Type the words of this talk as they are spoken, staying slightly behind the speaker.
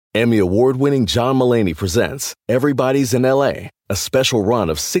Emmy award-winning John Mulaney presents Everybody's in L.A., a special run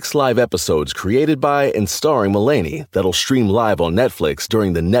of 6 live episodes created by and starring Mulaney that'll stream live on Netflix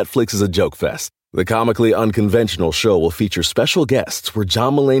during the Netflix is a Joke Fest. The comically unconventional show will feature special guests where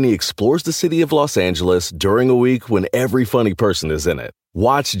John Mulaney explores the city of Los Angeles during a week when every funny person is in it.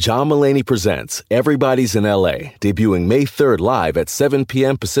 Watch John Mulaney Presents Everybody's in L.A., debuting May 3rd live at 7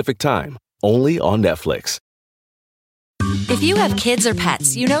 p.m. Pacific Time, only on Netflix. If you have kids or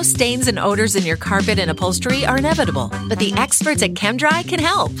pets, you know stains and odors in your carpet and upholstery are inevitable. But the experts at ChemDry can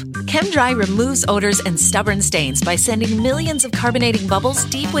help. ChemDry removes odors and stubborn stains by sending millions of carbonating bubbles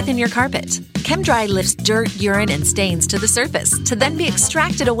deep within your carpet. ChemDry lifts dirt, urine, and stains to the surface to then be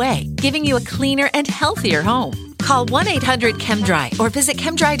extracted away, giving you a cleaner and healthier home. Call 1-800-ChemDry or visit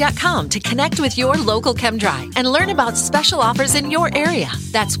chemdry.com to connect with your local ChemDry and learn about special offers in your area.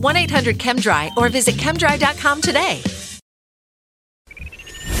 That's 1-800-ChemDry or visit chemdry.com today.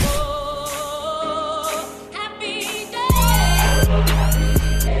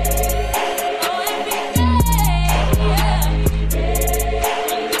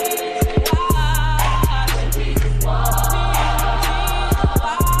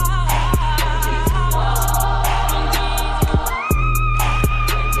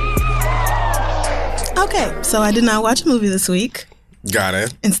 Okay, so I did not watch a movie this week. Got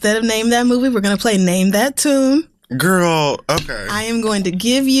it. Instead of Name That Movie, we're going to play Name That Tune. Girl, okay. I am going to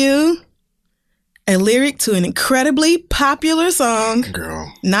give you a lyric to an incredibly popular song.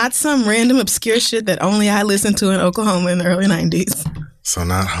 Girl. Not some random obscure shit that only I listened to in Oklahoma in the early 90s. So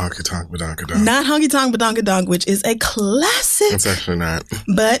not Honky Tonk Badonka Donk. Not Honky Tonk Badonka Donk, which is a classic. It's actually not.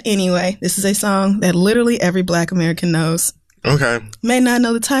 But anyway, this is a song that literally every Black American knows. Okay. May not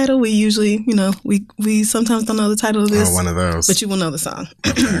know the title. We usually, we sometimes don't know the title of this. Oh, one of those. But you will know the song.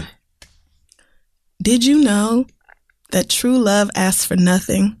 Okay. Did you know that true love asks for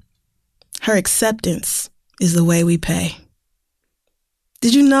nothing? Her acceptance is the way we pay.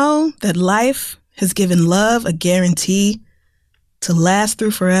 Did you know that life has given love a guarantee to last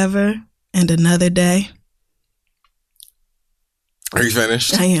through forever and another day? Are you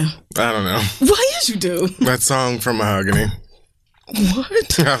finished? I am. I don't know. Why yes you do? That song from Mahogany.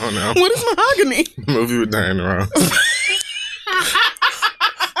 What? I don't know. What is Mahogany? Movie with Diana Ross.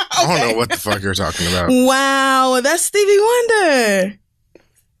 I don't know what the fuck you're talking about. Wow, that's Stevie Wonder.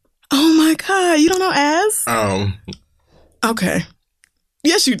 Oh my God, you don't know Az? Okay.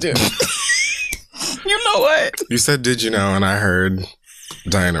 Yes, you do. You know what? You said, did you know? And I heard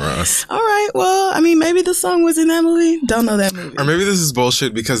Diana Ross. All right, well, I mean, maybe the song was in that movie. Don't know that movie. Or maybe this is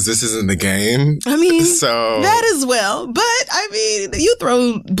bullshit because this isn't the game. I mean, so that as well. But, I mean, you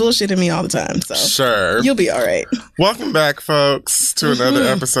throw bullshit at me all the time, so sure. You'll be all right. Welcome back, folks, to another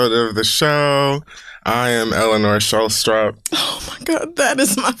episode of the show. I am Eleanor Shulstrup. Oh, my God, that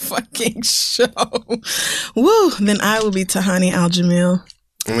is my fucking show. Woo, then I will be Tahani Al-Jamil.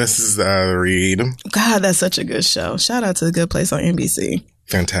 And this is The Read. God, that's such a good show. Shout out to The Good Place on NBC.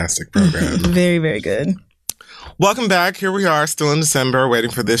 Fantastic program. Very, very good. Welcome back. Here we are, still in December, waiting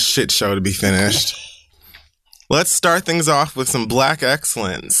for this shit show to be finished. Let's start things off with some Black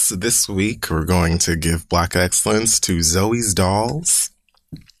excellence. This week, we're going to give Black excellence to Zoe's Dolls.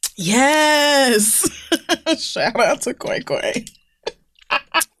 Yes. Shout out to Quay Quay.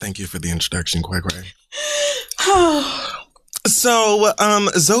 Thank you for the introduction, Quay Quay. Oh. So,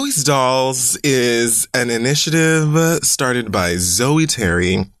 Zoe's Dolls is an initiative started by Zoe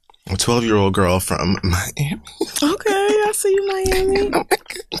Terry, a 12-year-old girl from Miami. Okay, I see you, Miami. Oh my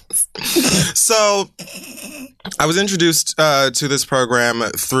goodness. So, I was introduced to this program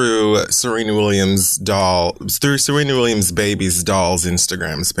through Serena Williams' Baby's Dolls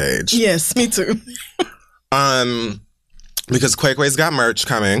Instagram's page. Yes, me too. Because Quay Quay's got merch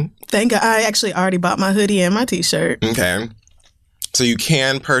coming. Thank God. I actually already bought my hoodie and my t-shirt. Okay. So you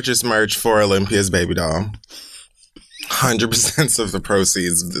can purchase merch for Olympia's baby doll. 100% of the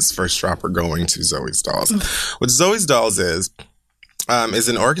proceeds of this first drop are going to Zoe's Dolls. What Zoe's Dolls is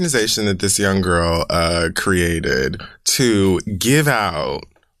an organization that this young girl created to give out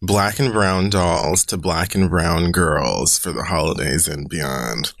Black and brown dolls to Black and brown girls for the holidays and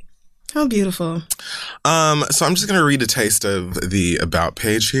beyond. How beautiful. So I'm just going to read a taste of the About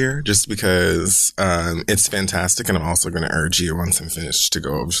page here, just because it's fantastic, and I'm also going to urge you, once I'm finished, to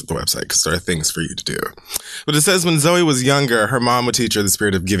go over to the website, because there are things for you to do. But it says, when Zoe was younger, her mom would teach her the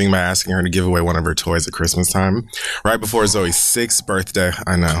spirit of giving by asking her to give away one of her toys at Christmas time. Right before Zoe's 6th birthday.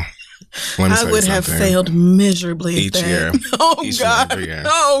 I know. I would have failed miserably each year. Oh, each God. Year.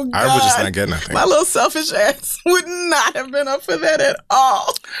 Oh, God. I would just not get nothing. My little selfish ass would not have been up for that at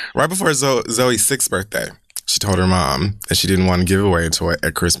all. Right before Zoe's 6th birthday, she told her mom that she didn't want to give away a toy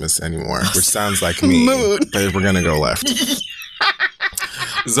at Christmas anymore, which sounds like me, but we're going to go left.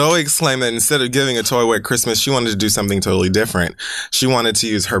 Zoe exclaimed that instead of giving a toy away at Christmas, she wanted to do something totally different. She wanted to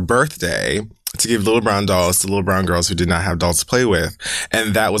use her birthday to give little brown dolls to little brown girls who did not have dolls to play with.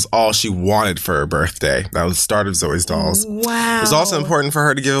 And that was all she wanted for her birthday. That was the start of Zoe's Dolls. Wow. It was also important for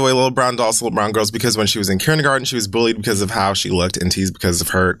her to give away little brown dolls to little brown girls because when she was in kindergarten, she was bullied because of how she looked and teased because of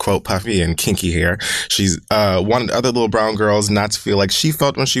her, quote, puffy and kinky hair. She wanted other little brown girls not to feel like she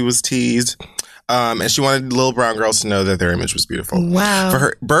felt when she was teased. And she wanted little brown girls to know that their image was beautiful. Wow. For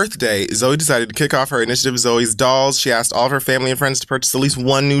her birthday, Zoe decided to kick off her initiative, Zoe's Dolls. She asked all of her family and friends to purchase at least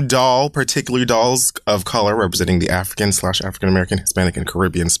one new doll, particularly dolls of color representing the African/African-American, Hispanic, and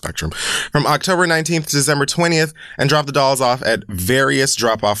Caribbean spectrum, from October 19th to December 20th, and drop the dolls off at various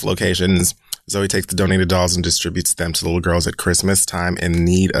drop-off locations. Zoe takes the donated dolls and distributes them to little girls at Christmas time in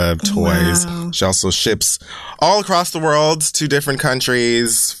need of toys. Wow. She also ships all across the world to different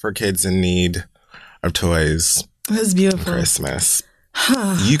countries for kids in need of toys. That's beautiful. Christmas.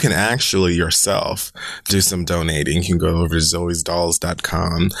 You can actually yourself do some donating. You can go over to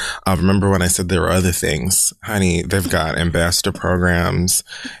zoesdolls.com. Remember when I said there were other things? Honey, they've got ambassador programs.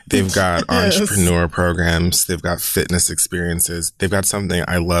 They've got entrepreneur programs. They've got fitness experiences. They've got something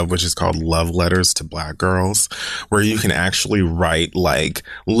I love, which is called Love Letters to Black Girls, where you can actually write like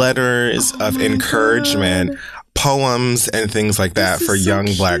letters of encouragement, poems and things like that for young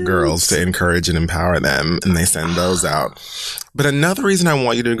Black girls to encourage and empower them, and they send those out. But another reason I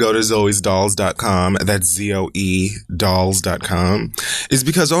want you to go to zoesdolls.com, that's ZOE dolls.com, is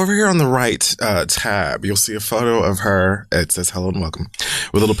because over here on the right tab, you'll see a photo of her. It says hello and welcome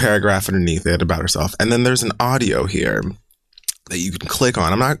with a little paragraph underneath it about herself. And then there's an audio here that you can click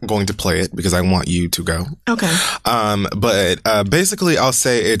on. I'm not going to play it because I want you to go. Okay. But basically, I'll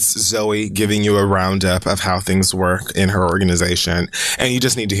say it's Zoe giving you a roundup of how things work in her organization, and you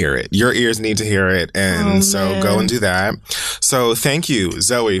just need to hear it. Your ears need to hear it, and go and do that. So thank you,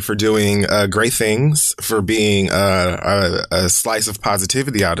 Zoe, for doing great things, for being a slice of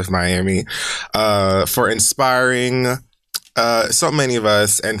positivity out of Miami, for inspiring so many of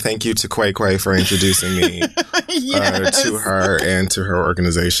us, and thank you to Quay Quay for introducing me to her and to her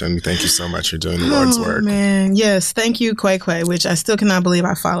organization. Thank you so much for doing the Lord's work. Man, yes, thank you, Quay Quay, which I still cannot believe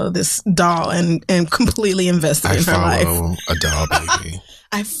I follow this doll and completely invested in her life. I follow a doll baby.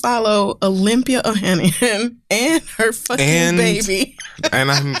 I follow Olympia Ohanian and her fucking baby.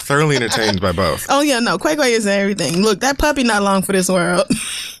 And I'm thoroughly entertained by both. Oh, yeah, no, Quay Quay is everything. Look, that puppy not long for this world.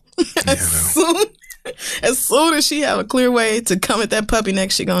 As soon as she have a clear way to come at that puppy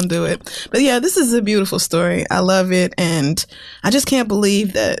next, she gonna do it. But yeah, this is a beautiful story. I love it. And I just can't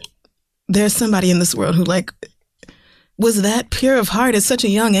believe that there's somebody in this world who like was that pure of heart at such a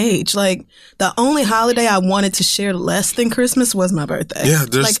young age. Like the only holiday I wanted to share less than Christmas was my birthday. Yeah,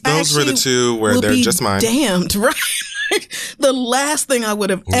 those were the two where they're just mine. Damned, right? The last thing I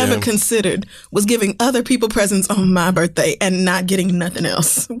would have ever considered was giving other people presents on my birthday and not getting nothing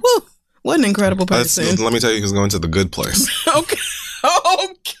else. Woo! What an incredible person. Let me tell you who's going to the good place. Okay.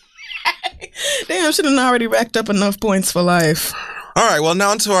 Damn, I should have already racked up enough points for life. All right, well,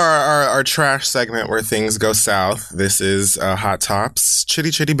 now to our trash segment where things go south. This is Hot Tops, Chitty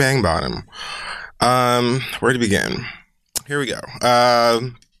Chitty Bang Bottom. Where to begin? Here we go.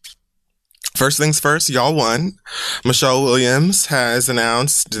 First things first, y'all won. Michelle Williams has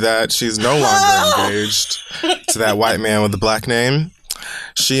announced that she's no longer engaged to that white man with the black name.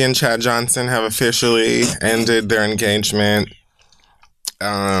 She and Chad Johnson have officially ended their engagement.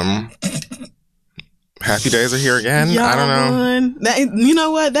 Happy days are here again. Y'all I don't know. won. You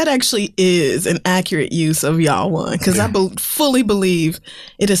know what? That actually is an accurate use of y'all won, because I fully believe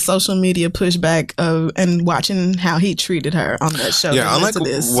it is social media pushback and watching how he treated her on that show. Yeah, unlike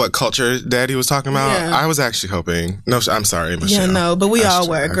what Culture Daddy was talking about, I was actually hoping. No, I'm sorry, Michelle. Yeah, no, but we all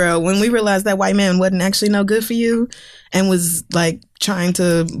were, girl. When we realized that white man wasn't actually no good for you and was like trying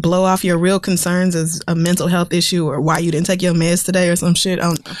to blow off your real concerns as a mental health issue or why you didn't take your meds today or some shit,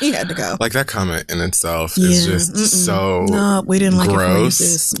 he had to go. Like that comment in itself is just so we didn't like gross.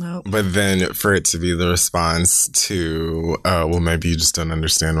 It for nope. But then for it to be the response to, well, maybe you just don't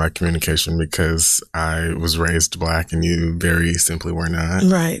understand my communication because I was raised black and you very simply were not.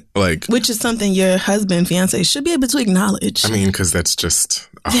 Right. Like, which is something your husband, fiance should be able to acknowledge. I mean, because that's just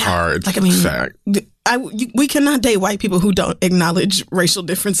a hard fact. We cannot date white people who don't acknowledge racial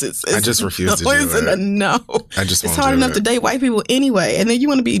differences. I just refuse to do it. No. I just won't It's hard enough to date white people anyway. And then you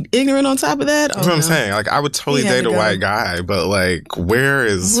want to be ignorant on top of that? That's what I'm saying. Like, I would totally date a white guy, but like, where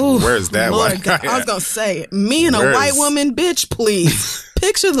is that Lord white guy? I was going to say, me and a white woman, bitch, please.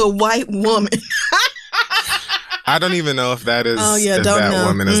 Picture the white woman. I don't even know if that is. If don't that know.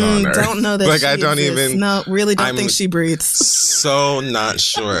 woman is on her. Don't know that. Like, she I don't exists. even. No, really don't I'm think she breathes. So not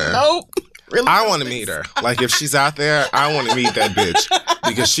sure. Nope. Really I want to meet her. Like, if she's out there, I want to meet that bitch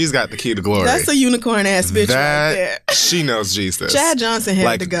because she's got the key to glory. That's a unicorn ass bitch right there. She knows Jesus. Chad Johnson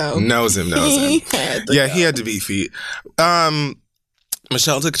had to go. Knows him. He had to beat feet.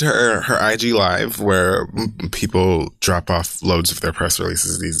 Michelle took to her IG Live where people drop off loads of their press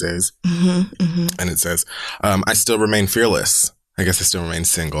releases these days. And it says, I still remain fearless. I guess I still remain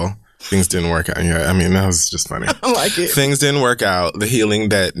single. Things didn't work out. Yeah, I mean, that was just funny. I like it. Things didn't work out. The healing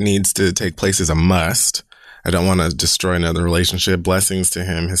that needs to take place is a must. I don't want to destroy another relationship. Blessings to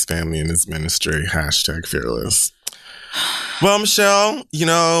him, his family, and his ministry. #fearless. Well, Michelle,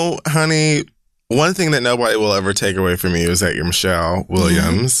 honey, one thing that nobody will ever take away from you is that you're Michelle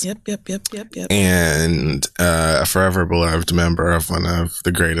Williams. Yep. And a forever beloved member of one of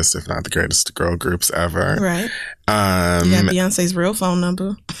the greatest, if not the greatest, girl groups ever. Right. You got Beyonce's real phone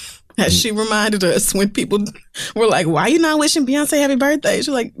number. As she reminded us when people were like, why you not wishing Beyonce happy birthday? She's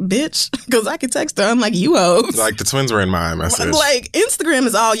like, bitch, because I could text her. I'm like, you hoes. Like, the twins were in my message. Like, Instagram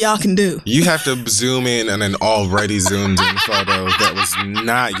is all y'all can do. You have to zoom in on an already zoomed in photo that was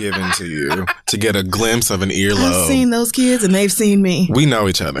not given to you to get a glimpse of an earlobe. I've seen those kids and they've seen me. We know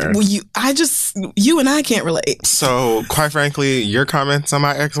each other. Well, you and I can't relate. So, quite frankly, your comments on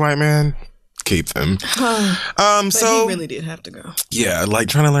my ex-white man, keep them. But he really did have to go. Yeah, like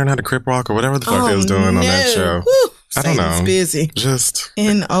trying to learn how to crip walk or whatever the fuck he was doing on that show. Woo. I don't know. Busy. Just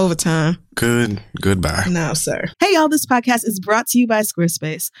in overtime. Goodbye. No, sir. Hey, y'all, this podcast is brought to you by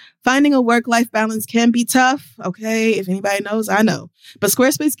Squarespace. Finding a work-life balance can be tough. Okay, if anybody knows, I know. But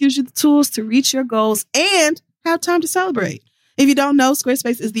Squarespace gives you the tools to reach your goals and have time to celebrate. If you don't know,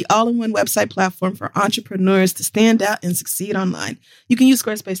 Squarespace is the all-in-one website platform for entrepreneurs to stand out and succeed online. You can use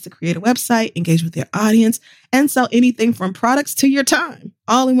Squarespace to create a website, engage with your audience, and sell anything from products to your time,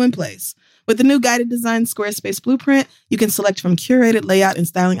 all in one place. With the new guided design Squarespace Blueprint, you can select from curated layout and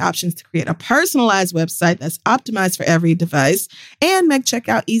styling options to create a personalized website that's optimized for every device and make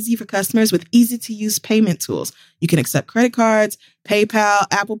checkout easy for customers with easy-to-use payment tools. You can accept credit cards, PayPal,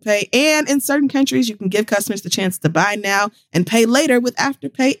 Apple Pay, and in certain countries, you can give customers the chance to buy now and pay later with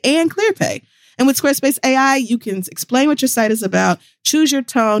Afterpay and ClearPay. And with Squarespace AI, you can explain what your site is about, choose your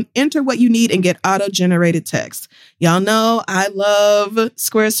tone, enter what you need, and get auto-generated text. Y'all know I love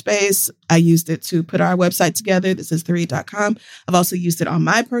Squarespace. I used it to put our website together. This is theread.com. I've also used it on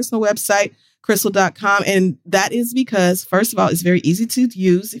my personal website, crystal.com. And that is because, first of all, it's very easy to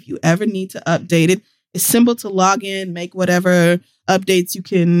use if you ever need to update it. It's simple to log in, make whatever updates you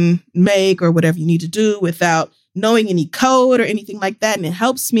can make or whatever you need to do without knowing any code or anything like that. And it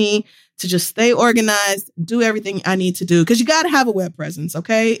helps me to just stay organized, do everything I need to do. Because you got to have a web presence,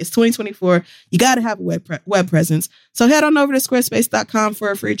 okay? It's 2024. You got to have a web presence. So head on over to squarespace.com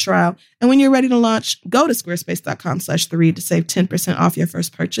for a free trial. And when you're ready to launch, go to squarespace.com/theread to save 10% off your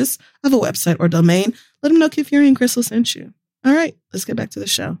first purchase of a website or domain. Let them know Kid Fury and Crystal sent you. All right, let's get back to the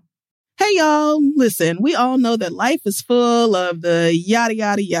show. Hey, y'all, listen, we all know that life is full of the yada,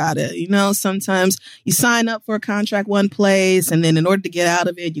 yada, yada. You know, sometimes you sign up for a contract one place, and then in order to get out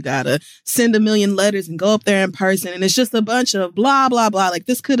of it, you got to send 1 million letters and go up there in person. And it's just a bunch of blah, blah, blah. Like,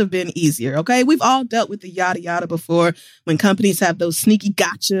 this could have been easier, okay? We've all dealt with the yada, yada before when companies have those sneaky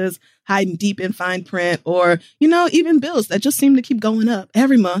gotchas hiding deep in fine print, or, you know, even bills that just seem to keep going up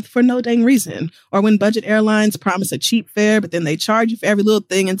every month for no dang reason. Or when budget airlines promise a cheap fare, but then they charge you for every little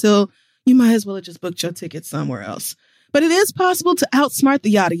thing until you might as well have just booked your ticket somewhere else. But it is possible to outsmart the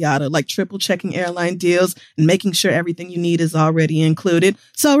yada yada, like triple checking airline deals and making sure everything you need is already included.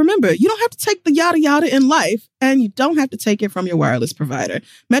 So remember, you don't have to take the yada yada in life, and you don't have to take it from your wireless provider.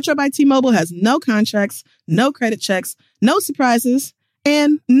 Metro by T-Mobile has no contracts, no credit checks, no surprises,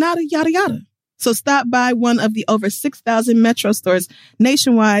 and not a yada yada. So stop by one of the over 6,000 Metro stores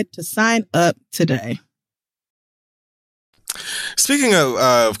nationwide to sign up today. Speaking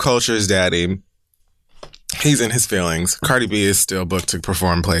of Culture's daddy, he's in his feelings. Cardi B is still booked to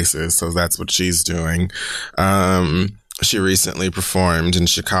perform places, so that's what she's doing. She recently performed in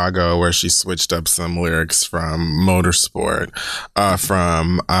Chicago where she switched up some lyrics from Motorsport,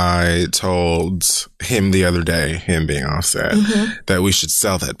 from I told him the other day, him being Offset, that we should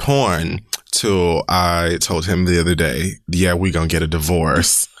sell that porn, to I told him the other day, yeah, we gonna get a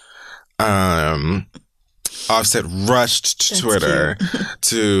divorce. Offset rushed to Twitter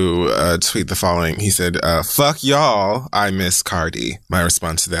to tweet the following. He said, fuck y'all, I miss Cardi. My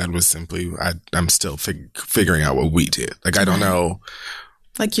response to that was simply, I'm still figuring out what we did. Like, I don't know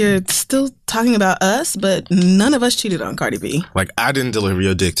Like, you're still talking about us, but none of us cheated on Cardi B. Like, I didn't deliver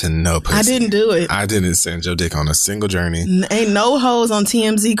your dick to no pussy. I didn't do it. I didn't send your dick on a single journey. Ain't no hoes on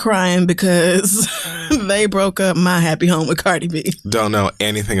TMZ crying because they broke up my happy home with Cardi B. Don't know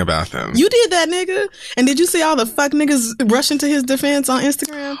anything about them. You did that, nigga. And did you see all the fuck niggas rushing to his defense on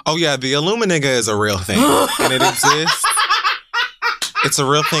Instagram? Oh, yeah. The Illuma nigga is a real thing. And it exists. It's a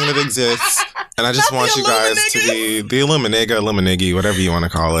real thing that exists. And I just want you guys to be the Illuminigga, Illuminiggy, whatever you want to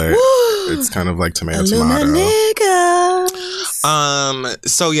call it. Woo! It's kind of like tomato.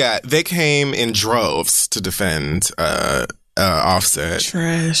 So yeah, they came in droves to defend Offset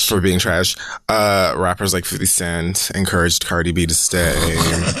for being trash. Rappers like 50 Cent encouraged Cardi B to stay.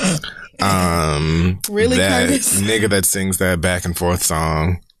 Really, that Curtis? Nigga that sings that back and forth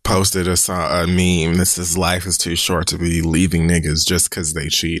song posted a meme that says life is too short to be leaving niggas just because they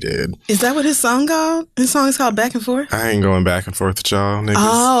cheated. Is that what his song called? His song is called Back and Forth? I ain't going back and forth with y'all niggas.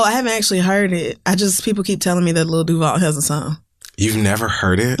 Oh, I haven't actually heard it. People keep telling me that Lil Duval has a song. You've never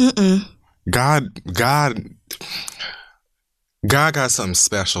heard it? Mm-mm. God got something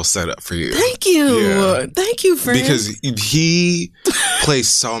special set up for you. Thank you. Yeah. Thank you, friend. Because he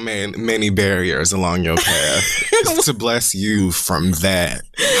placed so many barriers along your path to bless you from that.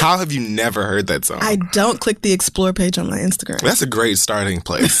 How have you never heard that song? I don't click the explore page on my Instagram. That's a great starting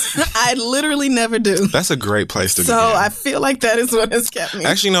place. I literally never do. That's a great place to begin. So I feel like that is what has kept me.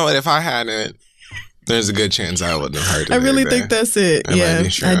 Actually, you know what? If I hadn't, there's a good chance I wouldn't have heard it. I really think that's it. Yeah.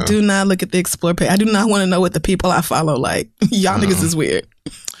 I do not look at the explore page. I do not want to know what the people I follow like. Y'all niggas is weird.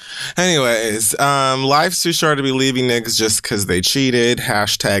 Anyways, life's too short to be leaving niggas just because they cheated.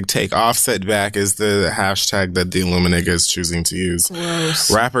 Hashtag take Offset back is the hashtag that the Illuminigga is choosing to use.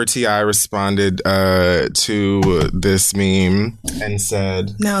 Gross. Rapper T.I. responded to this meme and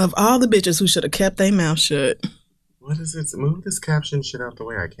said, now, of all the bitches who should have kept their mouth shut. What is it? Move this caption shit out the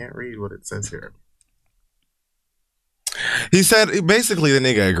way. I can't read what it says here. He said, basically, the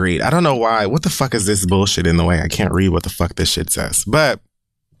nigga agreed. I don't know why. What the fuck is this bullshit in the way? I can't read what the fuck this shit says. But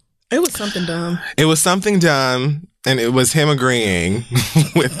it was something dumb. It was something dumb. And it was him agreeing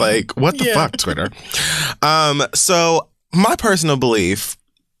with like, what the fuck, Twitter? So my personal belief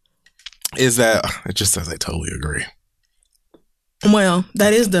is that it just says I totally agree. Well,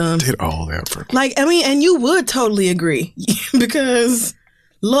 that is dumb. Did all that for like, I mean, and you would totally agree because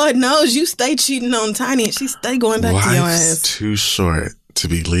Lord knows you stay cheating on Tiny and she stay going back to your ass. Life's too short to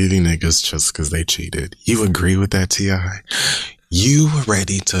be leaving niggas just because they cheated. You agree with that, T.I.? You were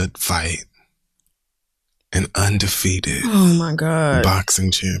ready to fight an undefeated boxing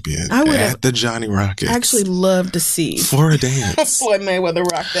champion at the Johnny Rockets. I actually love to see. For a dance. Floyd Mayweather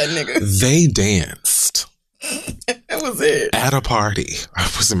rock that nigga. They danced. That was it. At a party.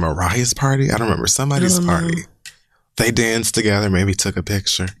 Was it Mariah's party? I don't remember. Somebody's party. They danced together, maybe took a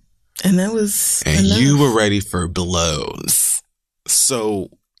picture. And that was And enough. you were ready for blows. So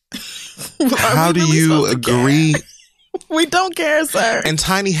how do you agree? We don't care, sir. And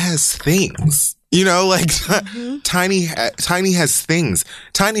Tiny has things. You know, like Tiny has things.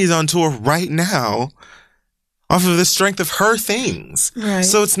 Tiny is on tour right now off of the strength of her things. Right.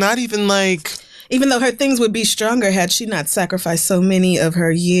 So it's not even like... Even though her things would be stronger had she not sacrificed so many of her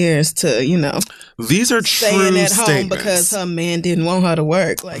years to, you know, these are true staying at home statements. because her man didn't want her to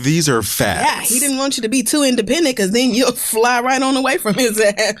work. Like, these are facts. Yeah, he didn't want you to be too independent because then you'll fly right on away from his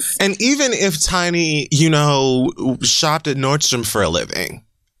ass. And even if Tiny, you know, shopped at Nordstrom for a living,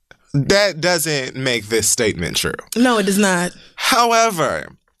 that doesn't make this statement true. No, it does not. However,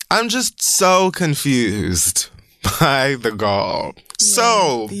 I'm just so confused by the gall. Yeah,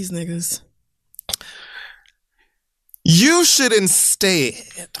 so these niggas. You should instead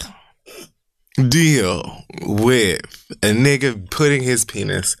deal with a nigga putting his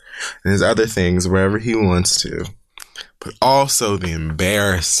penis and his other things wherever he wants to, but also the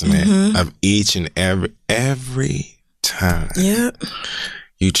embarrassment of each and every time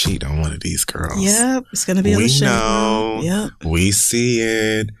you cheat on one of these girls. Yep, it's gonna be on the show. We know. Yep. We see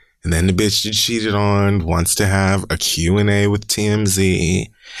it. And then the bitch you cheated on wants to have a Q&A with TMZ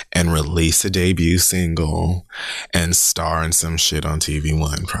and release a debut single and star in some shit on TV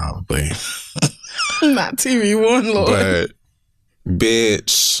One, probably. Not TV One, Lord. But,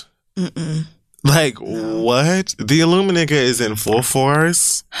 bitch. Like, what? The Illuminigga is in full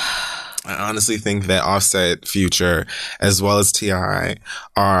force. I honestly think that Offset, Future, as well as T.I.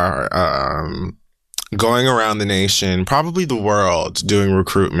 are going around the nation, probably the world, doing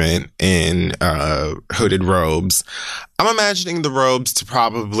recruitment in hooded robes. I'm imagining the robes to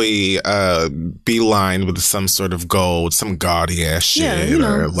probably be lined with some sort of gold, some gaudy ass shit. Yeah, you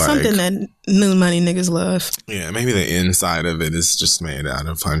know, or like, something that new money niggas love. Yeah, maybe the inside of it is just made out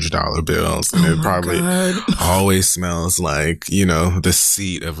of $100 bills. And it probably always smells like, you know, the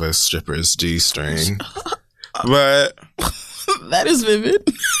seat of a stripper's G-string. But that is vivid.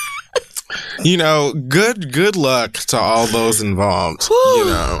 You know, good luck to all those involved. You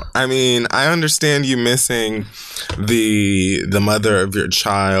know, I mean, I understand you missing the mother of your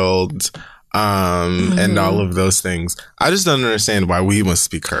child, and all of those things. I just don't understand why we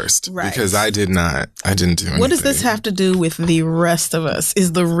must be cursed. Right. Because I didn't do anything. What does this have to do with the rest of us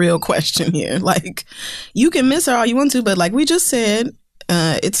is the real question here. Like, you can miss her all you want to, but like we just said,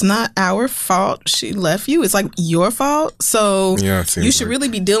 it's not our fault she left you. It's like your fault. So you should really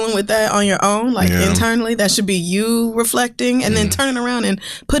be dealing with that on your own, like internally. That should be you reflecting and then turning around and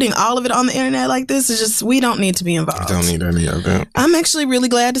putting all of it on the internet like this. Is just, we don't need to be involved. Don't need any of it. I'm actually really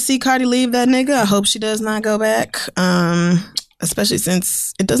glad to see Cardi leave that nigga. I hope she does not go back. Especially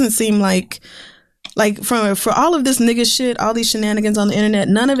since it doesn't seem like for all of this nigga shit, all these shenanigans on the internet,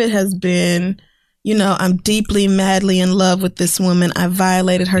 none of it has been, you know, I'm deeply, madly in love with this woman. I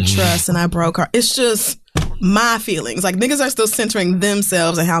violated her trust and I broke her. It's just my feelings. Like, niggas are still centering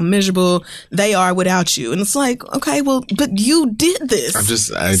themselves and how miserable they are without you. And it's like, okay, well, but you did this.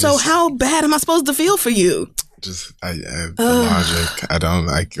 So how bad am I supposed to feel for you? The logic. I don't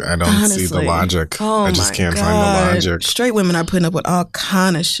honestly see the logic. I just can't find the logic. Straight women are putting up with all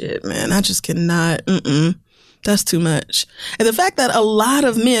kind of shit, man. I just cannot. That's too much. And the fact that a lot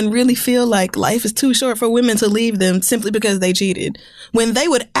of men really feel like life is too short for women to leave them simply because they cheated, when they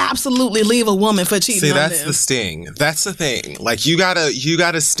would absolutely leave a woman for cheating on them. See, that's the sting. That's the thing. Like, you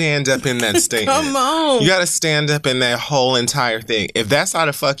gotta stand up in that statement. Come on. You gotta stand up in that whole entire thing. If that's how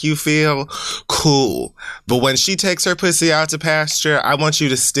the fuck you feel, cool. But when she takes her pussy out to pasture, I want you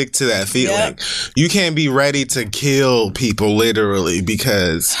to stick to that feeling. Yep. You can't be ready to kill people literally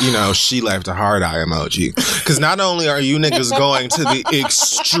because, you know, she left a hard eye emoji. Because not only are you niggas going to the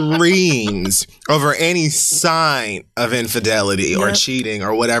extremes over any sign of infidelity or cheating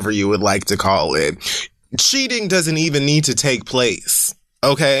or whatever you would like to call it, cheating doesn't even need to take place,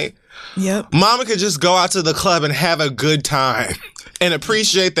 okay? Yep. Mama could just go out to the club and have a good time and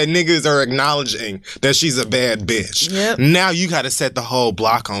appreciate that niggas are acknowledging that she's a bad bitch. Yep. Now you got to set the whole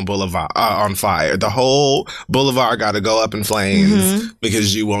block on fire. The whole boulevard got to go up in flames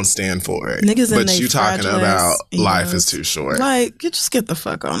because you won't stand for it. Niggas but you talking about life is too short. Like, just get the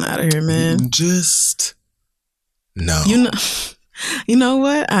fuck on out of here, man. Just no. You know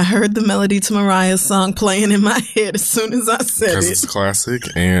what? I heard the melody to Mariah's song playing in my head as soon as I said it. Because it's classic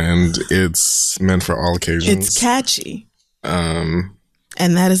and it's meant for all occasions. It's catchy. And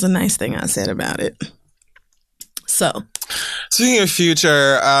that is a nice thing I said about it. So, speaking of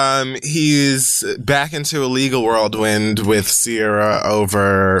Future, he's back into a legal whirlwind with Sierra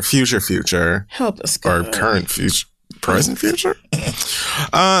over Future. Help us, God. Or current future, present future.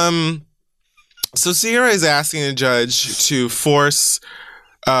 So Sierra is asking a judge to force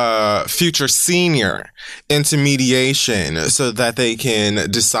Future Senior into mediation so that they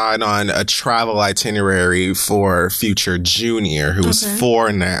can decide on a travel itinerary for Future Junior, who is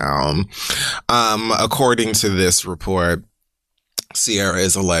 4 now. According to this report, Sierra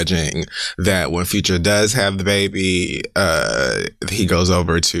is alleging that when Future does have the baby, he goes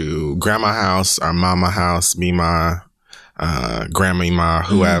over to grandma house or mama house, Mima, grandma,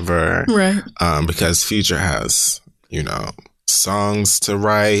 whoever, right? Because Future has, you know, songs to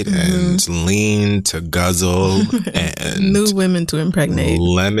write and lean to guzzle and new women to impregnate,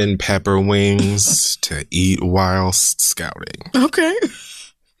 lemon pepper wings to eat whilst scouting. Okay.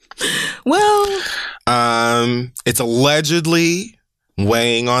 Well, it's allegedly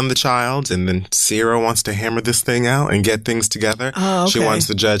weighing on the child, and then Sierra wants to hammer this thing out and get things together. Oh, okay. She wants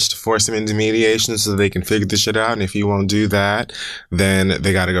the judge to force him into mediation so they can figure this shit out, and if he won't do that, then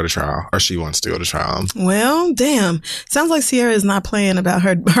they got to go to trial, or she wants to go to trial. Well, damn. Sounds like Sierra is not playing about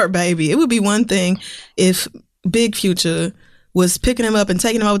her baby. It would be one thing if Big Future was picking him up and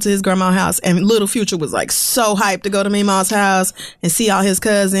taking him over to his grandma's house, and little Future was like so hyped to go to Mima's house and see all his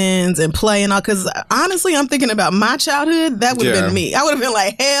cousins and play and all. Because honestly, I'm thinking about my childhood. That would have been me. I would have been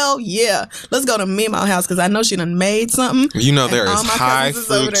like, hell yeah, let's go to Mima's house because I know she done made something. You know, there is high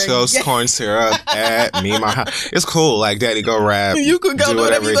fructose corn syrup at Mima's house. It's cool. Like, Daddy, go rap. You could go do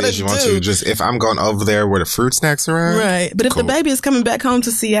whatever it is you want to. Just if I'm going over there where the fruit snacks are at. Right. But if the baby is coming back home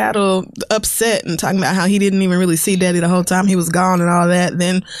to Seattle upset and talking about how he didn't even really see Daddy the whole time he was was gone and all that,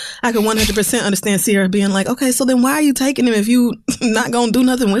 then I could 100% understand Sierra being like, okay, so then why are you taking him if you not gonna do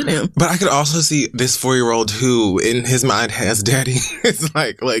nothing with him? But I could also see this 4-year-old who, in his mind, has daddy. It's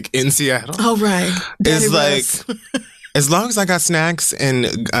like in Seattle. Oh, right. Daddy it's like, as long as I got snacks and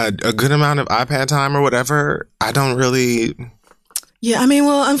a good amount of iPad time or whatever, I don't really... Yeah, I mean,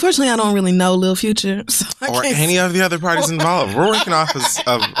 well, unfortunately, I don't really know Lil Future. So or any of the other parties involved. We're working off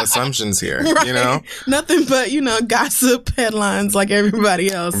of assumptions here, right. you know? Nothing but, gossip headlines like everybody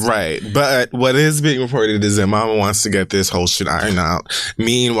else. Right. But what is being reported is that Mama wants to get this whole shit ironed out.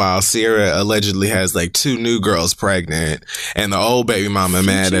 Meanwhile, Sierra allegedly has 2 new girls pregnant, and the old baby mama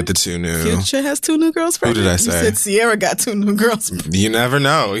mad at the 2 new. Future has 2 new girls pregnant? Who did I say? You said Sierra got 2 new girls pregnant. You never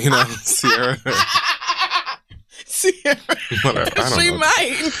know, Sierra... Whatever. I don't know.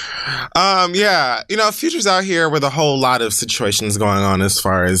 Might. Yeah. Future's out here with a whole lot of situations going on as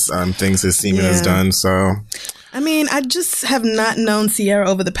far as things his semen has done. So, I mean, I just have not known Sierra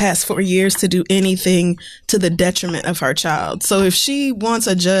over the past 4 years to do anything to the detriment of her child. So if she wants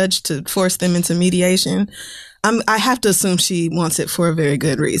a judge to force them into mediation, I have to assume she wants it for a very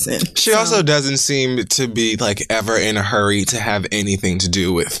good reason. She also doesn't seem to be ever in a hurry to have anything to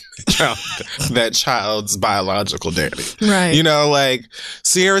do with that child's biological daddy. Right.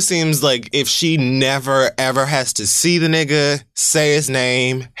 Sierra seems like if she never ever has to see the nigga, say his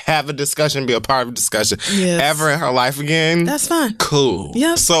name, have a discussion, be a part of a discussion ever in her life again. That's fine. Cool.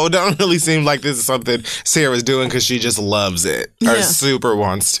 Yeah. So it don't really seem like this is something Sierra's doing because she just loves it or super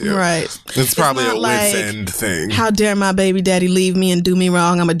wants to. Right. It's probably a wit's end thing. How dare my baby daddy leave me and do me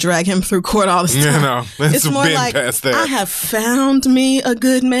wrong? I'm going to drag him through court all the time. It's more like, past that. I have found me a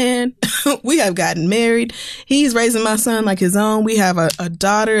good man. We have gotten married. He's raising my son like his own. We have a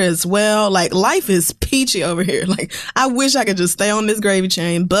daughter as well. Life is peachy over here. I wish I could just stay on this gravy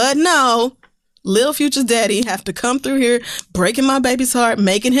train, but no. Lil Future's daddy have to come through here, breaking my baby's heart,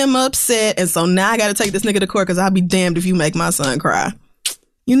 making him upset. And so now I got to take this nigga to court because I'll be damned if you make my son cry.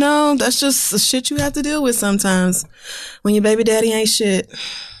 That's just the shit you have to deal with sometimes when your baby daddy ain't shit.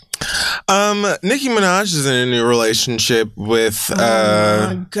 Nicki Minaj is in a new relationship with oh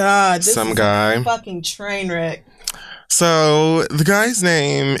my God, this some is guy. A fucking train wreck. So the guy's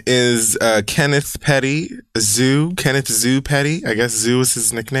name is Kenneth Zoo Petty. I guess Zoo is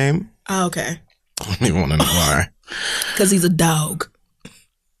his nickname. Oh, okay. I don't even want to know why. Because he's a dog.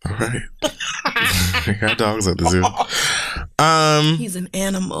 All right. They got dogs at the zoo. He's an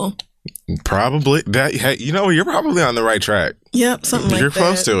animal. Probably. You're probably on the right track. Yep, something like that. You're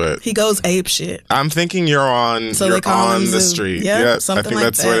close to it. He goes ape shit. I'm thinking you're on the street. Yep, I think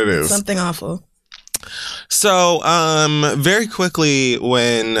that's what it is. Something awful. So, very quickly,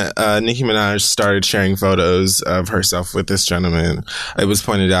 when Nicki Minaj started sharing photos of herself with this gentleman, it was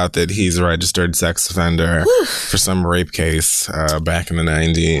pointed out that he's a registered sex offender for some rape case back in the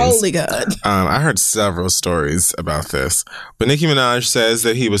 90s. Holy God. I heard several stories about this. But Nicki Minaj says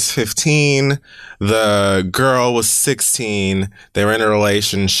that he was 15, the girl was 16, they were in a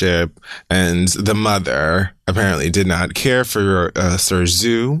relationship, and the mother apparently did not care for Sir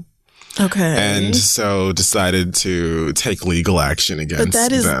Zoo. Okay. And so decided to take legal action against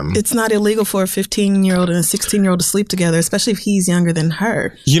them. It's not illegal for a 15-year-old and a 16-year-old to sleep together, especially if he's younger than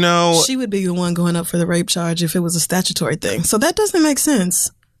her. She would be the one going up for the rape charge if it was a statutory thing. So that doesn't make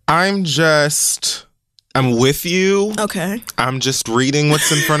sense. I'm with you. Okay. I'm just reading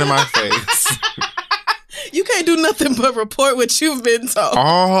what's in front of my face. You can't do nothing but report what you've been told.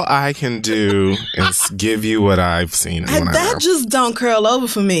 All I can do is give you what I've seen. That just don't curl over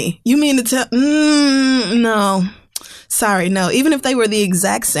for me. You mean to tell... no. Sorry, no. Even if they were the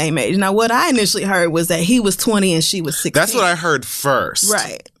exact same age. Now, what I initially heard was that he was 20 and she was 16. That's what I heard first.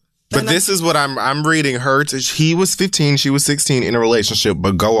 Right. But this is what I'm reading. He was 15, she was 16 in a relationship,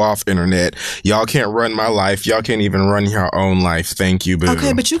 but go off internet. Y'all can't run my life. Y'all can't even run your own life. Thank you, boo.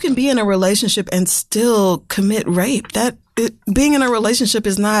 Okay, but you can be in a relationship and still commit rape. Being in a relationship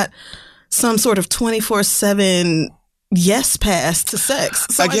is not some sort of 24/7 yes pass to sex.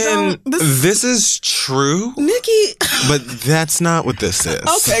 So again, this is true. Nikki. But that's not what this is.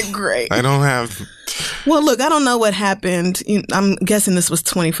 Okay, great. I don't have... Well, look, I don't know what happened. I'm guessing this was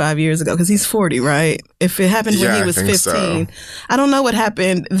 25 years ago because he's 40, right? If it happened when he was 15. So. I don't know what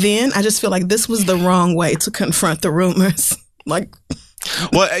happened then. I just feel like this was the wrong way to confront the rumors.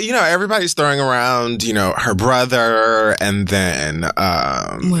 Well, everybody's throwing around, her brother and then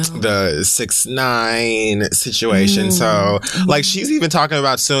the 6ix9ine situation. So, she's even talking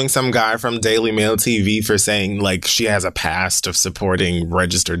about suing some guy from Daily Mail TV for saying, she has a past of supporting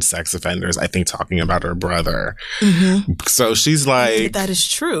registered sex offenders. I think talking about her brother. Mm-hmm. So she's like... That is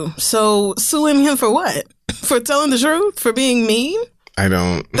true. So suing him for what? for telling the truth, for being mean. I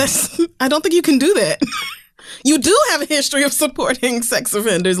don't think you can do that. You do have a history of supporting sex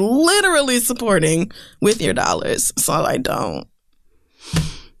offenders, literally supporting with your dollars. So I don't.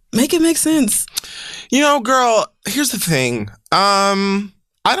 Make it make sense. Girl, here's the thing.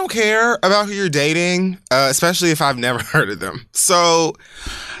 I don't care about who you're dating, especially if I've never heard of them. So,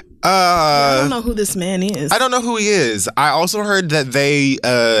 I don't know who this man is. I don't know who he is. I also heard that they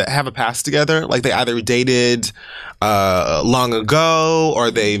have a past together. Like they either dated long ago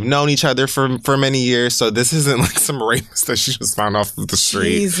or they've known each other for many years. So this isn't like some rapist that she just found off of the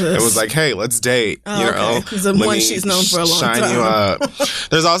street. Jesus. It was like, hey, let's date. Okay. It's the one she's known for a long time. Shine you up.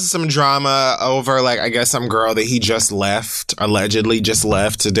 There's also some drama over, like, I guess some girl that he just left, allegedly just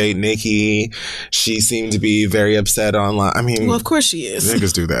left to date Nikki. She seemed to be very upset online. I mean, well, of course she is.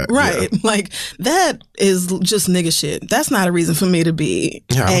 Niggas do that. Right. Yeah. Like, that is just nigga shit. That's not a reason for me to be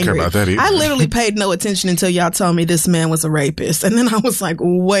I don't angry. care about that either. I literally paid no attention until y'all told me this man was a rapist. And then I was like,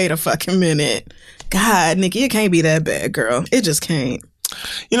 wait a fucking minute. God, Nikki, it can't be that bad, girl. It just can't.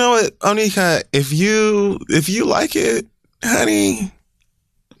 You know what, Onika, if you like it, honey,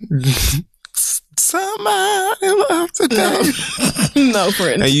 somebody loves to know. No,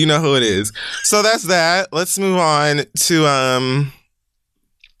 friend. And you know who it is. So that's that. Let's move on to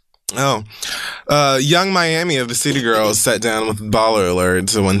Young Miami of the City Girls sat down with Baller Alert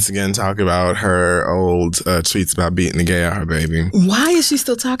to once again talk about her old tweets about beating the gay out her baby. Why is she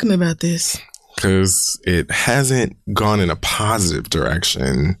still talking about this? Because it hasn't gone in a positive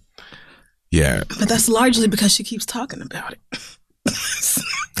direction yet. But that's largely because she keeps talking about it.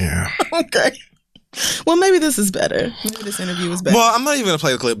 Yeah. Okay. Well, maybe this is better. Maybe this interview is better. Well, I'm not even going to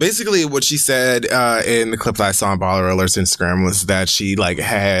play the clip. Basically, what she said in the clip that I saw on Baller Alert's Instagram was that she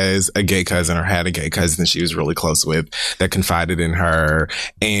has a gay cousin or had a gay cousin that she was really close with that confided in her,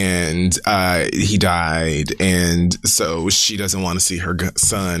 and he died, and so she doesn't want to see her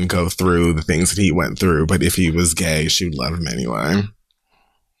son go through the things that he went through, but if he was gay, she would love him anyway.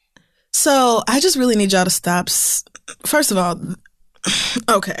 So I just really need y'all to stop. First of all,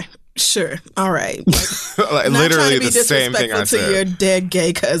 okay. Sure. All right. Like, literally the same thing I said. To your dead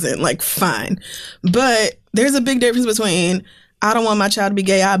gay cousin. Like, fine. But there's a big difference between I don't want my child to be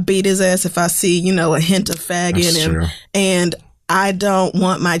gay. I beat his ass if I see, a hint of fag in him. True. And I don't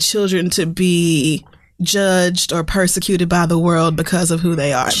want my children to be judged or persecuted by the world because of who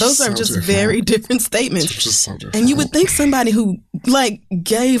they are. Those are just very different statements. Just so different. And you would think somebody who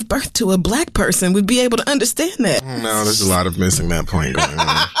gave birth to a black person would be able to understand that. No, there's a lot of missing that point going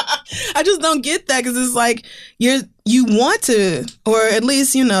on. I just don't get that because it's like you want to, or at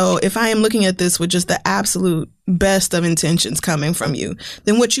least, if I am looking at this with just the absolute best of intentions coming from you,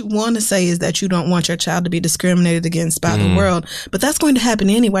 then what you want to say is that you don't want your child to be discriminated against by the world. But that's going to happen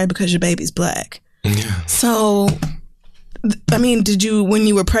anyway because your baby's black. Yeah. So, I mean, when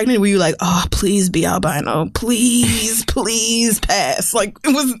you were pregnant, were you like, oh, please be albino, please pass? Like,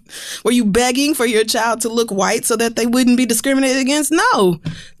 were you begging for your child to look white so that they wouldn't be discriminated against? No.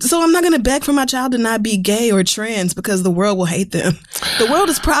 So I'm not going to beg for my child to not be gay or trans because the world will hate them. The world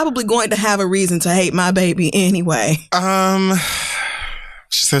is probably going to have a reason to hate my baby anyway.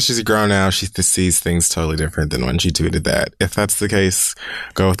 She says she's grown now. She sees things totally different than when she tweeted that. If that's the case,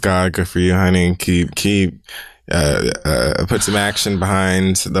 go with God. Good for you, honey. Keep put some action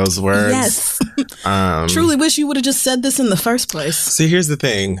behind those words. Yes. Truly wish you would have just said this in the first place. See, here's the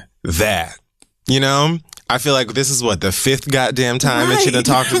thing. I feel like this is the fifth goddamn time that you done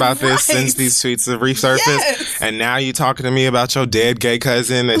talked about this since these tweets have resurfaced. Yes. And now you talking to me about your dead gay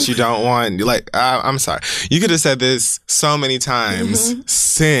cousin that you don't want. I'm sorry. You could have said this so many times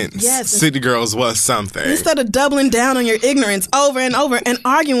since City Girls was something. Instead of doubling down on your ignorance over and over and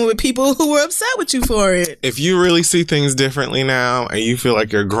arguing with people who were upset with you for it. If you really see things differently now and you feel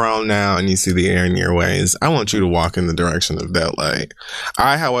like you're grown now and you see the error in your ways, I want you to walk in the direction of that light.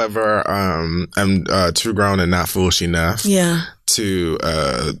 I, however, am too grown and not foolish enough to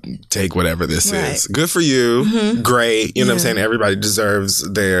take whatever this is. Good for you. Great. You know what I'm saying? Everybody deserves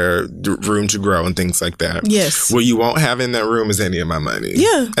their room to grow and things like that. Yes. What you won't have in that room is any of my money.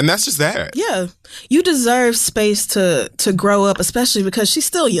 Yeah. And that's just that. Yeah. You deserve space to grow up, especially because she's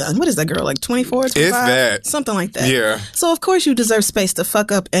still young. What is that girl, like 24, 25? It's that. Something like that. Yeah. So, of course, you deserve space to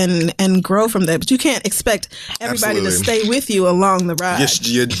fuck up and grow from that. But you can't expect everybody to stay with you along the ride.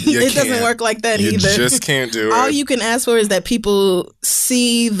 You it doesn't work like that either. You just can't do it. All you can ask for is that people people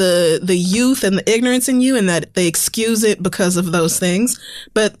see the youth and the ignorance in you and that they excuse it because of those things.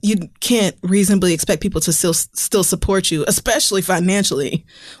 But you can't reasonably expect people to still support you, especially financially,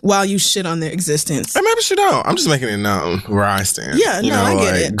 while you shit on their existence. And maybe she don't. I'm just making it known where I stand. Yeah, I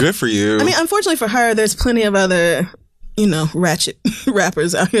get it. Good for you. I mean, unfortunately for her, there's plenty of other, ratchet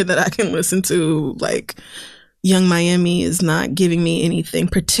rappers out here that I can listen to, like Young Miami is not giving me anything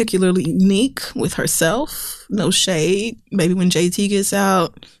particularly unique with herself. No shade. Maybe when JT gets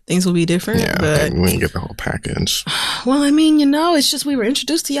out, things will be different. Yeah, but we can get the whole package. Well, I mean, it's just we were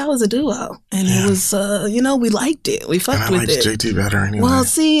introduced to y'all as a duo. And it was, we liked it. We fucked with it. I liked JT better anyway. Well,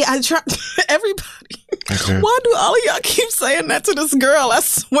 see, I try everybody. Why do all of y'all keep saying that to this girl? I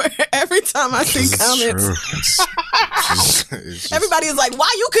swear, every time I see comments, everybody is like,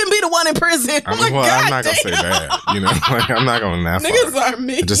 "Why you couldn't be the one in prison?" I'm like, I'm not gonna say that. I'm not going that far. Niggas are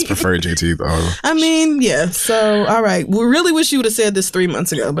me. I just prefer JT though. I mean, yeah. So, all right. We really wish you would have said this 3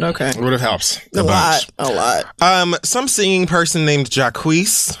 months ago, but okay. Would have helped a lot. Some singing person named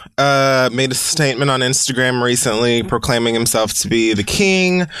Jacquees made a statement on Instagram recently, proclaiming himself to be the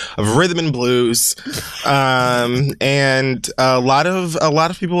king of rhythm and blues. And a lot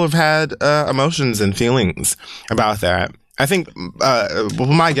of people have had emotions and feelings about that. I think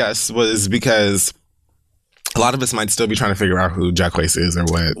my guess was because a lot of us might still be trying to figure out who Jacquees is or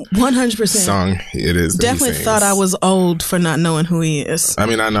what 100% song it is. Definitely thought I was old for not knowing who he is. I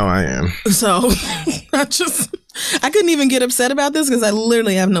mean, I know I am. So I couldn't even get upset about this because I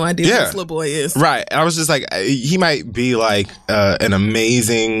literally have no idea who this little boy is. Right. I was just like, he might be like an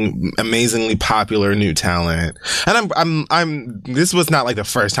amazingly popular new talent. And this was not like the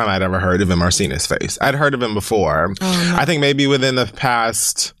first time I'd ever heard of him or seen his face. I'd heard of him before. Oh, no. I think maybe within the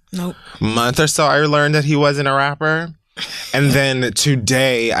past month or so, I learned that he wasn't a rapper. And then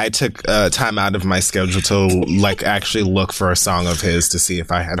today, I took time out of my schedule to actually look for a song of his to see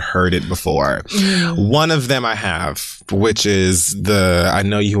if I had heard it before. One of them I have, which is the "I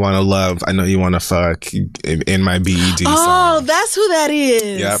Know You Want to Love, I Know You Want to Fuck" in my BED song. Oh, that's who that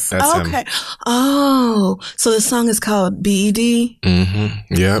is. Yep, that's him. Oh, so the song is called BED?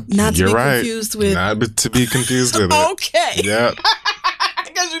 Mm-hmm. Yep, Not to be confused with. Not to be confused with it. Okay. Yep.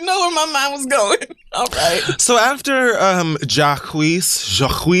 Because you know where my mind was going. All right. So after Jacquees,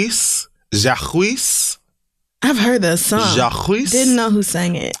 I've heard that song. Jacquees. Didn't know who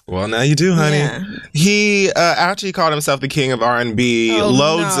sang it. Well, now you do, honey. Yeah. He actually called himself the king of R&B.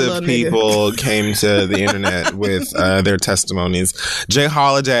 Loads of people came to the internet with their testimonies. Jay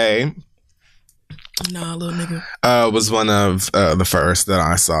Holiday. Nah, little nigga. Was one of the first that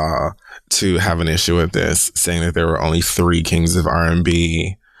I saw to have an issue with this, saying that there were only 3 kings of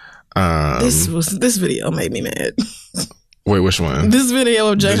R&B. This video made me mad. Wait, which one? This video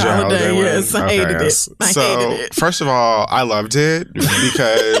of Jay Holiday. Yes, I hated it. I hated it. First of all, I loved it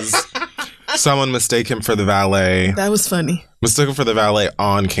because someone mistook him for the valet. That was funny. Mistook him for the valet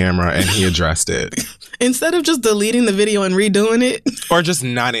on camera, and he addressed it. Instead of just deleting the video and redoing it. Or just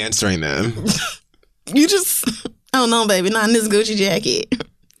not answering them. You just, oh no, baby, not in this Gucci jacket.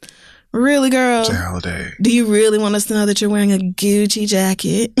 Really, girl? Jay Holiday. Do you really want us to know that you're wearing a Gucci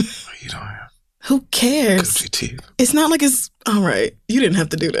jacket? You don't have. Who cares? Gucci teeth. It's not like it's, all right, you didn't have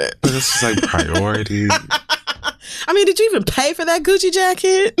to do that. But it's just like priority. I mean, did you even pay for that Gucci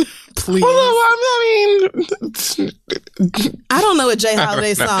jacket? Please. Well, I mean, I don't know a Jay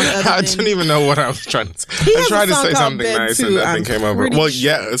Holiday song. I didn't even know what I was trying to say. I tried to say something nice and nothing came over. Well,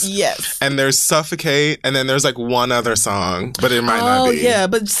 yes. Yes. And there's Suffocate, and then there's like one other song, but it might not be. Oh, yeah.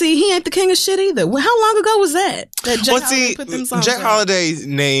 But see, he ain't the king of shit either. Well, how long ago was that? That Jay Holiday put them songs Jay Holiday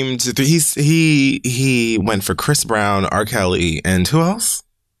named, he went for Chris Brown, R. Kelly, and who else?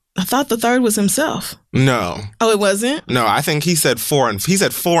 I thought the third was himself. No. Oh, it wasn't? No, I think he said 4 and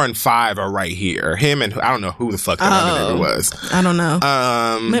 5 are right here. Him and I don't know who the fuck that other nigga was. I don't know.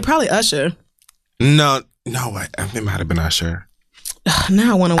 Probably Usher. No, it might have been Usher.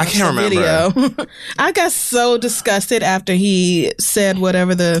 Now I want to watch the video. I got so disgusted after he said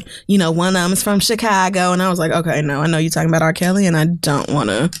whatever one of them is from Chicago, and I was like, okay, no, I know you're talking about R. Kelly, and I don't want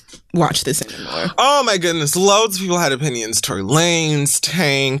to watch this anymore. Oh my goodness, loads of people had opinions. Tory Lanez,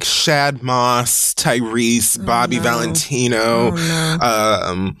 Tank, Shad Moss, Tyrese, Bobby Valentino.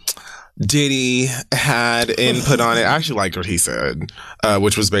 Diddy had input on it. I actually liked what he said,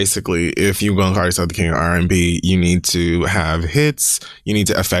 which was basically, if you're going to call yourself the king of R&B, you need to have hits, you need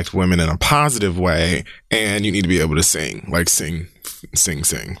to affect women in a positive way, and you need to be able to sing. Like sing,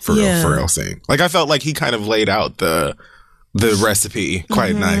 for real, sing. Like I felt like he kind of laid out the recipe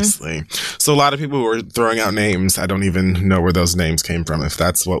quite nicely. So a lot of people were throwing out names. I don't even know where those names came from, if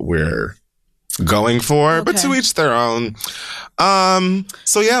that's what we're going for, but to each their own.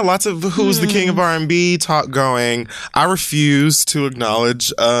 So yeah, lots of who's the king of R&B talk going. I refuse to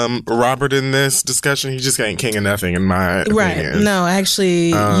acknowledge Robert in this discussion. He just ain't king of nothing in my opinion. No, actually,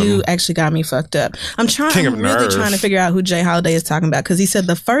 you actually got me fucked up. I'm really trying to figure out who Jay Holiday is talking about, because he said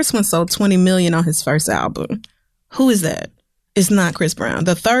the first one sold 20 million on his first album. Who is that? It's not Chris Brown.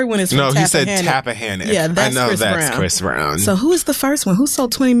 The third one is from No, he said Tappahannock. Yeah, that's Chris Brown. So who is the first one? Who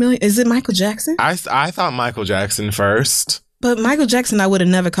sold 20 million? Is it Michael Jackson? I thought Michael Jackson first. But Michael Jackson, I would have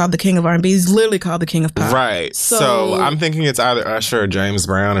never called the king of R&B. He's literally called the king of pop. Right. So I'm thinking it's either Usher or James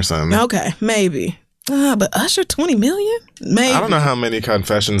Brown or something. Okay, maybe. But Usher, 20 million? Maybe. I don't know how many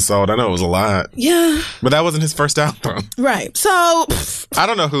Confessions sold. I know it was a lot. Yeah. But that wasn't his first album. Right. So I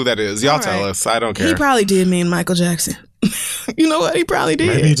don't know who that is. Y'all tell us. I don't care. He probably did mean Michael Jackson. You know what? He probably did.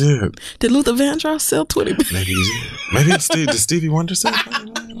 Maybe he did. Did Luther Vandross sell 20 million? Maybe he did. Maybe it's did Stevie Wonder sell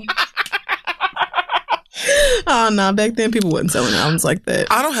 20 million? Oh, no. Back then, people wasn't selling albums like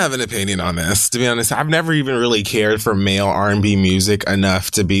that. I don't have an opinion on this, to be honest. I've never even really cared for male R&B music enough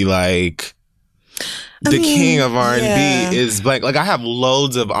to be like... The king of R&B is like I have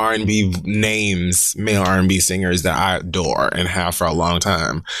loads of R&B names, male R&B singers that I adore and have for a long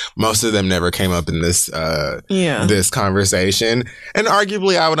time. Most of them never came up in this this conversation, and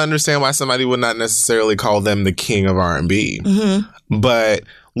arguably I would understand why somebody would not necessarily call them the king of R&B. But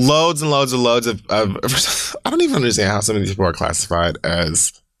loads and loads of I don't even understand how some of these people are classified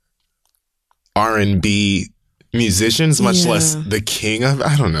as R&B musicians, much less the king of,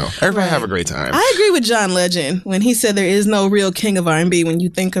 I don't know. Everybody have a great time. I agree with John Legend when he said there is no real king of R&B when you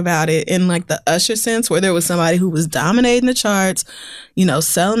think about it in like the Usher sense, where there was somebody who was dominating the charts, you know,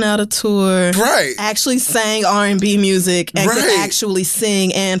 selling out a tour, actually sang R&B music and could actually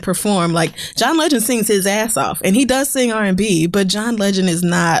sing and perform. Like John Legend sings his ass off, and he does sing R&B, but John Legend is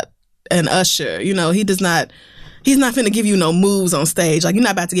not an Usher. You know, he does not... He's not finna give you no moves on stage. Like, you're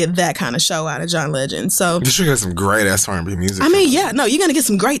not about to get that kind of show out of John Legend. So you should get some great ass R&B music. I mean, yeah, no, you're gonna get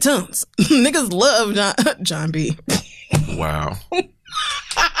some great tunes. Niggas love John B. Wow.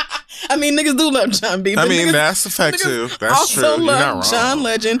 I mean, niggas do love John B. I mean, that's a fact too. That's also true. You're not love wrong. John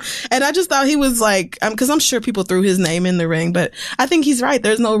Legend, and I just thought he was like, because I'm sure people threw his name in the ring, but I think he's right.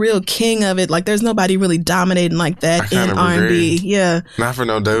 There's no real king of it. Like, there's nobody really dominating like that in R&B. Yeah, not for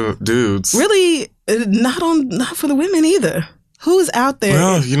no dudes. Really, not for the women either. Who's out there?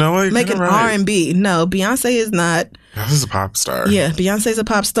 Well, you know what? Making R&B? No, Beyonce is not. This is a pop star. Yeah, Beyonce's a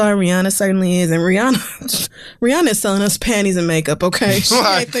pop star. Rihanna certainly is, and Rihanna is selling us panties and makeup. Okay, she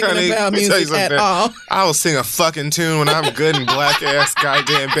ain't thinking about music at all. I will sing a fucking tune when I'm good and black ass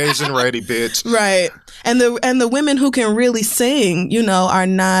goddamn beige and ready, bitch. Right. And the women who can really sing, you know, are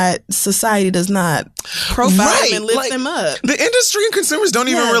not, society does not profile them and lift them up. The industry and consumers don't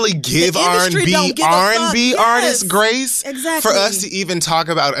even really give R&B artists grace for us to even talk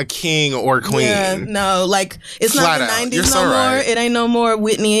about a king or queen. Yeah, no, like it's not the 90s no more. It ain't no more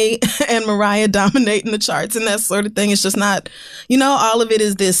Whitney and Mariah dominating the charts and that sort of thing. It's just not, you know, all of it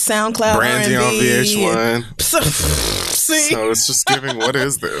is this SoundCloud Brandy R&B. on VH1. So it's just giving, what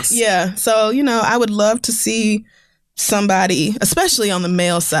is this? Yeah. So, you know, I would love to see somebody, especially on the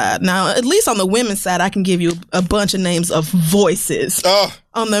male side. Now, at least on the women's side, I can give you a bunch of names of voices. Oh.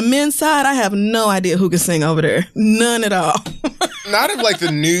 On the men's side, I have no idea who can sing over there. None at all. Not of like the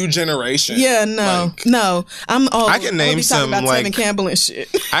new generation. Yeah, no, no. I can name some about like Tevin Campbell and shit.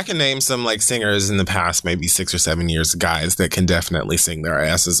 I can name some like singers in the past, maybe 6 or 7 years, guys that can definitely sing their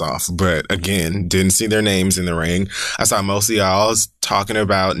asses off. But again, didn't see their names in the ring. I saw most of y'all talking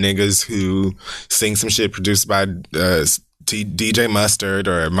about niggas who sing some shit produced by DJ Mustard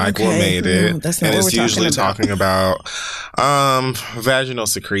or Mike Will Made It. That's not and what it's we're usually talking about vaginal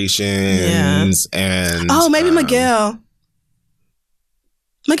secretions and maybe Miguel.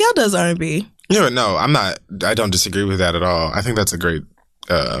 Miguel does R&B. Yeah, no, I don't disagree with that at all. I think that's a great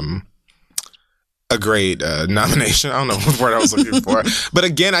nomination. I don't know what word I was looking for. But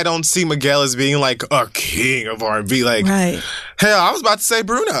again, I don't see Miguel as being like a king of R&B. Like, hell, I was about to say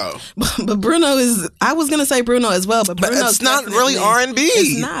Bruno. But Bruno is, I was going to say Bruno as well, but Bruno's it's not really R&B.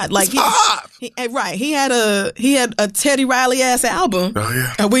 It's not. Like, it's pop. He had a Teddy Riley ass album. Oh,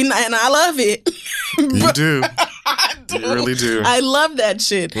 yeah. And I love it. You do. I do. You really do. I love that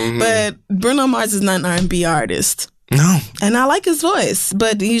shit. Mm-hmm. But Bruno Mars is not an R&B artist. No. And I like his voice,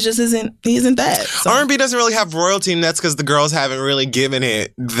 but he just isn't that. So. R&B doesn't really have royalty, and that's because the girls haven't really given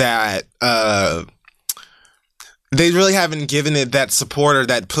it that, they really haven't given it that support or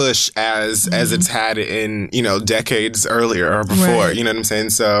that push as it's had in, you know, decades earlier or before. Right. You know what I'm saying?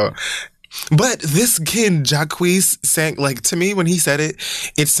 So, but this kid, Jacquees, sang, like, to me, when he said it,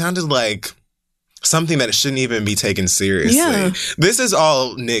 it sounded like something that shouldn't even be taken seriously. Yeah. This is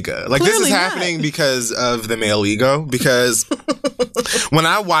all nigga. Like, Clearly this is not. happening because of the male ego. Because when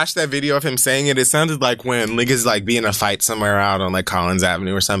I watched that video of him saying it, it sounded like when niggas like be in a fight somewhere out on like Collins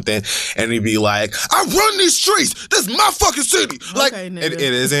Avenue or something, and he'd be like, "I run these streets. This is my fucking city." Like, Okay, it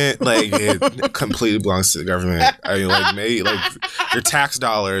isn't. Like, it completely belongs to the government. I mean, like, your tax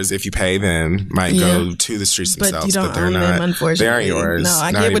dollars, if you pay them, might go to the streets But themselves, you don't but they're own not. them, unfortunately. They aren't yours. No,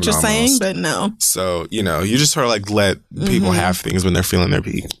 I Not get what even you're saying, almost. but no. So, you know, you just sort of like let people have things when they're feeling their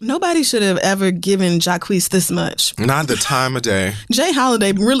peak. Nobody should have ever given Jacquees this much. Not the time of day. Jay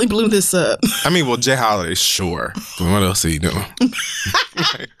Holiday really blew this up. I mean, well, Jay Holiday, sure. But what else are you doing?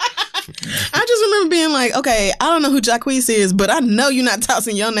 I just remember being like, okay, I don't know who Jacquees is, but I know you're not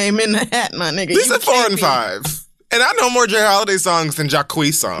tossing your name in the hat, my nigga. These You are 4 can't and be. 5. And I know more Jay Holiday songs than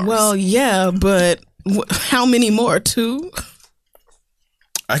Jacquees songs. Well, yeah, but how many more? 2?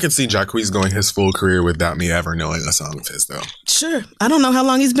 I could see Jacquees going his full career without me ever knowing a song of his, though. Sure. I don't know how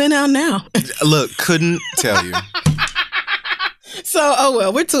long he's been out now. Look, couldn't tell you. So, oh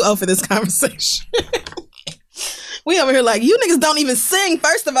well, we're too old for this conversation. We over here like, you niggas don't even sing,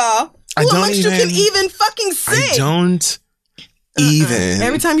 first of all. I Who don't amongst you can even fucking sing? I don't even.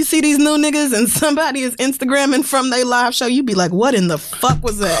 Every time you see these new niggas and somebody is Instagramming from their live show, you be like, what in the fuck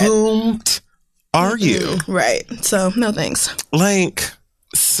was that? Who are you? Right. So, no thanks. Like,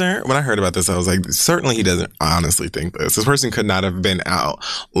 sir, when I heard about this, I was like, certainly he doesn't honestly think this. This person could not have been out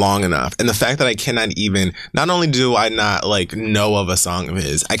long enough. And the fact that I cannot even, not only do I not like know of a song of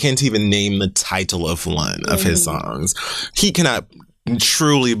his, I can't even name the title of one of his songs. He cannot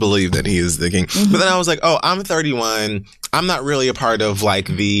truly believe that he is the king. But then I was like, oh, I'm 31. I'm not really a part of like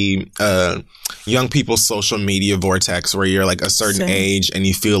the young people's social media vortex where you're like a certain age and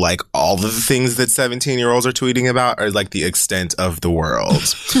you feel like all of the things that 17-year-olds are tweeting about are like the extent of the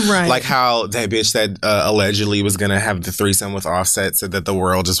world. Right. Like how that bitch that allegedly was going to have the threesome with Offset said that the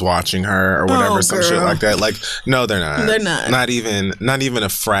world is watching her or whatever, some shit like that. Like, no, they're not. They're not. Not even a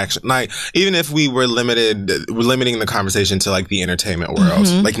fraction. Like, even if we were limiting the conversation to like the entertainment world,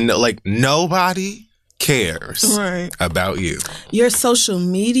 like nobody cares about you. Your social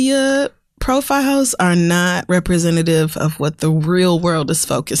media profiles are not representative of what the real world is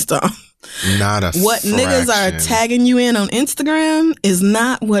focused on. Not a What fraction. niggas are tagging you in on Instagram is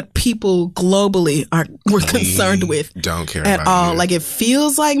not what people globally were concerned with. Don't care at about all. you. Like, it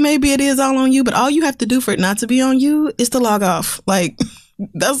feels like maybe it is all on you, but all you have to do for it not to be on you is to log off. Like,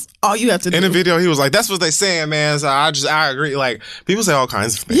 that's all you have to do. In the video, he was like, "That's what they saying, man." So I agree. Like, people say all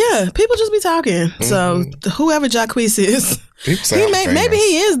kinds of things. Yeah, people just be talking. So whoever Jacquees is, maybe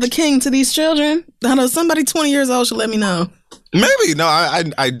he is the king to these children. I know somebody 20 years old should let me know. Maybe. No,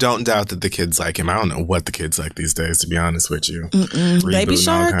 I don't doubt that the kids like him. I don't know what the kids like these days, to be honest with you. Baby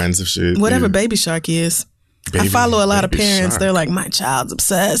Shark, all kinds of shit. whatever Baby Shark is. I follow a lot of parents. They're like, my child's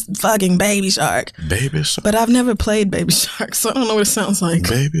obsessed. Fucking Baby Shark. Baby Shark. But I've never played Baby Shark, so I don't know what it sounds like.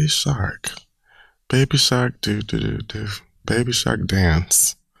 Baby Shark. Baby Shark do. Baby Shark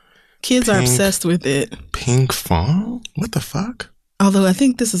dance. Kids are obsessed with it. Pink Fong? What the fuck? Although I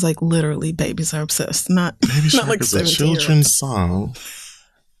think this is like literally babies are obsessed, not Baby Shark like is a children's song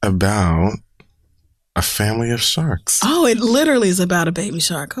about a family of sharks. Oh, it literally is about a baby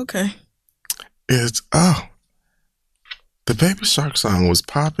shark. Okay. The Baby Shark song was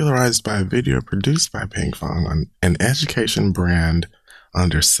popularized by a video produced by Pink Fong on an education brand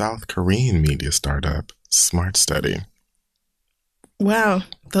under South Korean media startup Smart Study. Wow,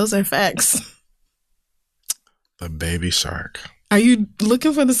 those are facts. The Baby Shark. Are you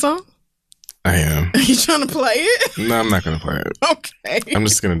looking for the song? I am. Are you trying to play it? No, I'm not going to play it. Okay. I'm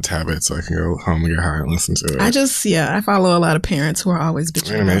just going to tab it so I can go home and get high and listen to it. I follow a lot of parents who are always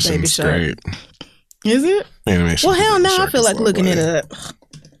bitching about Baby Animation's Shark. great. Is it? Animation. Well, hell no, I feel like looking it it up.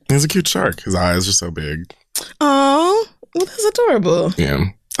 He's a cute shark. His eyes are so big. Oh, well, that's adorable. Yeah.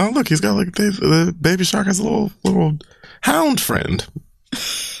 Oh, look, he's got like the Baby Shark has a little hound friend.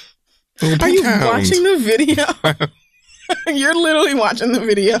 Are you watching the video? You're literally watching the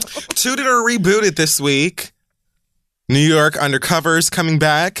video. Tooted or rebooted this week. New York Undercover's coming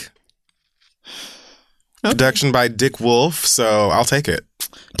back. Okay. Production by Dick Wolf, so I'll take it.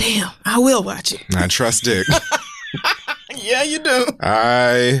 Damn, I will watch it. I trust Dick. Yeah, you do.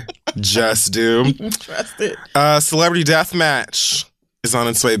 I just do. Trust it. Celebrity Deathmatch is on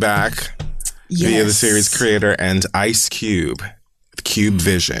its way back via the series creator and Ice Cube, Cube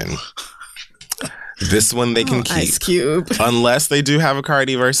Vision. This one they can keep. Ice Cube. Unless they do have a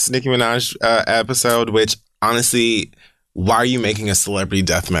Cardi versus Nicki Minaj episode, which honestly why are you making a celebrity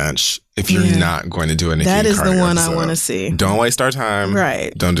death match if you're not going to do a Nicki That is Carter the one episode? I want to see. Don't waste our time.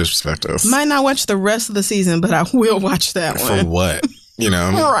 Right. Don't disrespect us. Might not watch the rest of the season, but I will watch that one. For what? You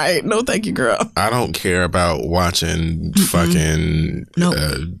know? Right. No, thank you, girl. I don't care about watching fucking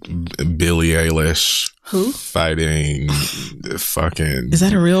Billie Eilish Who? fighting fucking... Is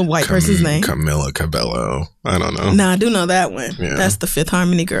that a real white person's name? Camila Cabello. I don't know. Nah, I do know that one. Yeah. That's the Fifth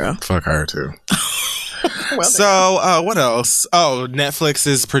Harmony girl. Fuck her, too. So, what else? Oh, Netflix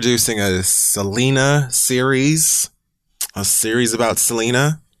is producing a Selena series. A series about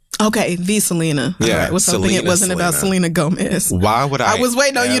Selena. Okay, the Selena. Yeah, right. I was hoping it wasn't about Selena Gomez. Why would I was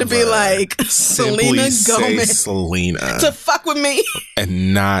waiting on you to be like, Selena Gomez. Selena. To fuck with me.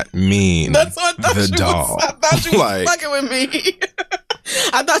 And not mean That's what I thought the doll. I thought you was fucking with me.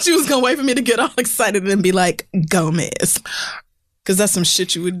 I thought you was going to wait for me to get all excited and be like, Gomez. Because that's some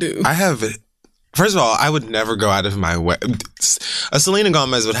shit you would do. First of all, I would never go out of my way. A Selena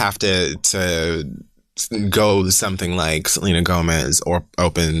Gomez would have to go something like Selena Gomez or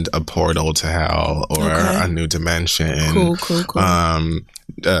opened a portal to hell or a new dimension. Cool.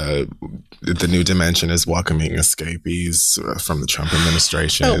 The new dimension is welcoming escapees from the Trump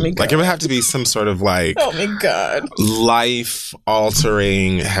administration. Oh my God. Like, it would have to be some sort of like oh my God,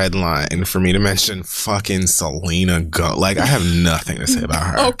 life-altering headline for me to mention fucking Selena Gomez. Like, I have nothing to say about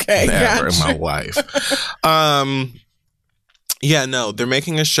her. Okay, ever gotcha. in my life. Yeah, no, they're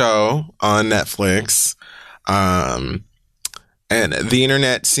making a show on Netflix. And the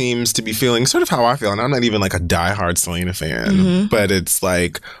internet seems to be feeling sort of how I feel. And I'm not even like a diehard Selena fan, but it's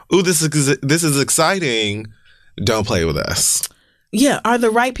like, ooh, this is exciting. Don't play with us. Yeah, are the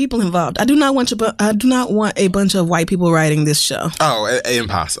right people involved? I do not want a bunch of white people writing this show. Oh,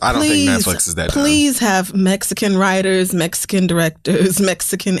 impossible. I don't think Netflix is that Please have Mexican writers, Mexican directors,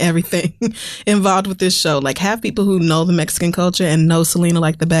 Mexican everything involved with this show. Like, have people who know the Mexican culture and know Selena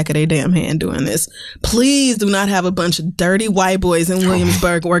like the back of their damn hand doing this. Please do not have a bunch of dirty white boys in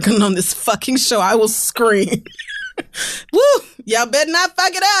Williamsburg working on this fucking show. I will scream. Woo! Y'all better not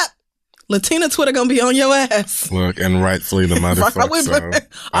fuck it up. Latina Twitter gonna be on your ass. Look, and rightfully the motherfucker.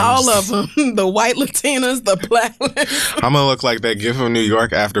 All of them. The white Latinas, the black. I'm gonna look like that gif of New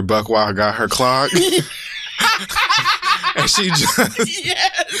York after Buck Wild got her clogged. And she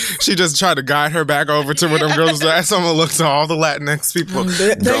just tried to guide her back over to where them girls are. So I'm gonna look to all the Latinx people.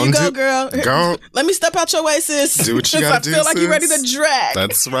 There you go, girl. Go. Let me step out your way, sis. Do what you gotta do, I feel like you're ready to drag.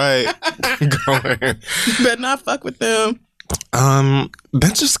 That's right. Go ahead. Better not fuck with them.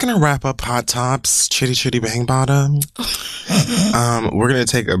 That's just gonna wrap up Hot Tops, Chitty Chitty Bang Bottom. We're gonna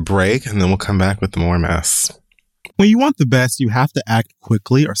take a break and then we'll come back with more mess. When you want the best, you have to act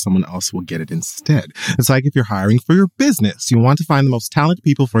quickly or someone else will get it instead. It's like if you're hiring for your business, you want to find the most talented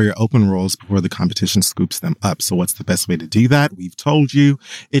people for your open roles before the competition scoops them up. So what's the best way to do that? We've told you.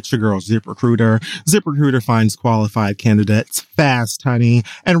 It's your girl, ZipRecruiter. ZipRecruiter finds qualified candidates fast, honey.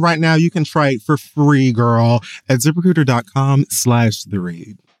 And right now you can try it for free, girl, at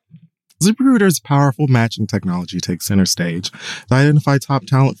ZipRecruiter.com/theread. ZipRecruiter's powerful matching technology takes center stage to identify top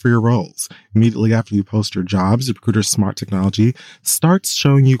talent for your roles. Immediately after you post your job, ZipRecruiter's smart technology starts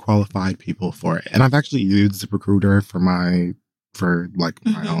showing you qualified people for it. And I've actually used ZipRecruiter for my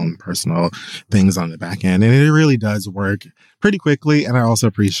own personal things on the back end. And it really does work pretty quickly. And I also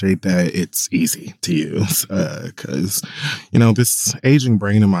appreciate that it's easy to use because, this aging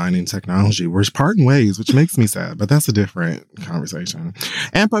brain of mine in technology, we're parting ways, which makes me sad, but that's a different conversation.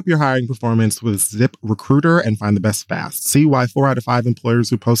 Amp up your hiring performance with ZipRecruiter and find the best fast. See why 4 out of 5 employers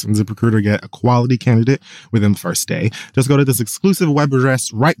who post on ZipRecruiter get a quality candidate within the first day. Just go to this exclusive web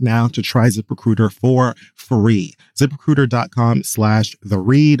address right now to try ZipRecruiter for free.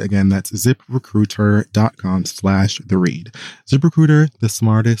 ZipRecruiter.com/theread. Again, that's ZipRecruiter.com/theread. ZipRecruiter, the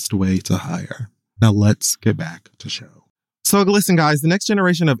smartest way to hire. Now let's get back to show. So listen, guys, the next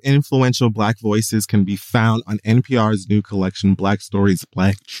generation of influential Black voices can be found on NPR's new collection, Black Stories,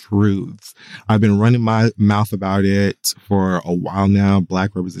 Black Truths. I've been running my mouth about it for a while now.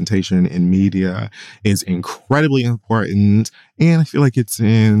 Black representation in media is incredibly important, and I feel like it's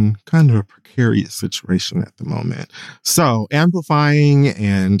in kind of a precarious situation at the moment. So amplifying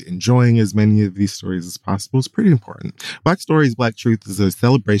and enjoying as many of these stories as possible is pretty important. Black Stories, Black Truth is a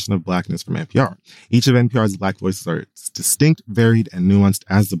celebration of Blackness from NPR. Each of NPR's Black voices are distinct, varied, and nuanced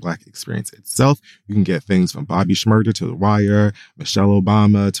as the Black experience itself. You can get things from Bobby Shmurda to The Wire, Michelle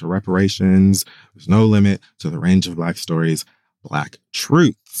Obama to reparations. There's no limit to the range of Black stories, Black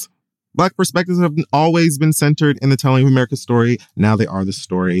truths. Black perspectives have always been centered in the telling of America's story. Now they are the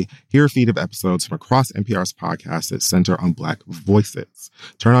story. Hear a feed of episodes from across NPR's podcasts that center on Black voices.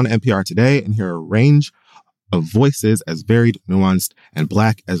 Turn on NPR today and hear a range of voices as varied, nuanced, and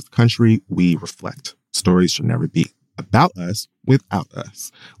Black as the country we reflect. Stories should never be about us without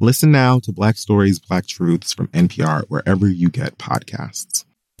us. Listen now to Black Stories, Black Truths from NPR wherever you get podcasts.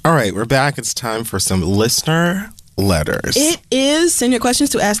 All right, we're back. It's time for some listener letters. It is. Send your questions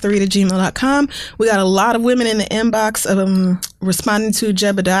to ask3@gmail.com. We got a lot of women in the inbox responding to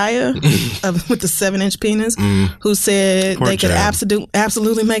Jebediah with the 7-inch penis, who said Poor they could Jeb.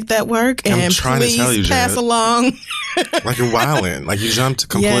 absolutely make that work. I'm And trying to please tell you, pass Jeb. along. Like you're wildin'. Like you jumped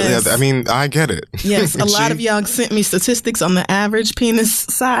completely. Yes. I mean, I get it. Yes, a lot of y'all sent me statistics on the average penis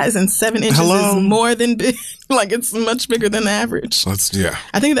size, and 7 inches Hello? is more than big. Like it's much bigger than the average. Yeah.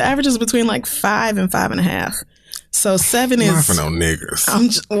 I think the average is between like 5 and 5.5. So 7 is. Not for no niggas.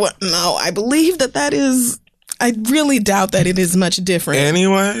 No, I believe that is. I really doubt that it is much different.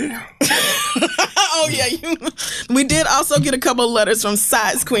 Anyway. Oh yeah, we did also get a couple of letters from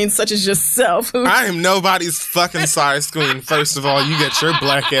size queens such as yourself. I am nobody's fucking size queen. First of all, you get your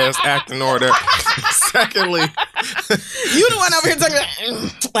black ass act in order. Secondly, you the one over here talking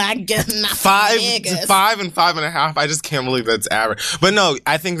about, I guess not 5 and 5.5. I just can't believe that's average. But no,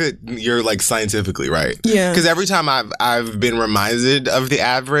 I think that you're like scientifically right. Yeah. Because every time I've been reminded of the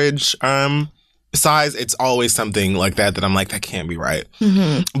average size, it's always something like that I'm like, that can't be right.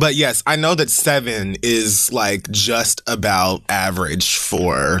 Mm-hmm. But yes, I know that 7 is like just about average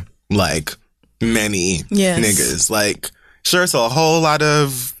for like many niggas. Like, sure, it's a whole lot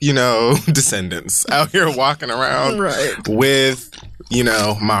of, descendants out here walking around with,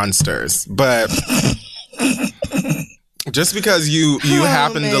 monsters. But just because you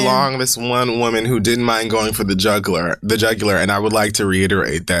happened along this one woman who didn't mind going for the jugular, and I would like to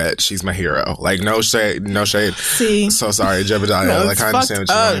reiterate that she's my hero. Like, no shade. See, so sorry, Jebediah. No, like, I understand what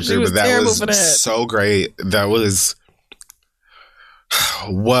you're going through, but that was so great. That was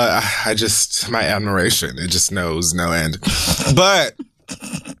my admiration. It just knows no end. But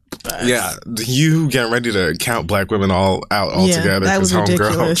yeah, you getting ready to count black women all out altogether because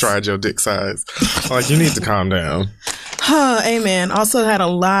homegirl tried your dick size. Like, you need to calm down. Amen. Also had a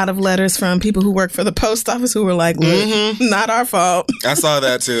lot of letters from people who work for the post office who were like, look, not our fault. I saw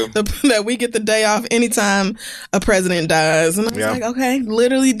that too. That we get the day off anytime a president dies. And I was like, okay,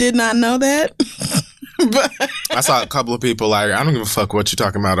 literally did not know that. But I saw a couple of people like, I don't give a fuck what you're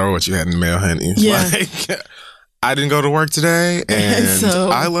talking about or what you had in the mail, honey. Yeah. Like, I didn't go to work today and so,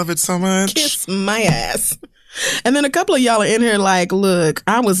 I love it so much. Kiss my ass. And then a couple of y'all are in here like, look,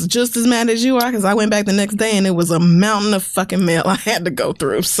 I was just as mad as you are because I went back the next day and it was a mountain of fucking mail I had to go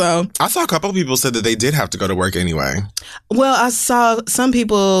through. So I saw a couple of people said that they did have to go to work anyway. Well, I saw some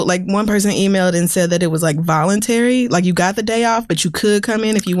people, like one person emailed and said that it was like voluntary. Like you got the day off, but you could come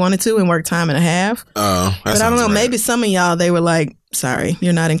in if you wanted to and work time and a half. Oh, but I don't know. Right. Maybe some of y'all, they were like, sorry,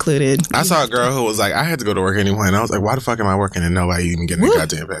 you're not included. I saw a girl who was like, I had to go to work anyway. And I was like, why the fuck am I working and nobody even getting a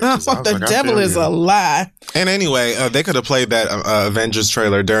goddamn package? The devil is a lie. And anyway, they could have played that Avengers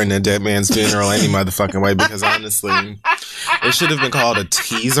trailer during the dead man's funeral any motherfucking way because honestly, it should have been called a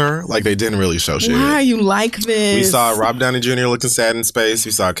teaser. Like they didn't really show shit. Why are you like this? We saw Rob Downey Jr. looking sad in space.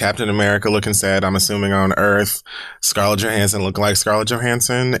 We saw Captain America looking sad, I'm assuming, on Earth. Scarlett Johansson looking like Scarlett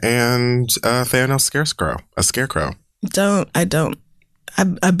Johansson. And Thanos a scarecrow. I don't.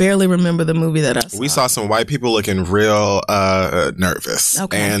 I barely remember the movie that I saw. We saw some white people looking real nervous.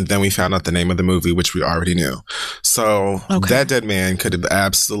 Okay. And then we found out the name of the movie, which we already knew. So that dead man could have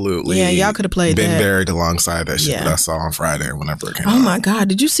absolutely y'all could have played been buried alongside that shit that I saw on Friday or whenever it came out. Oh my God.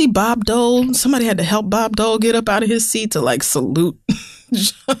 Did you see Bob Dole? Somebody had to help Bob Dole get up out of his seat to like salute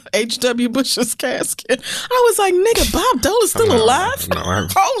H.W. Bush's casket. I was like, nigga, Bob Dole is still alive? No,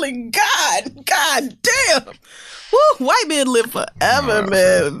 holy God. God damn. Woo, white men live forever,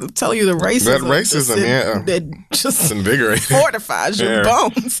 man. I'm telling you the racism. That racism, that just invigorating. Fortifies your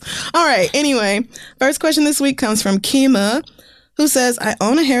bones. All right, anyway. First question this week comes from Kima, who says, I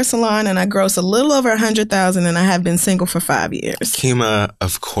own a hair salon and I gross a little over $100,000 and I have been single for 5 years. Kima,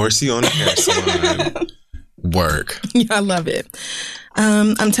 of course you own a hair salon. Work. Yeah, I love it.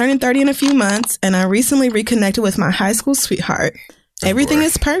 I'm turning 30 in a few months and I recently reconnected with my high school sweetheart. Everything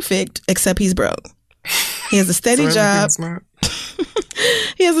is perfect except he's broke. He has a steady job.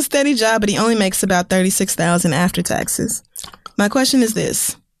 He has a steady job, but he only makes about $36,000 after taxes. My question is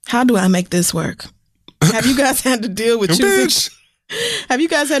this: how do I make this work? Have you guys had to deal with choosing? Have you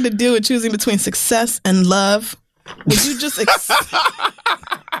guys had to deal with choosing between success and love? Would you just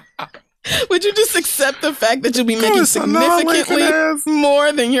would you just accept the fact that you'll be making significantly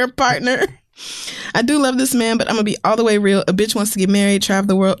more than your partner? I do love this man, but I'm gonna be all the way real. A bitch wants to get married, travel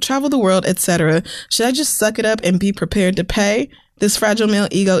the world, etc. Should I just suck it up and be prepared to pay? This fragile male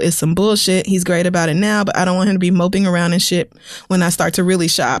ego is some bullshit. He's great about it now, but I don't want him to be moping around and shit when I start to really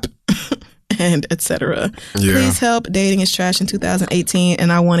shop. And etc. Yeah. Please help. Dating is trash in 2018,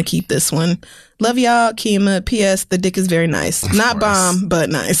 and I want to keep this one. Love y'all, Kima. P.S. The dick is very nice. Not bomb, but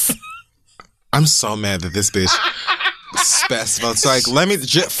nice. I'm so mad that this bitch specified. It's like, let me,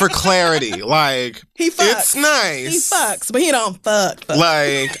 for clarity, like, he fucks. It's nice. He fucks, but he don't fuck.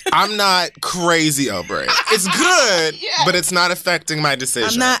 Like, I'm not crazy over it. It's good, yes. But it's not affecting my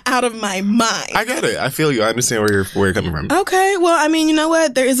decision. I'm not out of my mind. I get it. I feel you. I understand where you're coming from. Okay. Well, I mean, you know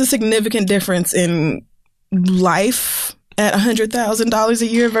what? There is a significant difference in life at $100,000 a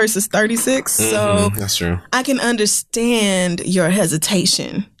year versus 36. So that's true. I can understand your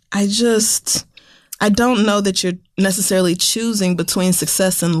hesitation. I don't know that you're necessarily choosing between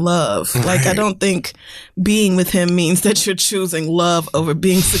success and love. Right. Like, I don't think being with him means that you're choosing love over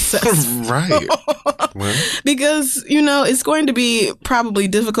being successful. Right. Because, you know, it's going to be probably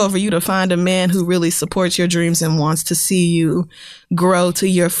difficult for you to find a man who really supports your dreams and wants to see you grow to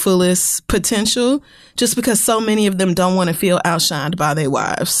your fullest potential, just because so many of them don't want to feel outshined by their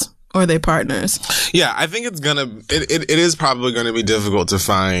wives or their partners. Yeah, I think it is probably going to be difficult to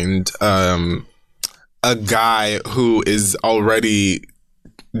find a guy who is already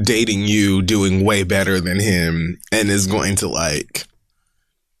dating you doing way better than him and is going to like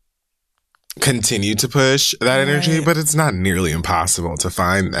continue to push that energy, but it's not nearly impossible to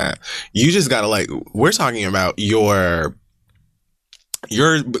find that. You just gotta like, we're talking about your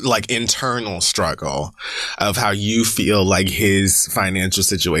like internal struggle of how you feel like his financial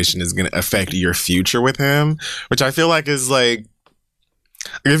situation is going to affect your future with him, which I feel like is like,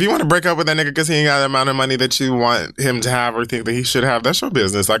 if you want to break up with that nigga because he ain't got the amount of money that you want him to have or think that he should have, that's your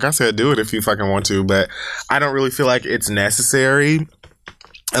business. Like I said, do it if you fucking want to, but I don't really feel like it's necessary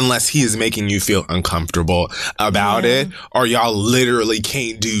unless he is making you feel uncomfortable about it, or y'all literally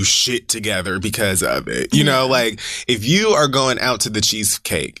can't do shit together because of it. You know, like if you are going out to the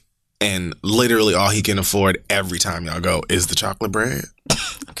cheesecake and literally all he can afford every time y'all go is the chocolate bread.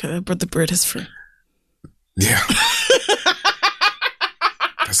 Okay, but the bread is free. Yeah.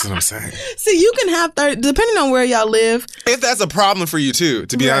 That's what I'm saying. See, you can have depending on where y'all live. If that's a problem for you too,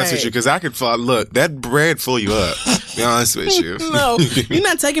 to be honest with you, because I could look, that bread fill you up. To be honest with you. No, you're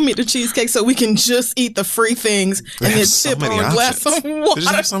not taking me to cheesecake so we can just eat the free things and then sip on a glass of water. They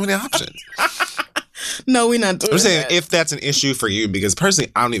just have so many options. No, we're not doing that. I'm saying if that's an issue for you, because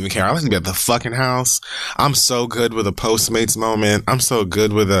personally, I don't even care. I like to be at the fucking house. I'm so good with a Postmates moment. I'm so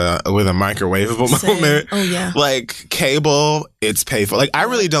good with a microwavable moment. Oh, yeah. Like cable, it's paid for. Like I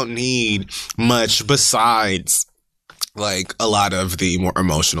really don't need much besides like a lot of the more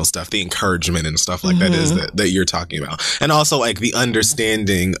emotional stuff, the encouragement and stuff like that is that you're talking about. And also like the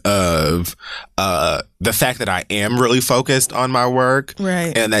understanding of the fact that I am really focused on my work.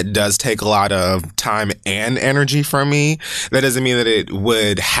 Right. And that does take a lot of time and energy from me. That doesn't mean that it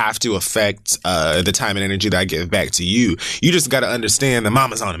would have to affect the time and energy that I give back to you. You just got to understand that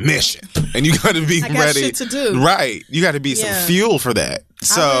mama's on a mission and you got to be ready. Shit to do. Right. You got to be some fuel for that.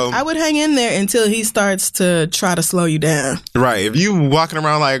 So I would hang in there until he starts to try to slow you down. Right. If you walking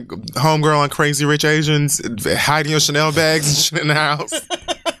around like homegirl on Crazy Rich Asians, hiding your Chanel bags and shit in the house.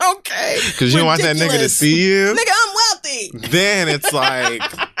 Okay. Because you don't want that nigga to see you. Nigga, I'm wealthy. Then it's like,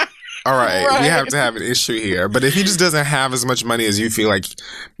 all right, we have to have an issue here. But if he just doesn't have as much money as you feel like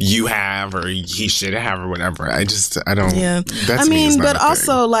you have or he should have or whatever, I don't. Yeah. I mean, but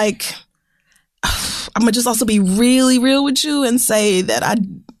also like, I'm going to just also be really real with you and say that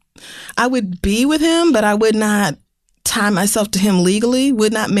I would be with him, but I would not tie myself to him legally,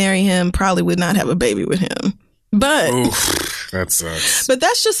 would not marry him, probably would not have a baby with him. But oof, that sucks. But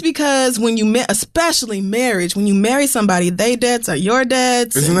that's just because when you, especially marriage, when you marry somebody, they debts are your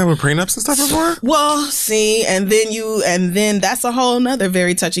debts. Isn't that what prenups and stuff are for? Well, see, and then that's a whole nother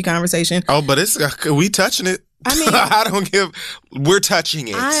very touchy conversation. Oh, but we touching it. I mean, we're touching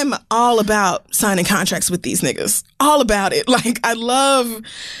it. I'm all about signing contracts with these niggas. All about it. Like, I love,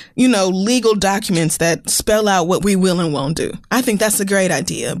 legal documents that spell out what we will and won't do. I think that's a great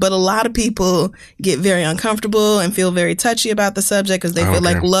idea. But a lot of people get very uncomfortable and feel very touchy about the subject because they feel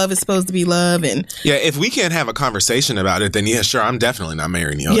like love is supposed to be love. And yeah, if we can't have a conversation about it, then yeah, sure, I'm definitely not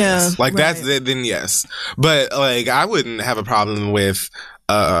marrying you. Yeah, like right. Then yes. But like, I wouldn't have a problem with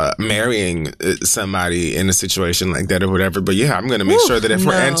marrying somebody in a situation like that or whatever. But yeah, I'm going to make sure that if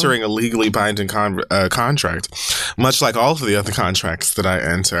we're entering a legally binding contract, much like all of the other contracts that I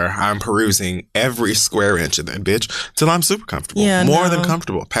enter, I'm perusing every square inch of that bitch till I'm super comfortable. Yeah, more than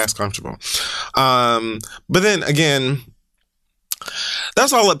comfortable, past comfortable. But then again,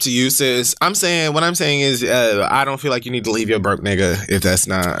 That's all up to you, sis. What I'm saying is, I don't feel like you need to leave your broke nigga if that's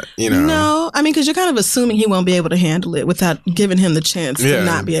not, No, I mean, because you're kind of assuming he won't be able to handle it without giving him the chance to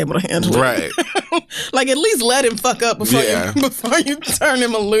not be able to handle it. Right. Like, at least let him fuck up before you turn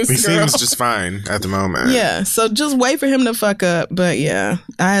him a loose He girl. seems just fine at the moment. Yeah, so just wait for him to fuck up. But yeah,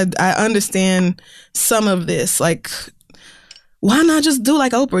 I understand some of this. Like, why not just do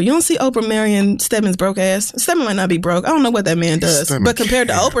like Oprah? You don't see Oprah marrying Stedman's broke ass. Stedman might not be broke. I don't know what that man does. Stedman but compared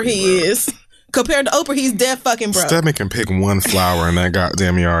to Oprah, he is. Compared to Oprah, he's dead fucking broke. Stedman can pick one flower in that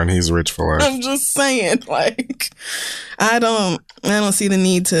goddamn yard and he's rich for life. I'm just saying, like, I don't see the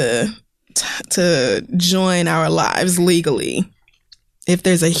need to join our lives legally if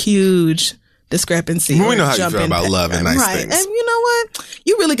there's a huge discrepancy. We know how you feel about love and nice things. And you know what?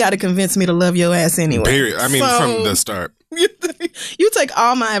 You really got to convince me to love your ass anyway. Period. I mean, from the start. You take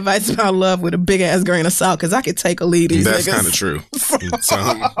all my advice about love with a big ass grain of salt, because I could take or leave these niggas. That's kind of true. So,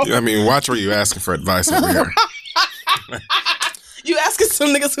 I mean, watch where you asking for advice over here. You asking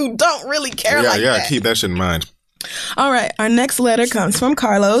some niggas who don't really care like that. Yeah, keep that shit in mind. All right. Our next letter comes from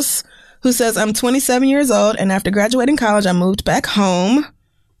Carlos, who says, I'm 27 years old, and after graduating college, I moved back home.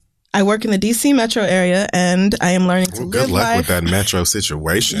 I work in the D.C. metro area, and I am learning to live life. Good luck with that metro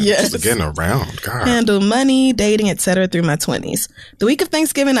situation. Yes. Just getting around. God. Handle money, dating, etc. through my 20s. The week of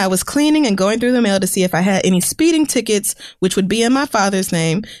Thanksgiving, I was cleaning and going through the mail to see if I had any speeding tickets, which would be in my father's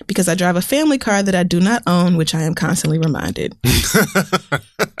name, because I drive a family car that I do not own, which I am constantly reminded.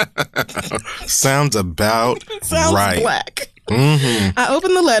 Sounds about Sounds right. black. Mm-hmm. I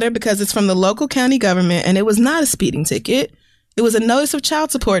opened the letter because it's from the local county government, and it was not a speeding ticket. It was a notice of child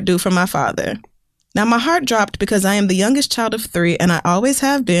support due from my father. Now, my heart dropped because I am the youngest child of 3, and I always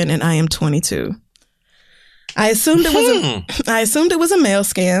have been, and I am 22. I assumed it was a mail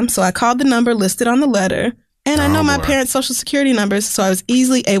scam, so I called the number listed on the letter, and I know my parents' social security numbers, so I was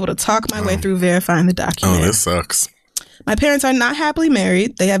easily able to talk my way through verifying the document. Oh, this sucks. My parents are not happily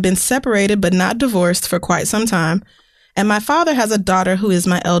married. They have been separated but not divorced for quite some time, and my father has a daughter who is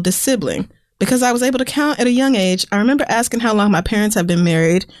my eldest sibling. Because I was able to count at a young age, I remember asking how long my parents have been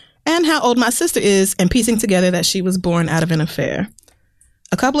married and how old my sister is, and piecing together that she was born out of an affair.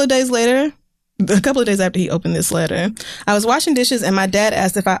 A couple of days after he opened this letter, I was washing dishes and my dad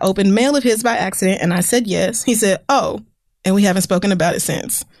asked if I opened mail of his by accident, and I said yes. He said, oh, and we haven't spoken about it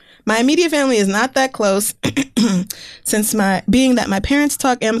since. My immediate family is not that close, being that my parents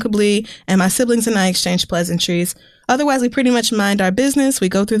talk amicably and my siblings and I exchange pleasantries. Otherwise, we pretty much mind our business. We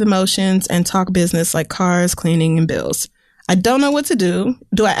go through the motions and talk business like cars, cleaning, and bills. I don't know what to do.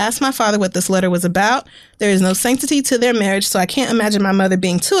 Do I ask my father what this letter was about? There is no sanctity to their marriage, so I can't imagine my mother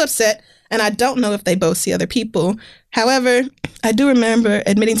being too upset, and I don't know if they both see other people. However, I do remember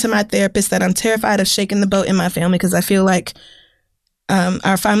admitting to my therapist that I'm terrified of shaking the boat in my family because I feel like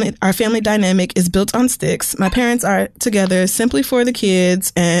our family dynamic is built on sticks. My parents are together simply for the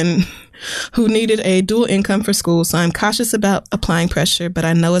kids and who needed a dual income for school, so I'm cautious about applying pressure, but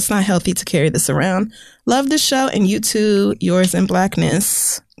I know it's not healthy to carry this around. Love this show, and you too, yours in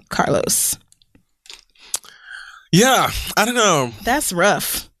blackness, Carlos. Yeah, I don't know. That's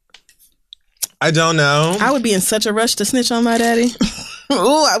rough. I don't know. I would be in such a rush to snitch on my daddy.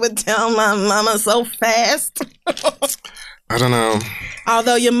 Ooh, I would tell my mama so fast. I don't know.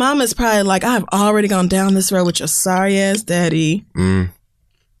 Although your mama's probably like, I've already gone down this road with your sorry ass daddy.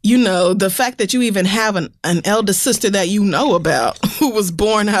 You know, the fact that you even have an elder sister that you know about who was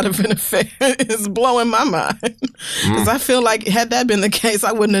born out of an affair is blowing my mind. Because I feel like had that been the case,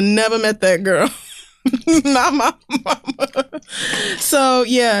 I wouldn't have never met that girl. Not my mama. So,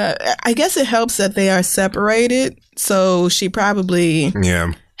 yeah, I guess it helps that they are separated. So she probably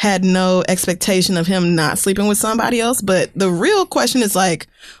had no expectation of him not sleeping with somebody else. But the real question is like,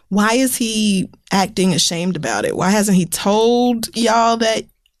 why is he acting ashamed about it? Why hasn't he told y'all that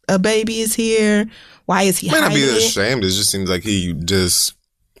a baby is here? Why is he hiding it? Might not be ashamed. It just seems like he just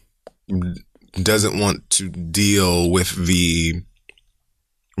doesn't want to deal with the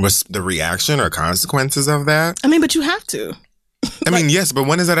reaction or consequences of that. I mean, but you have to. I mean, yes, but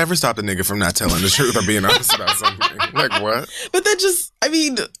when does that ever stop the nigga from not telling the truth or being honest about something? Like, what? But that just, I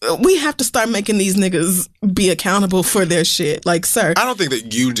mean, we have to start making these niggas be accountable for their shit. Like, sir. I don't think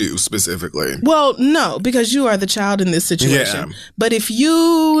that you do specifically. Well, no, because you are the child in this situation. Yeah. But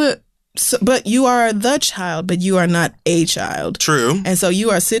but you are the child, but you are not a child. True. And so you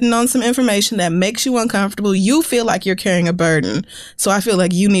are sitting on some information that makes you uncomfortable. You feel like you're carrying a burden. So I feel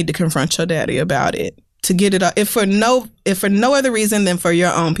like you need to confront your daddy about it. to get it, if for no other reason than for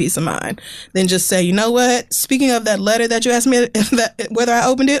your own peace of mind, then just say, you know what? Speaking of that letter that you asked me whether I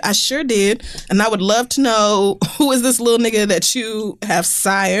opened it, I sure did, and I would love to know who is this little nigga that you have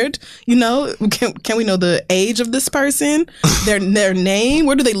sired. You know, can we know the age of this person, their name,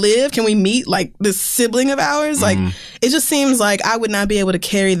 where do they live? Can we meet like this sibling of ours? Like, it just seems like I would not be able to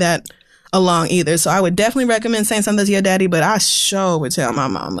carry that along either. So I would definitely recommend saying something to your daddy, but I sure would tell my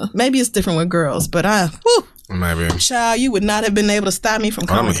mama. Maybe it's different with girls, but maybe. Child, you would not have been able to stop me from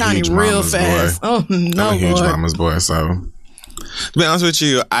Coleman County real fast. Boy. Oh, no, I'm a huge Lord. mama's boy, so. To be honest with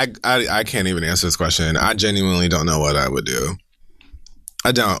you, I can't even answer this question. I genuinely don't know what I would do.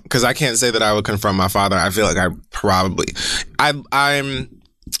 I don't, because I can't say that I would confront my father. I feel like I'm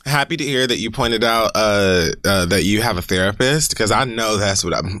happy to hear that you pointed out that you have a therapist, because I know that's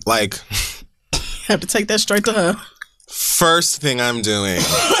what I'm like. Have to take that straight to her. First thing I'm doing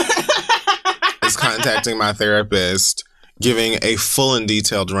is contacting my therapist, giving a full and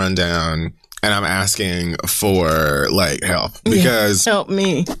detailed rundown, and I'm asking for like help, because help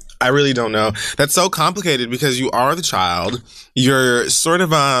me. I really don't know. That's so complicated because you are the child. You're sort of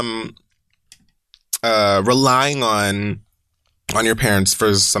relying on your parents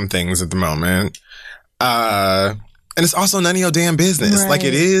for some things at the moment. And it's also none of your damn business. Right. Like,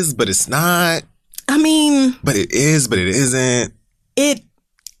 it is, but it's not. I mean... But it is, but it isn't. It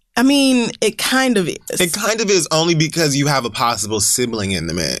kind of is. It kind of is, only because you have a possible sibling in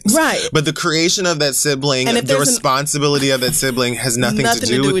the mix. Right. But the creation of that sibling, the responsibility of that sibling has nothing to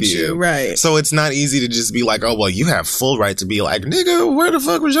do with you. Right. So it's not easy to just be like, oh, well, you have full right to be like, nigga, where the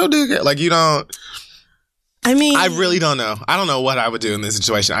fuck was your dick at? Like, you don't... I mean... I really don't know. I don't know what I would do in this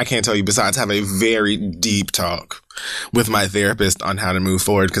situation. I can't tell you besides have a very deep talk with my therapist on how to move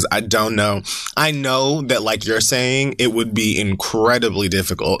forward, because I don't know. I know that, like you're saying, it would be incredibly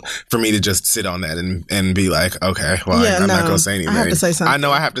difficult for me to just sit on that and be like, okay, well, I'm not going to say anything. I have to say something. I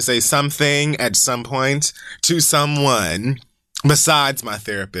know I have to say something at some point to someone besides my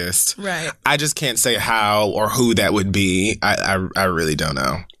therapist. Right. I just can't say how or who that would be. I really don't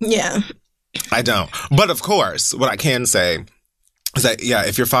know. Yeah. I don't. But of course, what I can say is that, yeah,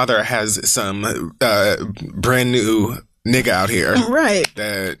 if your father has some brand new nigga out here. Right.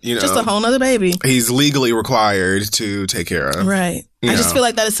 That, you know. Just a whole nother baby. He's legally required to take care of. Right. I just feel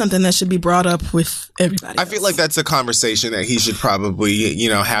like that is something that should be brought up with everybody else. I feel like that's a conversation that he should probably,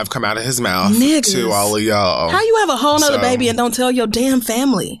 have come out of his mouth Niggas. to all of y'all. How you have a whole nother baby and don't tell your damn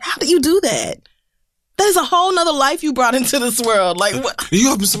family? How do you do that? There's a whole nother life you brought into this world. Like, what?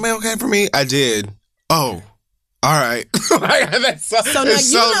 You opened some mail can for me? I did. Oh, all right. That's so now you know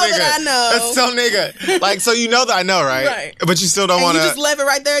nigga. that I know. That's so nigga. Like, so you know that I know, right? Right. But you still don't want to. You just left it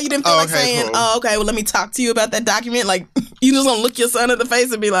right there. You didn't feel like saying, cool. "Oh, okay. Well, let me talk to you about that document." Like, you just gonna look your son in the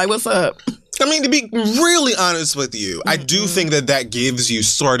face and be like, "What's up?" I mean, to be really honest with you, I do think that gives you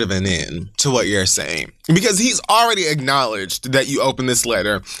sort of an in to what you're saying. Because he's already acknowledged that you opened this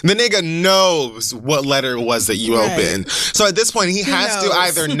letter. The nigga knows what letter it was that you opened. So at this point, he has to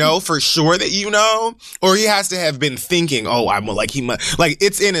either know for sure that you know, or he has to have been thinking, oh, I'm like, he must, like,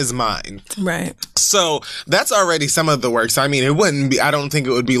 it's in his mind. Right. So that's already some of the work. So, I mean, I don't think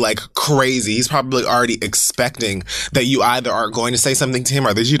it would be like crazy. He's probably already expecting that you either are going to say something to him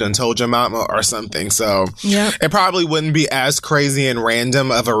or that you done told your mama or something. So it probably wouldn't be as crazy and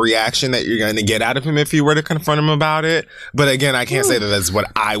random of a reaction that you're going to get out of him if you were to confront him about it. But again, I can't say that that's what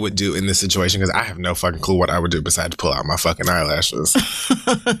I would do in this situation, because I have no fucking clue what I would do besides pull out my fucking eyelashes.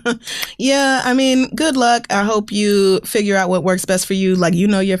 Yeah, I mean, good luck. I hope you figure out what works best for you. Like, you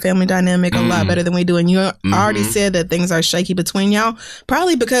know your family dynamic a lot better than we do. And you already said that things are shaky between y'all.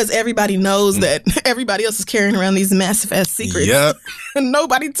 Probably because everybody knows that everybody else is carrying around these massive ass secrets. Yep. And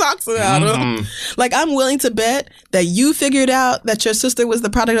nobody talks about them. Like, I'm willing to bet that you figured out that your sister was the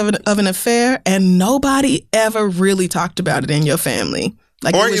product of an affair and nobody ever really talked about it in your family.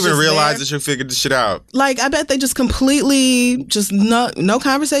 Like, or even realize that you figured the shit out. Like, I bet they just completely, just no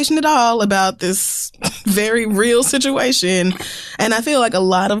conversation at all about this very real situation. And I feel like a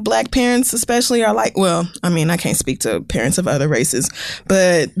lot of Black parents especially are like, well, I mean, I can't speak to parents of other races,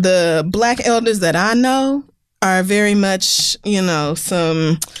 but the Black elders that I know are very much,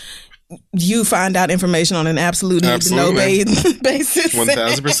 some... You find out information on an absolute need to know basis.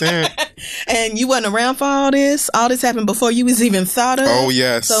 1,000%. And you wasn't around for all this. All this happened before you was even thought of. Oh,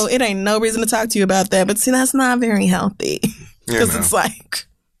 yes. So it ain't no reason to talk to you about that. But see, that's not very healthy. Because it's like,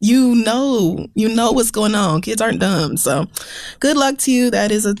 you know what's going on. Kids aren't dumb. So good luck to you.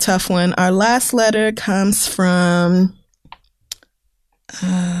 That is a tough one. Our last letter comes from,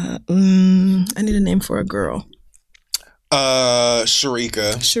 I need a name for a girl.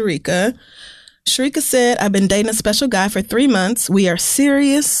 Sharika. Sharika said, I've been dating a special guy for 3 months. We are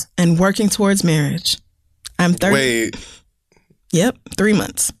serious and working towards marriage. I'm 30. Wait. Yep, 3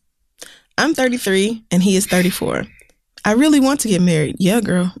 months. I'm 33 and he is 34. I really want to get married. Yeah,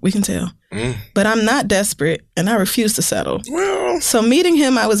 girl, we can tell. But I'm not desperate and I refuse to settle. Well. So meeting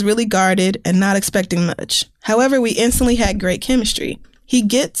him, I was really guarded and not expecting much. However, we instantly had great chemistry. He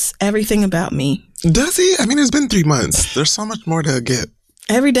gets everything about me. Does he? I mean, it's been 3 months. There's so much more to get.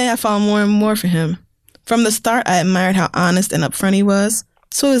 Every day I fall more and more for him. From the start, I admired how honest and upfront he was.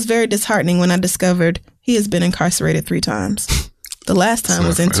 So it was very disheartening when I discovered he has been incarcerated 3 times. The last time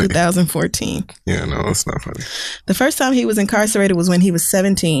was in 2014. Yeah, no, it's not funny. The first time he was incarcerated was when he was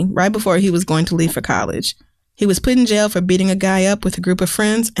 17, right before he was going to leave for college. He was put in jail for beating a guy up with a group of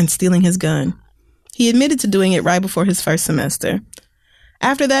friends and stealing his gun. He admitted to doing it right before his first semester.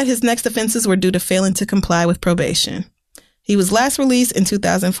 After that, his next offenses were due to failing to comply with probation. He was last released in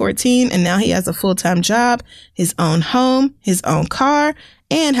 2014, and now he has a full-time job, his own home, his own car,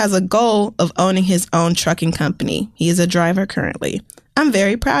 and has a goal of owning his own trucking company. He is a driver currently. I'm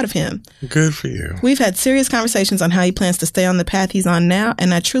very proud of him. Good for you. We've had serious conversations on how he plans to stay on the path he's on now,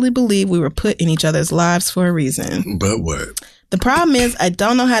 and I truly believe we were put in each other's lives for a reason. But what? The problem is I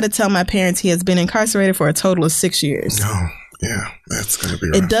don't know how to tell my parents he has been incarcerated for a total of 6 years. No. Yeah, that's going to be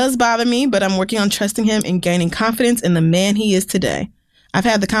rough. It does bother me, but I'm working on trusting him and gaining confidence in the man he is today. I've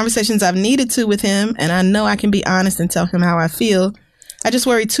had the conversations I've needed to with him, and I know I can be honest and tell him how I feel. I just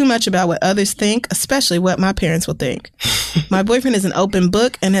worry too much about what others think, especially what my parents will think. My boyfriend is an open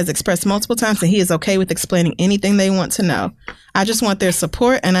book and has expressed multiple times that he is okay with explaining anything they want to know. I just want their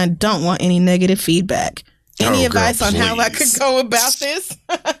support, and I don't want any negative feedback. Any advice on how I could go about this?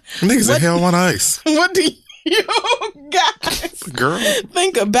 Niggas are hell on ice. What do you guys Girl.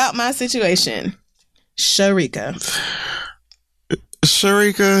 think about my situation? Sharika.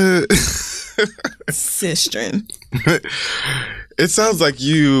 Sistren. It sounds like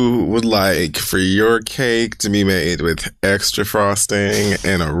you would like for your cake to be made with extra frosting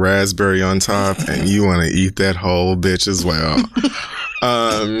and a raspberry on top, and you want to eat that whole bitch as well.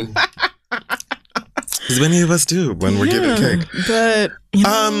 As many of us do when we're giving cake. But, you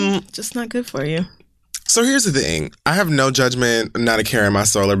know, just not good for you. So here's the thing. I have no judgment, not a care in my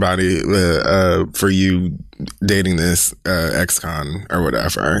soul or body for you dating this ex-con or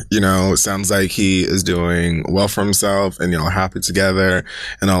whatever. You know, it sounds like he is doing well for himself and y'all happy together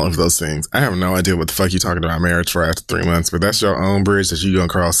and all of those things. I have no idea what the fuck you talking about marriage for after 3 months, but that's your own bridge that you're going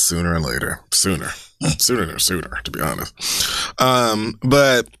to cross sooner or later. Sooner than sooner, to be honest.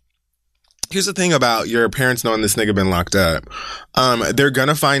 But here's the thing about your parents knowing this nigga been locked up. They're going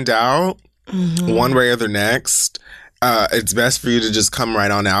to find out. Mm-hmm. One way or the next. It's best for you to just come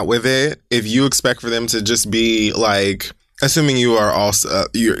right on out with it. If you expect for them to just be like, assuming you are also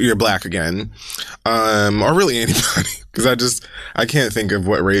you're black again, or really anybody, because I can't think of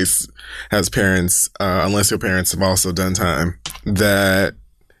what race has parents, unless your parents have also done time, that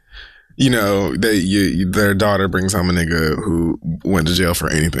you know their daughter brings home a nigga who went to jail for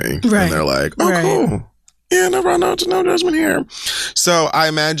anything, right? And they're like, oh, right. Cool. Yeah, no judgment here. So I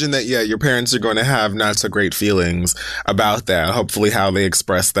imagine that, yeah, your parents are going to have not so great feelings about that. Hopefully how they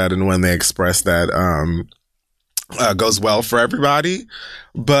express that and when they express that goes well for everybody.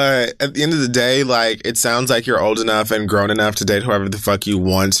 But at the end of the day, like, it sounds like you're old enough and grown enough to date whoever the fuck you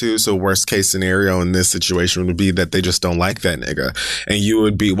want to. So worst case scenario in this situation would be that they just don't like that nigga. And you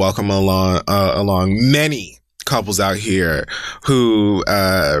would be welcome along many couples out here who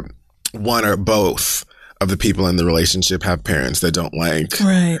one or both of the people in the relationship have parents that don't like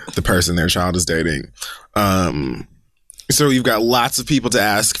the person their child is dating. So you've got lots of people to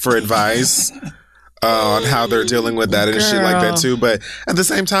ask for advice on how they're dealing with that and shit like that too. But at the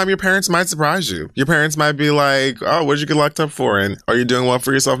same time, your parents might surprise you. Your parents might be like, oh, what'd you get locked up for? And are you doing well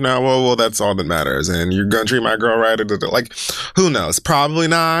for yourself now? Well, that's all that matters. And you're going to treat my girl right. Like, who knows? Probably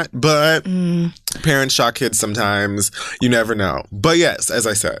not. But parents shock kids sometimes. You never know. But yes, as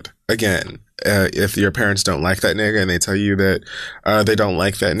I said, again, if your parents don't like that nigga and they tell you that they don't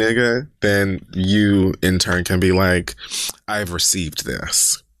like that nigga, then you in turn can be like, I've received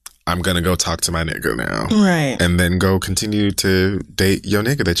this. I'm going to go talk to my nigga now. Right. And then go continue to date your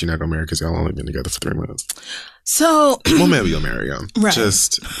nigga that you're not going to marry because y'all only been together for 3 months. So. Well, maybe you'll marry him. Right.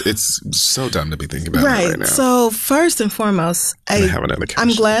 Just, it's so dumb to be thinking about it right now. So, first and foremost, I'm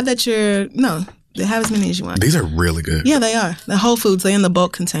glad that they have as many as you want. These are really good. Yeah, they are. The Whole Foods, they're in the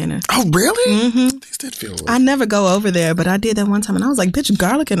bulk container. Oh, really? Mm-hmm. These did feel good. I never go over there, but I did that one time, and I was like, bitch,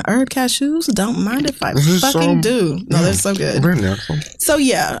 garlic and herb cashews? Don't mind if I fucking do. No, they're so good. So,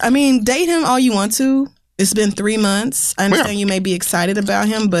 yeah, I mean, date him all you want to. It's been 3 months. I understand you may be excited about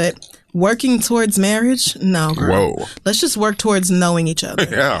him, but Working towards marriage? No, girl. Whoa. Let's just work towards knowing each other.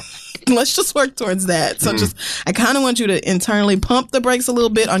 Yeah. Let's just work towards that. So I kind of want you to internally pump the brakes a little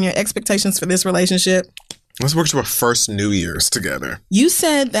bit on your expectations for this relationship. Let's work to our first New Year's together. You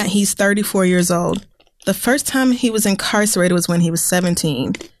said that he's 34 years old. The first time he was incarcerated was when he was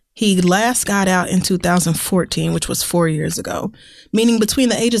 17. He last got out in 2014, which was 4 years ago. Meaning between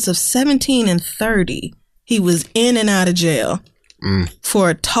the ages of 17 and 30, he was in and out of jail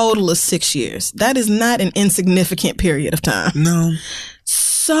for a total of 6 years. That is not an insignificant period of time. No.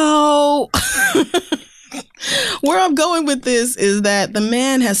 So where I'm going with this is that the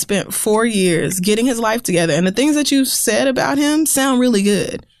man has spent 4 years getting his life together, and the things that you've said about him sound really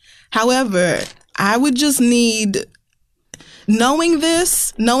good. However, I would just need, knowing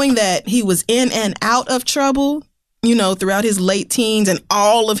that he was in and out of trouble, throughout his late teens and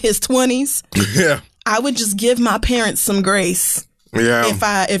all of his 20s. Yeah. I would just give my parents some grace. Yeah.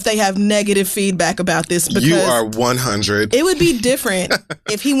 If they have negative feedback about this, because you are 100. It would be different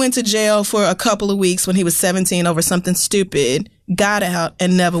if he went to jail for a couple of weeks when he was 17 over something stupid, got out,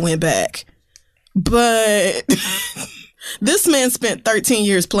 and never went back. But this man spent 13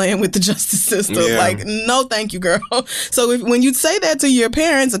 years playing with the justice system. Yeah. Like, no, thank you, girl. So when you say that to your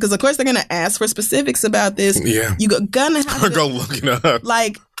parents, because of course they're going to ask for specifics about this, you're going to have to go look it up.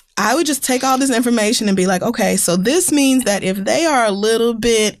 Like, I would just take all this information and be like, okay, so this means that if they are a little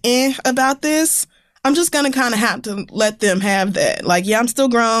bit about this, I'm just going to kind of have to let them have that. Like, yeah, I'm still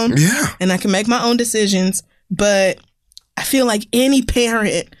grown. Yeah. And I can make my own decisions. But I feel like any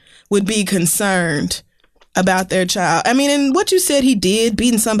parent would be concerned about their child. I mean, and what you said he did,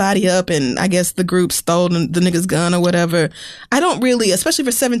 beating somebody up, and I guess the group stole the nigga's gun or whatever. I don't really, especially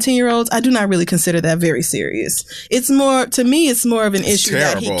for 17-year-olds, I do not really consider that very serious. To me, it's more of an issue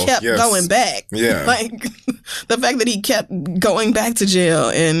terrible. That he kept going back. Yeah. Like, the fact that he kept going back to jail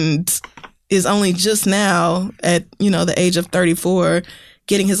and is only just now at, the age of 34,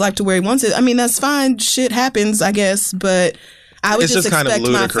 getting his life to where he wants it. I mean, that's fine. Shit happens, I guess, but I would it's just kind of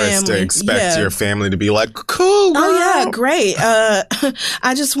ludicrus to expect your family to be like, cool, girl. Oh, yeah, great.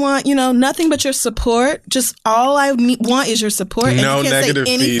 I just want, nothing but your support. Just all I want is your support. And no you can't negative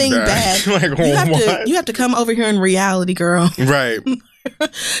say anything feedback. bad. Like, you have to come over here in reality, girl. Right.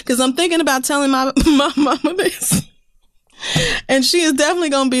 Because I'm thinking about telling my mama this. And she is definitely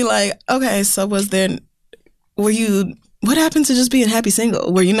going to be like, okay, so what happened to just being happy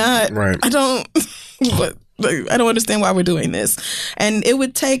single? Were you not? Right. I don't understand why we're doing this. And it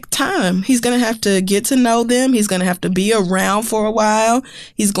would take time. He's going to have to get to know them. He's going to have to be around for a while.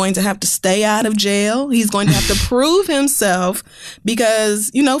 He's going to have to stay out of jail. He's going to have to prove himself because,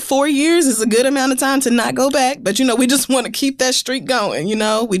 4 years is a good amount of time to not go back. But, we just want to keep that streak going.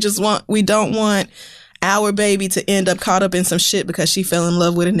 We don't want our baby to end up caught up in some shit because she fell in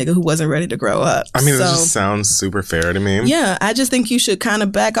love with a nigga who wasn't ready to grow up. I mean, it just sounds super fair to me. Yeah, I just think you should kind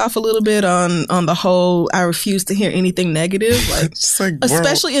of back off a little bit on the whole, I refuse to hear anything negative. Like,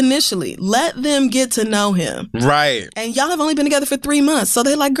 especially initially. Let them get to know him. Right. And y'all have only been together for 3 months. So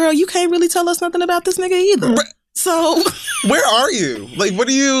they're like, girl, you can't really tell us nothing about this nigga either. Right. So where are you? Like, what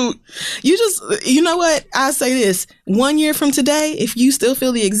are you? You know what? I say this. 1 year from today, if you still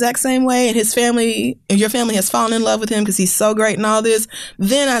feel the exact same way and your family has fallen in love with him because he's so great and all this,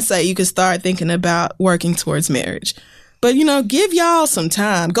 then I say you can start thinking about working towards marriage. But, give y'all some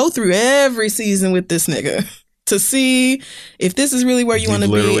time. Go through every season with this nigga to see if this is really where you want to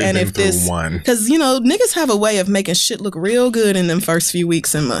be. And if this, because, niggas have a way of making shit look real good in them first few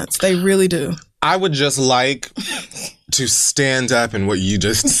weeks and months. They really do. I would just like to stand up in what you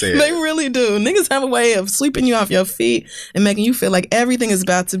just said. They really do. Niggas have a way of sweeping you off your feet and making you feel like everything is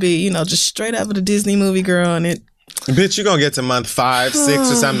about to be, just straight out of the Disney movie, girl. And bitch, you're going to get to month 5,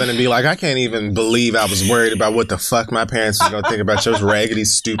 6 or something and be like, I can't even believe I was worried about what the fuck my parents was going to think about your raggedy,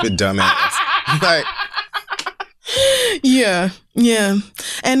 stupid, dumb ass. Like, yeah.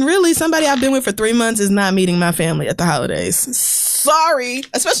 And really, somebody I've been with for 3 months is not meeting my family at the holidays. Sorry.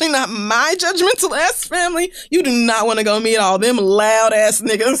 Especially not my judgmental ass family. You do not want to go meet all them loud ass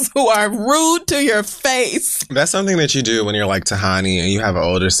niggas who are rude to your face. That's something that you do when you're like Tahani and you have an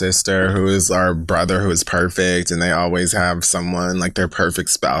older sister who is our brother who is perfect and they always have someone like their perfect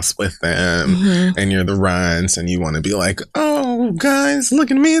spouse with them and you're the runs and you want to be like, oh, guys,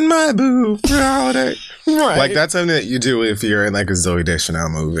 look at me and my boo for the holiday. Right. Like that's something that you do if you're in like a Zooey Deschanel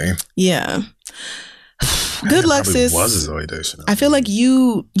movie. Yeah. Good luck, sis. Was a Zooey Deschanel. I feel like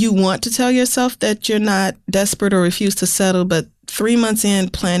you want to tell yourself that you're not desperate or refuse to settle, but 3 months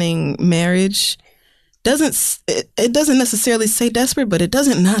in planning marriage it doesn't necessarily say desperate, but it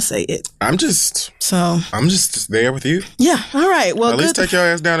doesn't not say it. I'm just there with you. Yeah. All right. Well, at least take your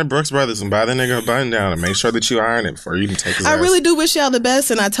ass down to Brooks Brothers and buy the nigga a button down and make sure that you iron it before you can take his ass. I really do wish y'all the best,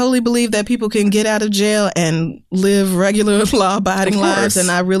 and I totally believe that people can get out of jail and live regular law-abiding lives,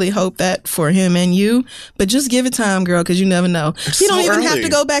 and I really hope that for him and you. But just give it time, girl, because you never know. He don't even have to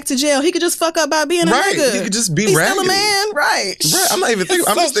go back to jail. He could just fuck up by being a nigga. He could just be He's raggedy. still a man, right? I'm not even thinking.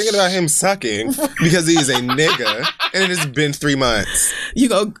 I'm just thinking about him sucking because he's a nigga, and it has been 3 months. You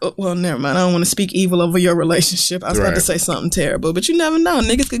go, well, never mind. I don't want to speak evil over your relationship. I was about to say something terrible, but you never know.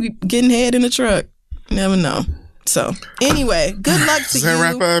 Niggas could be getting head in the truck. You never know. So anyway, good luck to you. Does that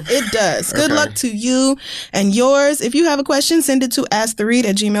wrap up? It does. Good luck to you and yours. If you have a question, send it to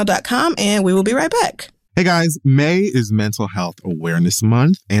asktheread@gmail.com, and we will be right back. Hey guys, May is Mental Health Awareness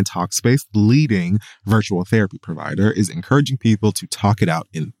Month, and Talkspace, the leading virtual therapy provider, is encouraging people to talk it out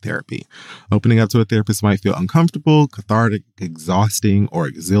in therapy. Opening up to a therapist might feel uncomfortable, cathartic, exhausting, or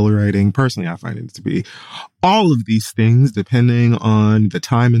exhilarating. Personally, I find it to be all of these things depending on the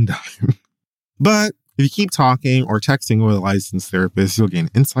time and dime. But if you keep talking or texting with a licensed therapist, you'll gain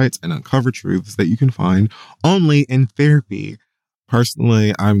insights and uncover truths that you can find only in therapy.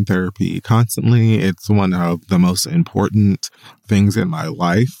 Personally, I'm in therapy constantly. It's one of the most important things in my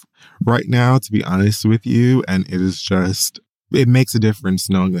life right now, to be honest with you. And it makes a difference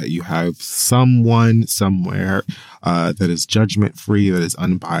knowing that you have someone somewhere that is judgment-free, that is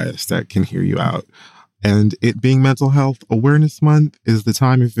unbiased, that can hear you out. And it being Mental Health Awareness Month is the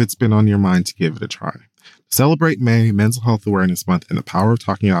time, if it's been on your mind, to give it a try. Celebrate May, Mental Health Awareness Month, and the power of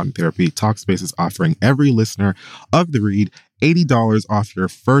talking out in therapy. Talkspace is offering every listener of The Read $80 off your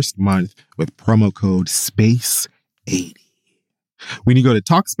first month with promo code SPACE80. When you go to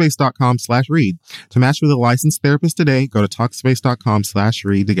Talkspace.com/read to match with a licensed therapist today, go to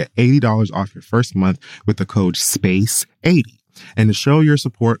Talkspace.com/read to get $80 off your first month with the code SPACE80. And to show your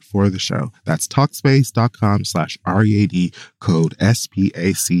support for the show, that's Talkspace.com/READ, code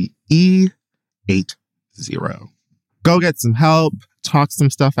SPACE80. Go get some help, talk some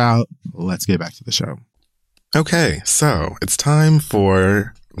stuff out. Let's get back to the show. Okay, so it's time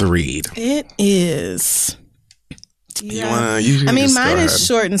for the read. It is. Mine is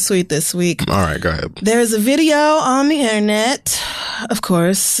short and sweet this week. All right, go ahead. There's a video on the internet, of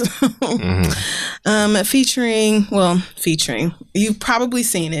course, featuring, you've probably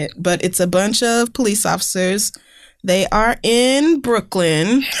seen it, but it's a bunch of police officers. They are in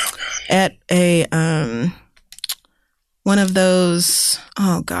Brooklyn at a, one of those,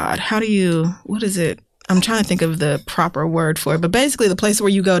 what is it? I'm trying to think of the proper word for it, but basically the place where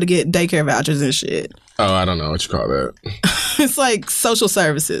you go to get daycare vouchers and shit. Oh, I don't know what you call that. It's like social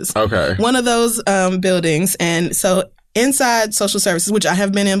services. Okay. One of those buildings. And so inside social services, which I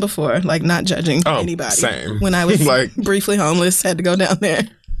have been in before, like not judging anybody. Same. When I was briefly homeless, had to go down there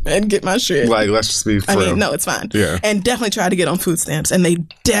and get my shit. Like, let's just be real. No, it's fine. Yeah. And definitely tried to get on food stamps, and they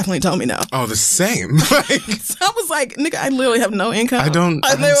definitely told me no. Oh, the same. So I was like, nigga, I literally have no income. And they were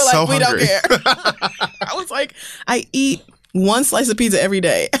like, we don't care. I was like, I eat one slice of pizza every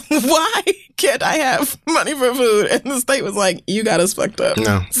day. Why can't I have money for food? And the state was like, you got us fucked up.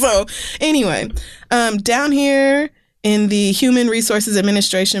 No. So anyway, down here in the Human Resources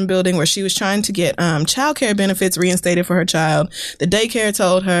Administration building where she was trying to get child care benefits reinstated for her child, the daycare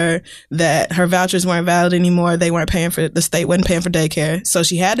told her that her vouchers weren't valid anymore. The state wasn't paying for daycare. So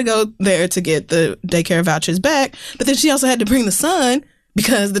she had to go there to get the daycare vouchers back. But then she also had to bring the son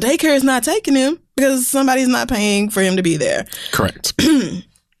because the daycare is not taking him because somebody's not paying for him to be there. Correct.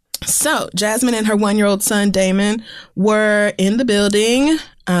 So Jasmine and her 1-year-old son, Damon, were in the building.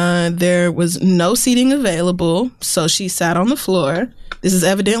 There was no seating available, so she sat on the floor. This is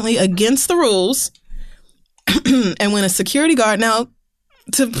evidently against the rules. And when a security guard, now,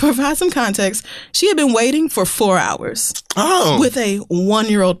 to provide some context, she had been waiting for 4 hours with a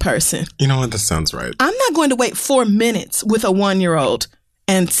 1-year-old person. You know what? That sounds right. I'm not going to wait 4 minutes with a 1-year-old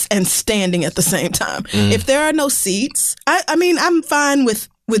and standing at the same time. If there are no seats, I'm fine with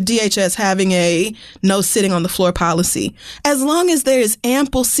DHS having a no sitting on the floor policy, as long as there is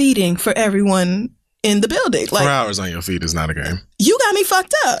ample seating for everyone in the building. 4 hours on your feet is not a game. You got me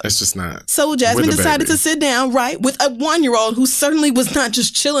fucked up. It's just not. So Jasmine decided to sit down, with a 1-year-old who certainly was not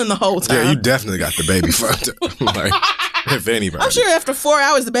just chilling the whole time. Yeah, you definitely got the baby fucked up. Like, if anybody. I'm sure after 4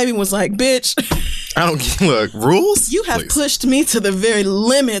 hours, the baby was like, bitch. I don't look rules. You have pushed me to the very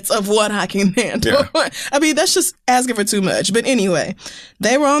limits of what I can handle. Yeah. That's just asking for too much. But anyway,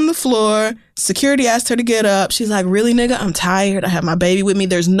 they were on the floor. Security asked her to get up. She's like, really, nigga? I'm tired. I have my baby with me.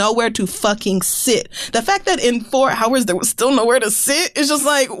 There's nowhere to fucking sit. The fact that in 4 hours there was still nowhere to sit is just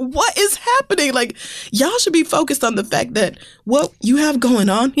like, what is happening? Like, y'all should be focused on the fact that what you have going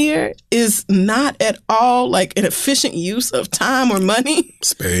on here is not at all like an efficient use of time or money.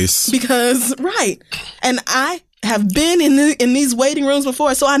 Space. Because, right. And I have been in these waiting rooms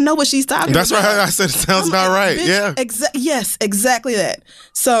before, so I know what she's talking about. That's right. I said it sounds about right. Bitch, yeah. Yes, exactly that.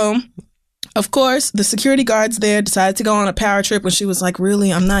 So, of course, the security guards there decided to go on a power trip when she was like,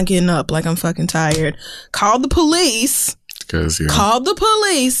 really, I'm not getting up. Like, I'm fucking tired. Called the police. Called the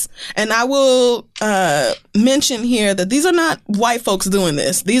police. And I will mention here that these are not white folks doing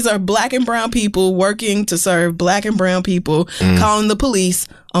this. These are black and brown people working to serve black and brown people, calling the police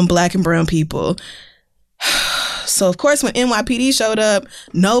on black and brown people. So, of course, when NYPD showed up,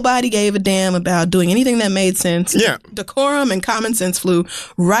 nobody gave a damn about doing anything that made sense. Yeah. Decorum and common sense flew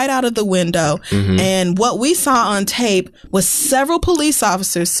right out of the window. Mm-hmm. And what we saw on tape was several police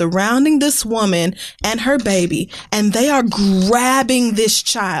officers surrounding this woman and her baby. And they are grabbing this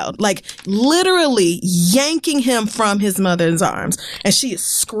child, like literally yanking him from his mother's arms. And she is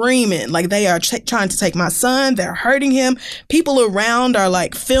screaming like, they are trying to take my son. They're hurting him. People around are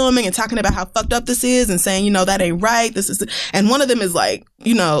like filming and talking about how fucked up this is and saying, you know, that ain't right. This is, and one of them is like,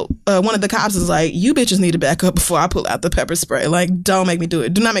 you know, one of the cops is like, you bitches need to back up before I pull out the pepper spray. Like, don't make me do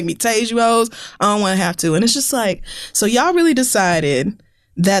it. Do not make me tase you hoes. I don't want to have to. And it's just like, so y'all really decided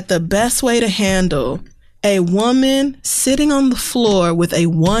that the best way to handle a woman sitting on the floor with a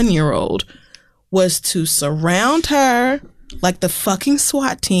 1-year-old was to surround her like the fucking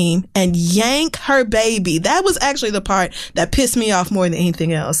SWAT team and yank her baby. That was actually the part that pissed me off more than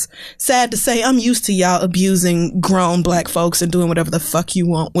anything else. Sad to say, I'm used to y'all abusing grown black folks and doing whatever the fuck you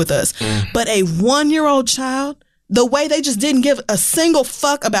want with us. But a 1-year-old child, the way they just didn't give a single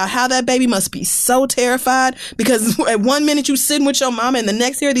fuck about how that baby must be so terrified because at 1 minute you sitting with your mama and the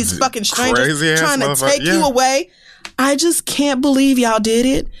next here these fucking strangers trying to take you away. I just can't believe y'all did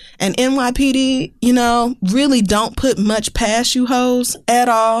it. And NYPD, you know, really don't put much past you hoes at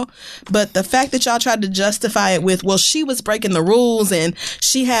all. But the fact that y'all tried to justify it with, well, she was breaking the rules and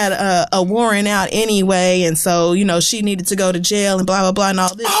she had a warrant out anyway. And so, you know, she needed to go to jail and blah, blah, blah and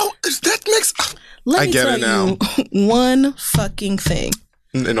all this. Oh, that makes... Let me tell you one fucking thing.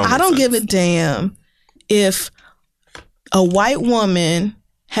 I don't give a damn if a white woman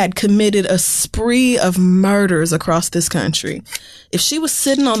had committed a spree of murders across this country. If she was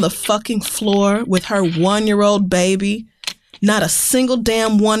sitting on the fucking floor with her 1-year-old baby, not a single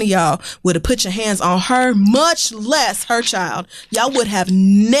damn one of y'all would have put your hands on her, much less her child. Y'all would have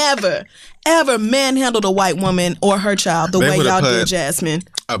never, ever manhandled a white woman or her child the way y'all did Jasmine.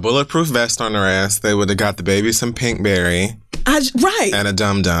 A bulletproof vest on her ass. They would have got the baby some Pinkberry. Right. And a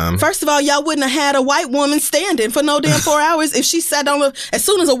dum-dum. First of all, y'all wouldn't have had a white woman standing for no damn 4 hours. If she sat on the... As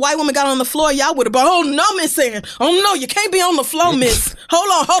soon as a white woman got on the floor, y'all would have been, oh, no, Miss Ann. Oh, no, you can't be on the floor, miss.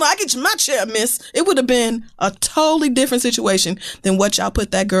 Hold on. I get you my chair, miss. It would have been a totally different situation than what y'all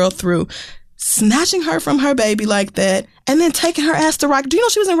put that girl through. Snatching her from her baby like that and then taking her ass to Rikers. Do you know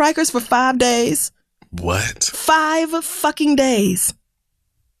she was in Rikers for 5 days? What? 5 fucking days.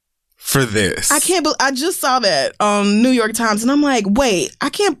 For this. I can't believe, I just saw that on New York Times and I'm like, wait,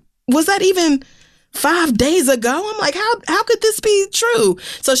 was that even 5 days ago? I'm like, how could this be true?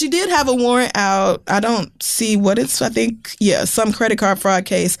 So she did have a warrant out. I don't see what it's, I think, some credit card fraud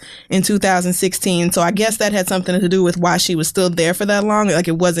case in 2016. So I guess that had something to do with why she was still there for that long. Like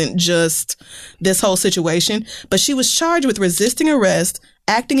it wasn't just this whole situation, but she was charged with resisting arrest,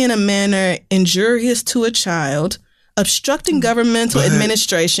 acting in a manner injurious to a child, obstructing governmental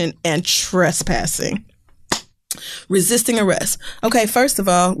administration, and trespassing. Resisting arrest. Okay, first of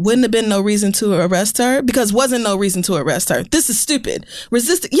all, wouldn't have been no reason to arrest her because wasn't no reason to arrest her. This is stupid.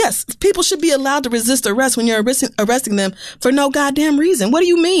 Yes, people should be allowed to resist arrest when you're arresting them for no goddamn reason. What do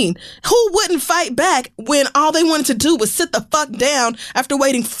you mean? Who wouldn't fight back when all they wanted to do was sit the fuck down after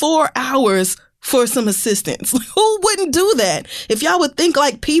waiting 4 hours for some assistance? Who wouldn't do that? If y'all would think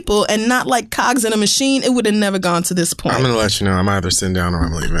like people and not like cogs in a machine, it would have never gone to this point. I'm going to let you know I'm either sitting down or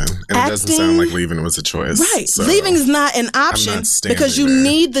I'm leaving. And it doesn't sound like leaving was a choice. Right. So leaving is not an option because you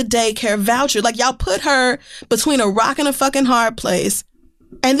need the daycare voucher. Like y'all put her between a rock and a fucking hard place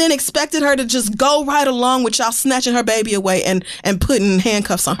and then expected her to just go right along with y'all snatching her baby away and putting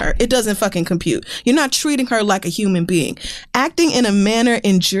handcuffs on her. It doesn't fucking compute. You're not treating her like a human being. Acting in a manner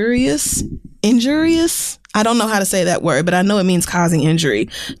injurious, I don't know how to say that word, but I know it means causing injury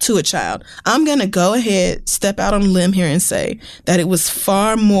to a child. I'm going to go ahead, step out on a limb here and say that it was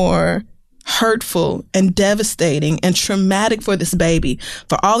far more hurtful and devastating and traumatic for this baby,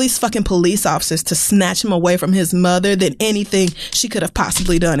 for all these fucking police officers to snatch him away from his mother than anything she could have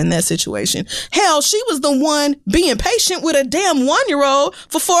possibly done in that situation. Hell, she was the one being patient with a damn 1-year-old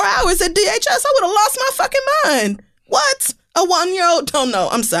for 4 hours at DHS. I would have lost my fucking mind. What? A 1-year-old? Don't know.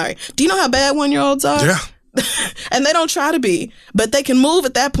 I'm sorry. Do you know how bad 1-year-olds are? Yeah. And they don't try to be, but they can move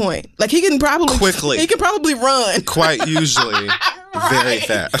at that point. Like he can probably run. Quite usually. Very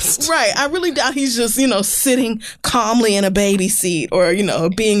fast. Right. I really doubt he's just, sitting calmly in a baby seat or,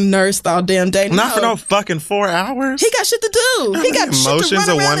 being nursed all damn day. Not for no fucking 4 hours. He got shit to do. He got emotions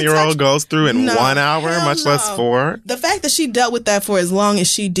a 1-year-old goes through in 1 hour, much less 4. The fact that she dealt with that for as long as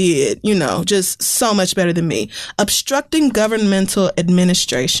she did, just so much better than me. Obstructing governmental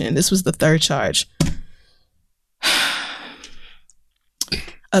administration. This was the third charge.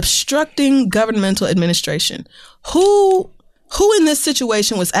 Obstructing governmental administration. Who in this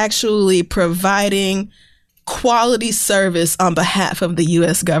situation was actually providing quality service on behalf of the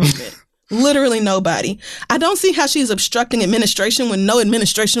U.S. government? Literally nobody. I don't see how she's obstructing administration when no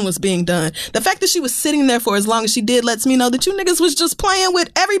administration was being done. The fact that she was sitting there for as long as she did lets me know that you niggas was just playing with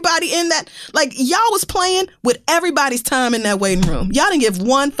everybody in that. Like, y'all was playing with everybody's time in that waiting room. Y'all didn't give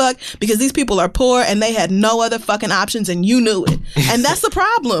one fuck because these people are poor and they had no other fucking options and you knew it. And that's the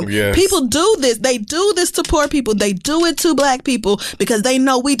problem. Yes. People do this. They do this to poor people. They do it to black people because they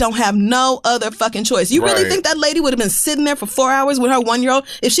know we don't have no other fucking choice. You really think that lady would have been sitting there for 4 hours with her 1-year-old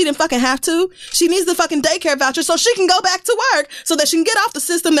if she didn't fucking have to? She needs the fucking daycare voucher so she can go back to work so that she can get off the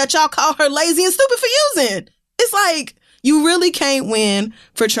system that y'all call her lazy and stupid for using. It's like, you really can't win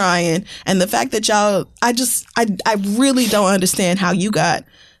for trying. And the fact that y'all, I really don't understand how you got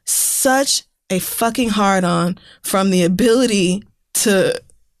such a fucking hard on from the ability to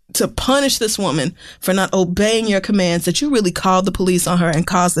punish this woman for not obeying your commands, that you really called the police on her and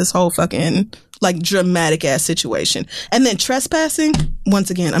caused this whole fucking dramatic ass situation. And then trespassing,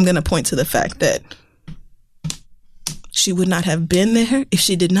 once again, I'm going to point to the fact that she would not have been there if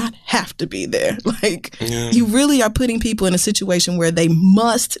she did not have to be there. You really are putting people in a situation where they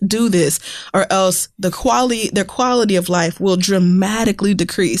must do this or else their quality of life will dramatically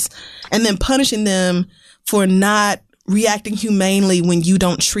decrease. And then punishing them for not reacting humanely when you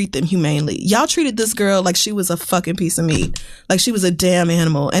don't treat them humanely. Y'all treated this girl like she was a fucking piece of meat. Like she was a damn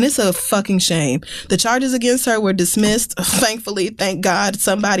animal. And it's a fucking shame. The charges against her were dismissed. Thankfully, thank God,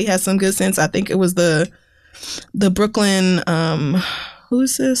 somebody has some good sense. I think it was the Brooklyn,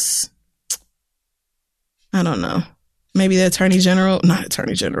 who's this? I don't know. Maybe the not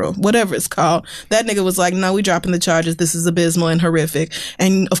attorney general, whatever it's called. That nigga was like, no, we dropping the charges. This is abysmal and horrific.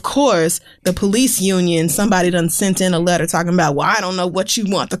 And of course, the police union, somebody done sent in a letter talking about, well, I don't know what you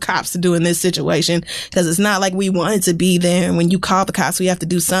want the cops to do in this situation because it's not like we wanted to be there. And when you call the cops, we have to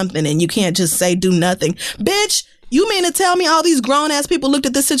do something and you can't just say do nothing. Bitch, you mean to tell me all these grown-ass people looked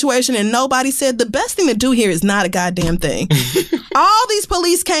at this situation and nobody said the best thing to do here is not a goddamn thing? All these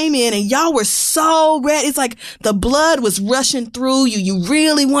police came in and y'all were so red. It's like the blood was rushing through you. You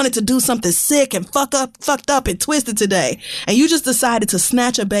really wanted to do something sick and fucked up and twisted today. And you just decided to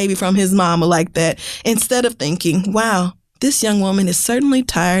snatch a baby from his mama like that instead of thinking, wow, this young woman is certainly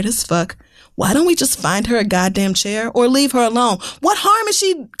tired as fuck. Why don't we just find her a goddamn chair or leave her alone? What harm is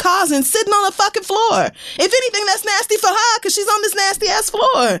she causing sitting on the fucking floor? If anything, that's nasty for her because she's on this nasty ass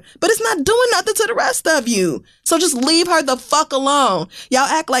floor. But it's not doing nothing to the rest of you. So just leave her the fuck alone. Y'all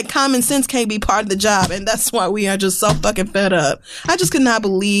act like common sense can't be part of the job. And that's why we are just so fucking fed up. I just could not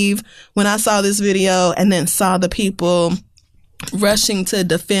believe when I saw this video and then saw the people rushing to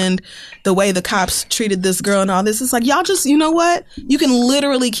defend the way the cops treated this girl and all this. It's like, y'all just, you know what? You can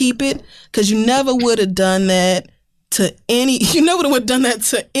literally keep it because you never would have done that to any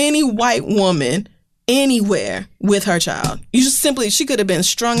white woman anywhere with her child. She could have been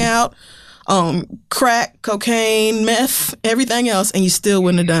strung out on crack, cocaine, meth, everything else, and you still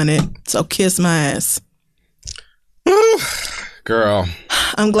wouldn't have done it. So kiss my ass. Girl.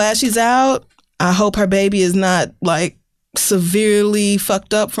 I'm glad she's out. I hope her baby is not severely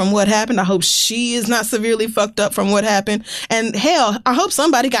fucked up from what happened. I hope she is not severely fucked up from what happened. And hell, I hope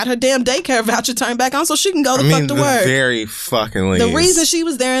somebody got her damn daycare voucher turned back on so she can go fuck to work. Very fucking least. The reason she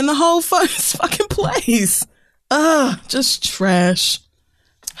was there in the whole fucking place. Just trash.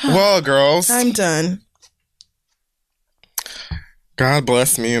 Well, girls. I'm done. God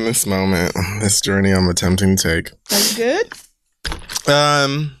bless me in this moment, this journey I'm attempting to take. Are you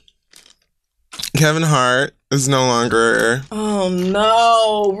good? Kevin Hart is no longer... Oh,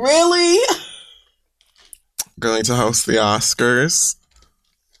 no. Really? ...going to host the Oscars.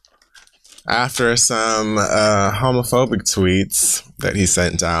 after some homophobic tweets that he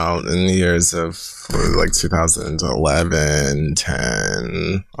sent out in the years of like 2011,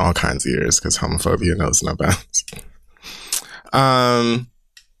 10, all kinds of years, because homophobia knows no bounds.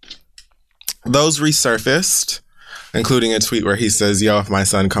 Those resurfaced, including a tweet where he says, "Yo, if my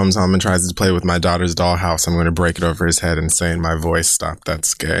son comes home and tries to play with my daughter's dollhouse, I'm going to break it over his head and say in my voice, 'Stop,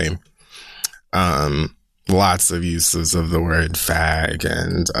 that's gay.'" Lots of uses of the word fag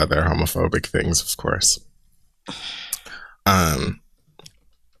and other homophobic things, of course. The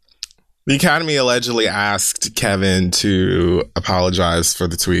Academy allegedly asked Kevin to apologize for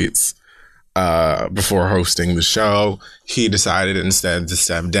the tweets before hosting the show. He decided instead to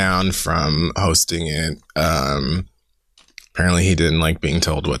step down from hosting it. Apparently he didn't like being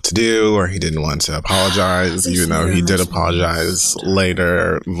told what to do, or he didn't want to apologize, even though he did apologize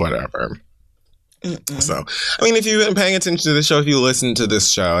later, whatever. So, I mean, if you've been paying attention to the show, if you listen to this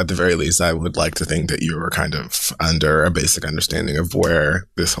show, at the very least, I would like to think that you were kind of under a basic understanding of where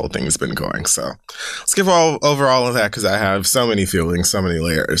this whole thing's been going. So let's give over all of that, because I have so many feelings, so many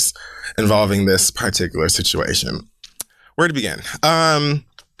layers involving this particular situation. Where to begin?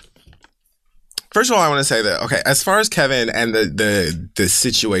 First of all, I want to say that, okay, as far as Kevin and the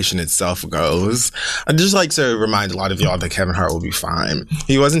situation itself goes, I'd just like to remind a lot of y'all that Kevin Hart will be fine.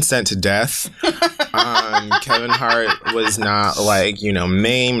 He wasn't sent to death. Kevin Hart was not, like, you know,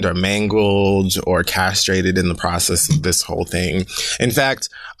 maimed or mangled or castrated in the process of this whole thing. In fact,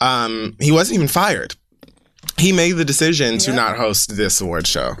 he wasn't even fired. He made the decision to not host this award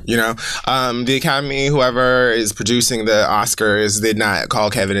show, you know? The Academy, whoever is producing the Oscars, did not call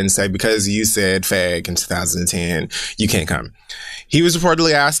Kevin and say, because you said fag in 2010, you can't come. He was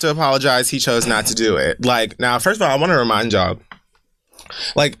reportedly asked to apologize. He chose not to do it. Like, now, first of all, I want to remind y'all,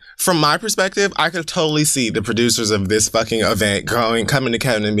 like, from my perspective, I could totally see the producers of this fucking event coming to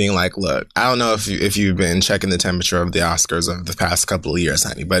Kevin and being like, "Look, I don't know if you've been checking the temperature of the Oscars of the past couple of years,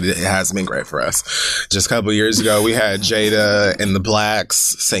 honey, but it has been great for us. Just a couple of years ago, we had Jada and the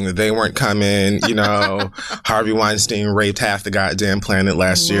Blacks saying that they weren't coming. You know, Harvey Weinstein raped half the goddamn planet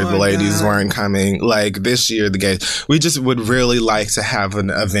last year. The ladies weren't coming. Like, this year, the gays. We just would really like to have an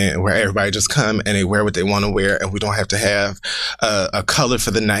event where everybody just come and they wear what they want to wear, and we don't have to have a color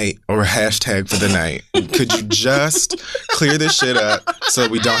for the night or a hashtag for the night. Could you just clear this shit up so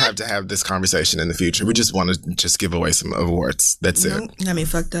we don't have to have this conversation in the future? We just want to just give away some awards. That's it." I mean,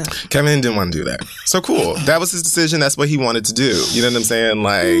 fucked up. Kevin didn't want to do that. So cool. That was his decision. That's what he wanted to do. You know what I'm saying?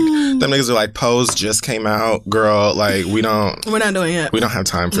 Like, them niggas are like, Pose just came out. Girl, like, we're not doing it. We don't have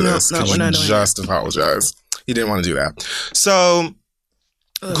time for this. Could you just apologize? He didn't want to do that. So...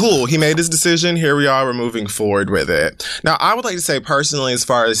 cool. He made his decision. Here we are. We're moving forward with it. Now, I would like to say personally, as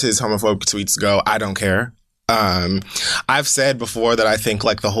far as his homophobic tweets go, I don't care. I've said before that I think,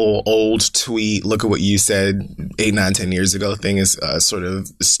 like, the whole old tweet, look at what you said 8, 9, 10 years ago thing is sort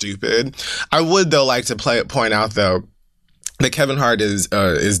of stupid. I would, though, like to point out, though, that Kevin Hart is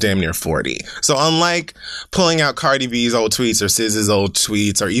damn near 40. So unlike pulling out Cardi B's old tweets or SZA's old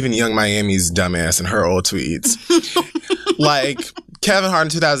tweets or even Young Miami's dumbass and her old tweets, like... Kevin Hart in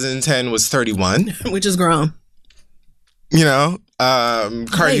 2010 was 31. Which is grown. You know?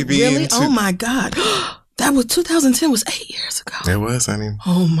 Cardi B. Really? Oh my God. That was 2010 was 8 years ago. It was, I mean.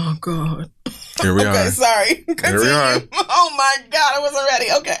 Oh my God. Here we are. Okay, sorry. Here we are. Oh my God, I wasn't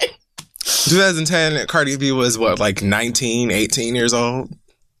ready. Okay. 2010, Cardi B was what, like 19, 18 years old?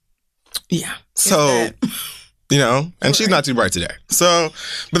 Yeah. So, you know, and she's not too bright today. So,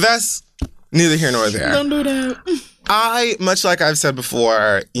 but that's neither here nor there. Don't do that. Much like I've said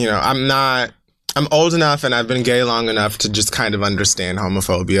before, you know, I'm old enough and I've been gay long enough to just kind of understand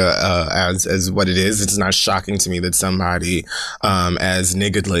homophobia as what it is. It's not shocking to me that somebody as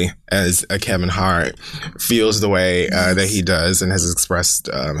niggardly as a Kevin Hart feels the way that he does and has expressed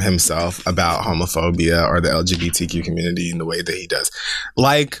himself about homophobia or the LGBTQ community in the way that he does.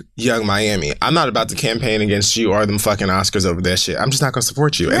 Like Young Miami, I'm not about to campaign against you or them fucking Oscars over that shit. I'm just not going to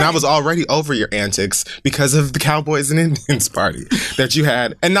support you. Right. And I was already over your antics because of the Cowboys and Indians party that you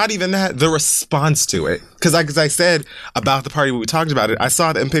had. And not even that, the response to it. Because like, as I said about the party when we talked about it, I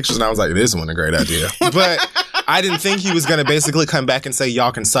saw it in pictures and I was like, this wasn't a great idea. But I didn't think he was going to basically come back and say,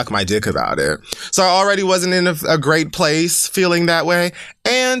 y'all can suck my dick about it. So I already wasn't in a great place feeling that way.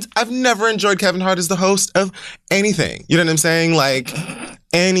 And I've never enjoyed Kevin Hart as the host of anything. You know what I'm saying? Like,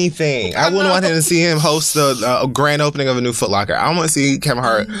 anything. I wouldn't want him to see him host the grand opening of a new Foot Locker. I don't want to see Kevin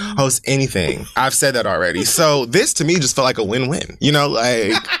Hart host anything. I've said that already. So this to me just felt like a win-win. You know,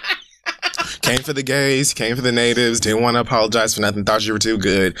 like... Came for the gays, came for the natives, didn't want to apologize for nothing, thought you were too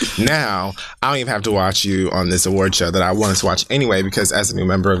good. Now, I don't even have to watch you on this award show that I wanted to watch anyway, because as a new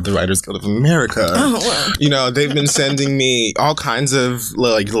member of the Writers Guild of America, you know, they've been sending me all kinds of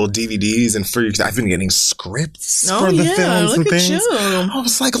like little DVDs and free. I've been getting scripts for the films and things. I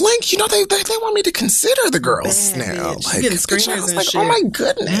was like, Link, you know, they want me to consider the girls now. Like, getting screeners I was and like, shit. oh my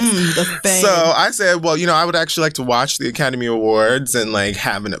goodness. So I said, well, you know, I would actually like to watch the Academy Awards and like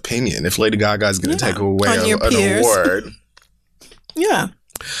have an opinion if Lady Gaga's going to take away an award. Yeah.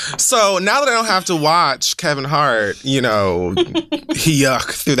 So now that I don't have to watch Kevin Hart, you know, he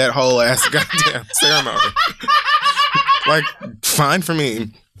yuck through that whole ass goddamn ceremony. Like, fine for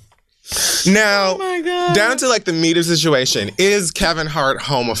me. Now, down to like the meat of the situation, is Kevin Hart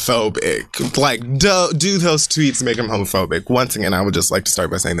homophobic? Like, do those tweets make him homophobic? Once again, I would just like to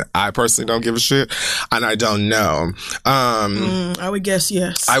start by saying that I personally don't give a shit, and I don't know. I would guess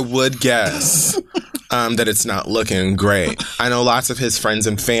yes. I would guess that it's not looking great. I know lots of his friends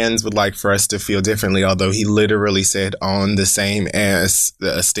and fans would like for us to feel differently, although he literally said on the same as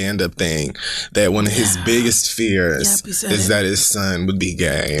a stand-up thing that one of his biggest fears is that his son would be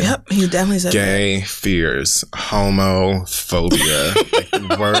gay. Yep, he definitely said gay fears, homophobia. Like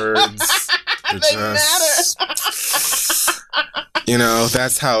the words They just matter. You know,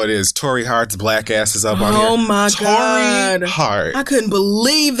 that's how it is. Tory Hart's black ass is up on here. Oh my God. Tory Hart. I couldn't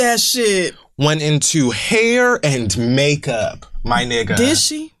believe that shit. Went into hair and makeup, my nigga. Did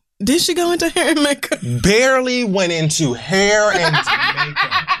she? Did she go into hair and makeup? Barely went into hair and makeup,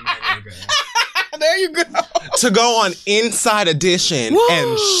 my nigga. There you go. To go on Inside Edition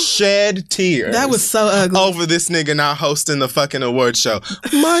and shed tears. That was so ugly. Over this nigga not hosting the fucking award show.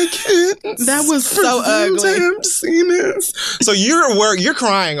 My kids. That was so ugly. Have seen this. So you're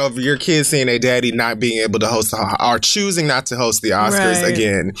crying over your kids seeing their daddy not being able to host or choosing not to host the Oscars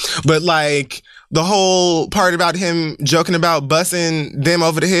again. But like the whole part about him joking about busing them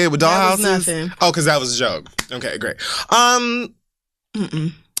over the head with dollhouses. That was nothing. Oh, because that was a joke. Okay, great.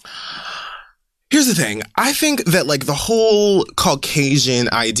 Here's the thing. I think that like the whole Caucasian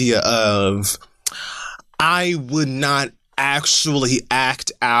idea of I would not actually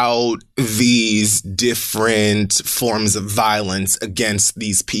act out these different forms of violence against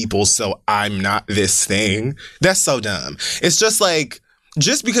these people, so I'm not this thing. That's so dumb. It's just like,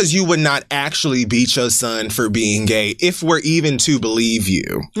 just because you would not actually beat your son for being gay, if we're even to believe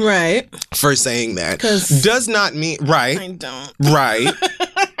you. Right. For saying that. Does not mean, right. I don't. Right.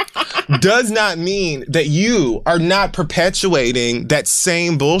 Does not mean that you are not perpetuating that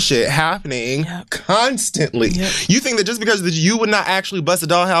same bullshit happening constantly. You think that just because you would not actually bust a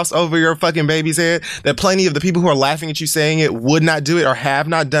dollhouse over your fucking baby's head, that plenty of the people who are laughing at you saying it would not do it or have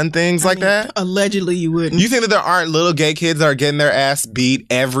not done things like that? Allegedly, you wouldn't. You think that there aren't little gay kids that are getting their ass beat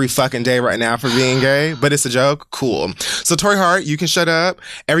every fucking day right now for being gay, but it's a joke? Cool. So Tory Hart, you can shut up.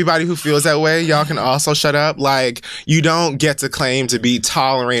 Everybody who feels that way, y'all can also shut up. Like, you don't get to claim to be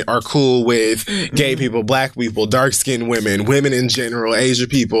tolerant or cool with gay people, black people, dark-skinned women, women in general, Asian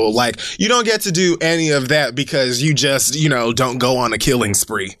people. Like, you don't get to do any of that because you just, you know, don't go on a killing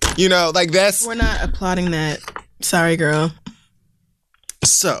spree. You know, like that's... We're not applauding that. Sorry, girl.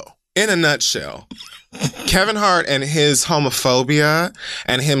 So, in a nutshell, Kevin Hart and his homophobia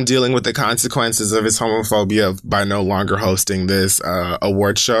and him dealing with the consequences of his homophobia by no longer hosting this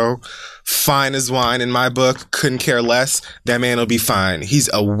award show, fine as wine in my book. Couldn't care less. That man will be fine. He's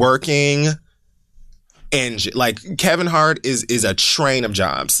a working engine. Like, Kevin Hart is a train of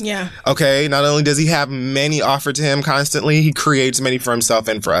jobs. Yeah. Okay? Not only does he have many offered to him constantly, he creates many for himself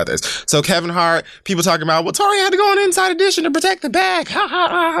and for others. So Kevin Hart, people talking about, well, Tori had to go on Inside Edition to protect the bag. Ha, ha,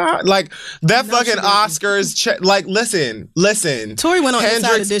 ha, ha. Like, that fucking Oscars, like, listen. Tori went on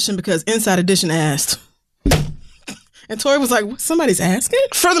Inside Edition because Inside Edition asked. And Tori was like, what, somebody's asking?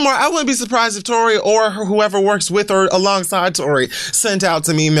 Furthermore, I wouldn't be surprised if Tori or whoever works with or alongside Tori sent out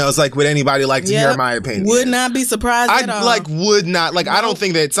some emails like, would anybody like to hear my opinion? Would not be surprised at all. Would not. Like, I don't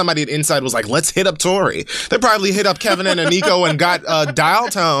think that somebody at Inside was like, let's hit up Tori. They probably hit up Kevin and Aniko and got dial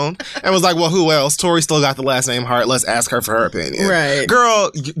tone and was like, well, who else? Tori still got the last name Hart. Let's ask her for her opinion. Right.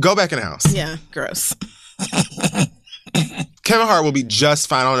 Girl, go back in the house. Yeah, gross. Kevin Hart will be just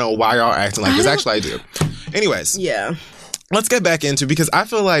fine. I don't know why y'all are acting like this. Actually, I do. Anyways. Yeah. Let's get back into, because I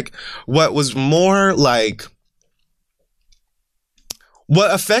feel like what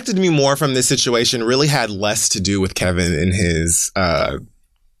affected me more from this situation really had less to do with Kevin and his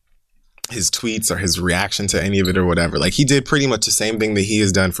his tweets or his reaction to any of it or whatever. Like, he did pretty much the same thing that he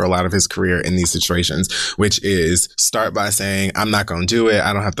has done for a lot of his career in these situations, which is start by saying, I'm not going to do it.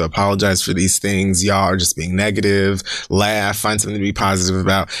 I don't have to apologize for these things. Y'all are just being negative. Laugh, find something to be positive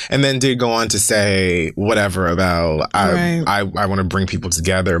about. And then did go on to say whatever about, I want to bring people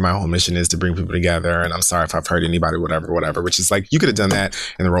together. My whole mission is to bring people together. And I'm sorry if I've hurt anybody, whatever, which is like, you could have done that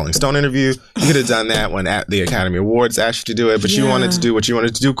in the Rolling Stone interview. You could have done that when at the Academy Awards asked you to do it, but you wanted to do what you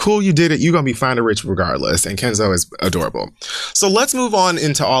wanted to do. Cool, you did it. You're going to be fine and rich regardless. And Kenzo is adorable. So let's move on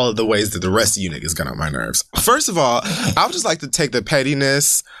into all of the ways that the rest of you niggas got on my nerves. First of all, I would just like to take the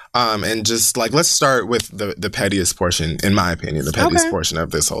pettiness and just like, let's start with the pettiest portion, in my opinion, the pettiest portion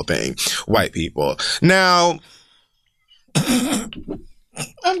of this whole thing. White people. Now,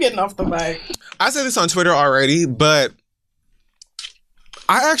 I'm getting off the mic. I said this on Twitter already, but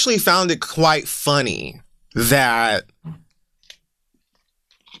I actually found it quite funny that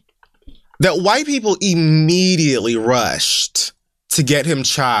white people immediately rushed to get him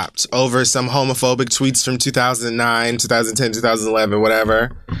chopped over some homophobic tweets from 2009, 2010, 2011,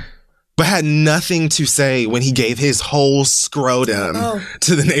 whatever, but had nothing to say when he gave his whole scrotum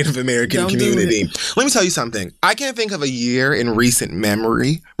to the Native American community. Let me tell you something. I can't think of a year in recent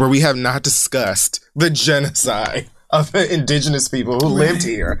memory where we have not discussed the genocide of the indigenous people who lived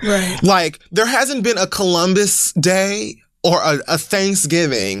here. Right. Like, there hasn't been a Columbus Day or a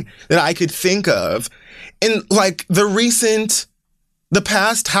Thanksgiving that I could think of in like the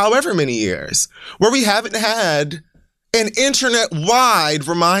past however many years where we haven't had an internet-wide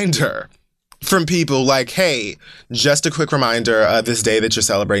reminder from people like, hey, just a quick reminder, this day that you're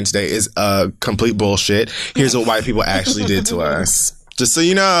celebrating today is complete bullshit. Here's what white people actually did to us. Just so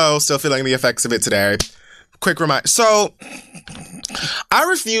you know, still feeling the effects of it today. Quick reminder. So I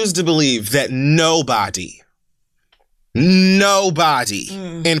refuse to believe that nobody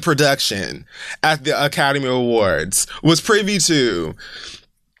in production at the Academy Awards was privy to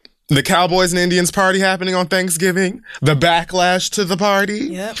the Cowboys and Indians party happening on Thanksgiving, the backlash to the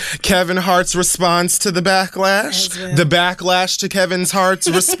party, Kevin Hart's response to the backlash, the backlash to Kevin Hart's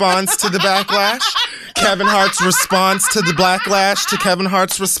response to the backlash, Kevin Hart's response to the backlash to Kevin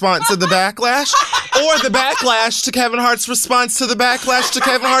Hart's response to the backlash, or the backlash to Kevin Hart's response to the backlash to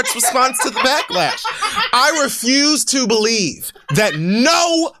Kevin Hart's response to the backlash. I refuse to believe that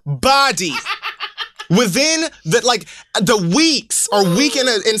nobody within the weeks or week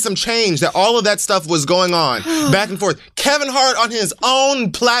and some change that all of that stuff was going on back and forth, Kevin Hart on his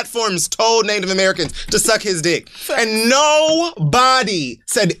own platforms told Native Americans to suck his dick. And nobody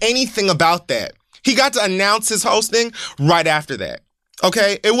said anything about that. He got to announce his hosting right after that.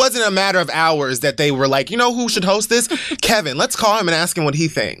 Okay? It wasn't a matter of hours that they were like, you know who should host this? Kevin, let's call him and ask him what he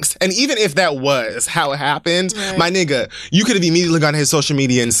thinks. And even if that was how it happened, my nigga, you could have immediately gone to his social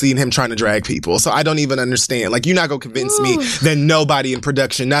media and seen him trying to drag people. So I don't even understand. Like, you're not going to convince me that nobody in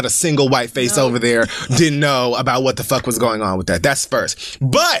production, not a single white face over there, didn't know about what the fuck was going on with that. That's first.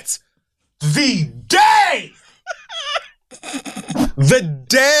 But the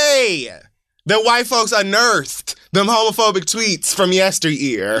day that white folks unearthed them homophobic tweets from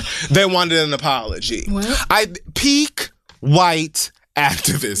yesteryear, they wanted an apology. Peak white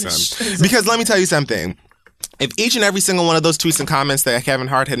activism. Because let me tell you something. If each and every single one of those tweets and comments that Kevin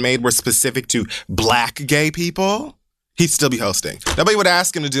Hart had made were specific to black gay people, he'd still be hosting. Nobody would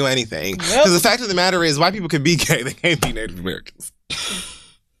ask him to do anything. Because the fact of the matter is, white people can be gay, they can't be Native Americans.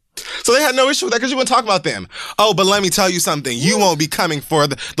 So they had no issue with that because you wouldn't talk about them. Oh, but let me tell you something. You won't be coming for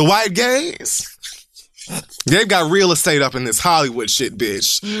the white gays. They've got real estate up in this Hollywood shit,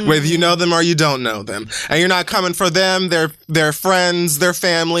 bitch. Whether you know them or you don't know them. And you're not coming for them, their friends, their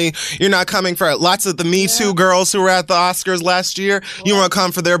family. You're not coming for lots of the Me Too girls who were at the Oscars last year. You won't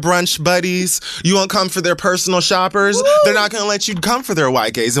come for their brunch buddies. You won't come for their personal shoppers. They're not going to let you come for their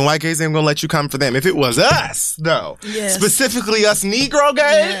white gays. And white gays ain't going to let you come for them. If it was us, though, specifically us Negro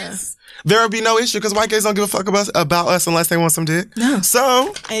gays, there would be no issue because white gays don't give a fuck about us unless they want some dick. No.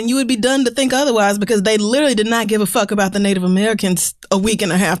 So. And you would be done to think otherwise because they literally did not give a fuck about the Native Americans a week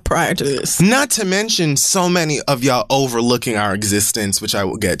and a half prior to this. Not to mention so many of y'all overlooking our existence, which I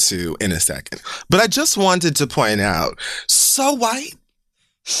will get to in a second. But I just wanted to point out, so white.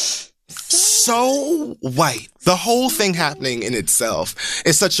 So white. The whole thing happening in itself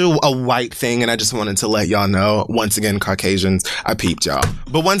is such a white thing, and I just wanted to let y'all know, once again, Caucasians, I peeped y'all.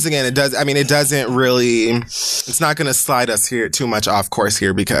 But once again, it doesn't really, it's not going to slide us here too much off course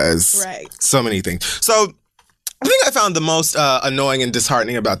here because so many things. So I think I found the most annoying and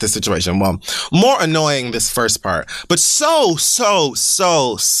disheartening about this situation. Well, more annoying this first part, but so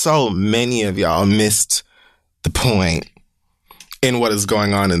many of y'all missed the point in what is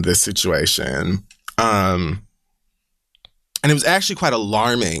going on in this situation. And it was actually quite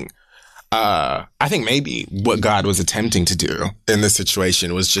alarming. I think maybe what God was attempting to do in this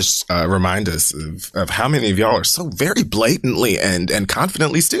situation was just remind us of how many of y'all are so very blatantly and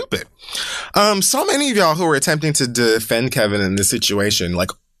confidently stupid. So many of y'all who were attempting to defend Kevin in this situation,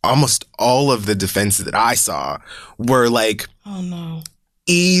 like almost all of the defenses that I saw were like, oh no,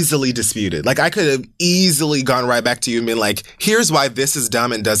 easily disputed. Like I could have easily gone right back to you and been like, here's why this is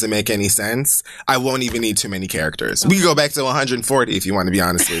dumb and doesn't make any sense. I won't even need too many characters. We could go back to 140 if you want to be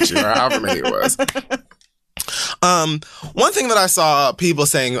honest with you, or however many it was. One thing that I saw people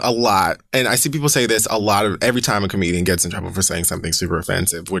saying a lot, and I see people say this a lot of every time a comedian gets in trouble for saying something super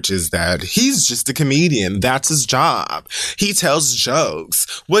offensive, which is that he's just a comedian. That's his job. He tells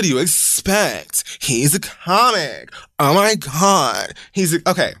jokes. What do you expect? He's a comic. Oh my God.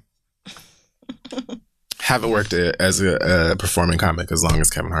 Okay. Haven't worked as a performing comic as long as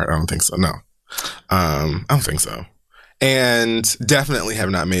Kevin Hart. I don't think so. No. I don't think so. And definitely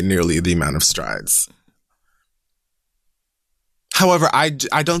have not made nearly the amount of strides. However, I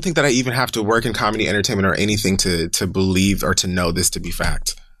don't think that I even have to work in comedy, entertainment, or anything to believe or to know this to be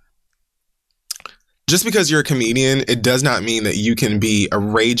fact. Just because you're a comedian, it does not mean that you can be a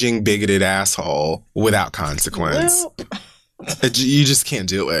raging, bigoted asshole without consequence. You just can't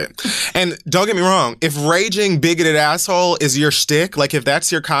do it. And don't get me wrong, if raging, bigoted asshole is your shtick, like if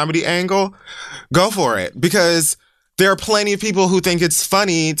that's your comedy angle, go for it. Because there are plenty of people who think it's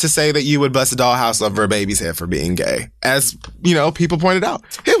funny to say that you would bust a dollhouse over a baby's head for being gay. As, you know, people pointed out,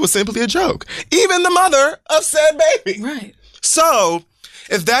 it was simply a joke. Even the mother of said baby. Right. So,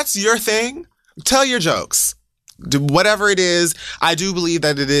 if that's your thing, tell your jokes. Whatever it is, I do believe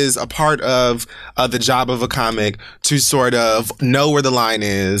that it is a part of the job of a comic to sort of know where the line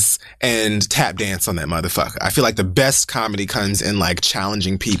is and tap dance on that motherfucker. I feel like the best comedy comes in like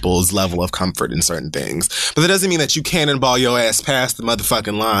challenging people's level of comfort in certain things. But that doesn't mean that you cannonball your ass past the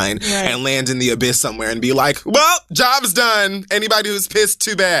motherfucking line and land in the abyss somewhere and be like, well, job's done. Anybody who's pissed,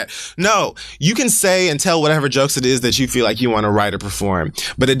 too bad. No, you can say and tell whatever jokes it is that you feel like you want to write or perform.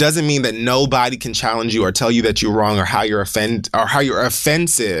 But it doesn't mean that nobody can challenge you or tell you that you're wrong or how you're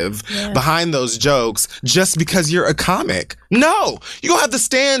offensive behind those jokes just because you're a comic. No, you don't have to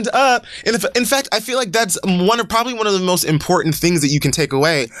stand up. And in fact, I feel like that's probably one of the most important things that you can take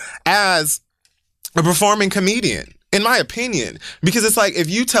away as a performing comedian, in my opinion. Because it's like, if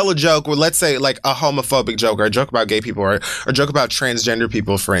you tell a joke, well, let's say like a homophobic joke or a joke about gay people or a joke about transgender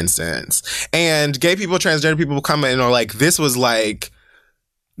people, for instance, and gay people, transgender people come in and are like, this was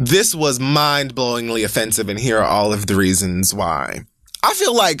mind-blowingly offensive, and here are all of the reasons why. I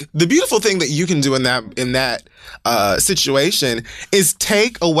feel like the beautiful thing that you can do in that situation is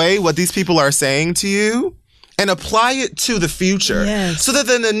take away what these people are saying to you and apply it to the future. Yes. So that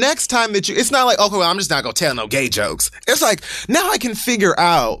then the next time that it's not like, okay, well, I'm just not going to tell no gay jokes. It's like, now I can figure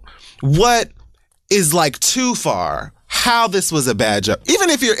out what is like too far, how this was a bad joke.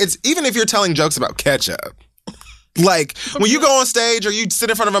 Even if you're telling jokes about ketchup. Like, when you go on stage or you sit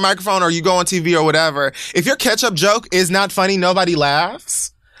in front of a microphone or you go on TV or whatever, if your ketchup joke is not funny, nobody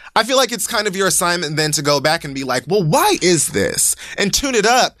laughs. I feel like it's kind of your assignment then to go back and be like, well, why is this? And tune it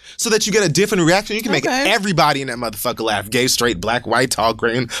up so that you get a different reaction. You can make everybody in that motherfucker laugh. Gay, straight, black, white, tall,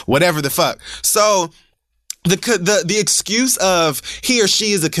 green, whatever the fuck. So the excuse of he or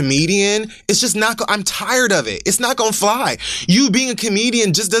she is a comedian, it's just not, I'm tired of it. It's not gonna fly. You being a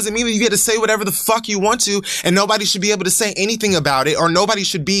comedian just doesn't mean that you get to say whatever the fuck you want to, and nobody should be able to say anything about it, or nobody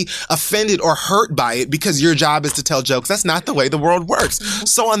should be offended or hurt by it because your job is to tell jokes. That's not the way the world works.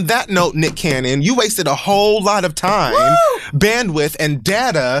 So on that note, Nick Cannon, you wasted a whole lot of time, bandwidth, and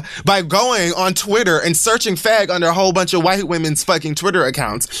data by going on Twitter and searching fag under a whole bunch of white women's fucking Twitter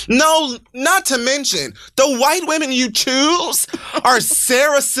accounts. No, not to mention, the white women you choose are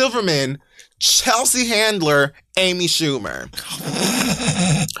Sarah Silverman, Chelsea Handler, Amy Schumer.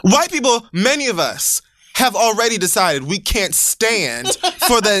 White people, many of us, have already decided we can't stand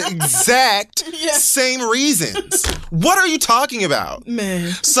for the exact same reasons. What are you talking about?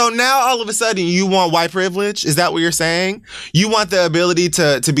 Man. So now all of a sudden you want white privilege? Is that what you're saying? You want the ability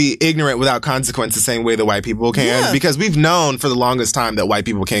to be ignorant without consequence the same way that white people can? Yeah. Because we've known for the longest time that white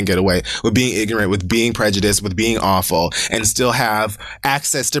people can't get away with being ignorant, with being prejudiced, with being awful, and still have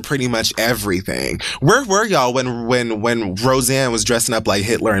access to pretty much everything. Where were y'all when Roseanne was dressing up like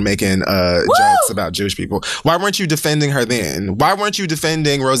Hitler and making jokes about Jewish people? Why weren't you defending her then? Why weren't you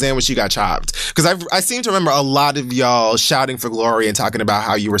defending Roseanne when she got chopped? Because I seem to remember a lot of y'all shouting for glory and talking about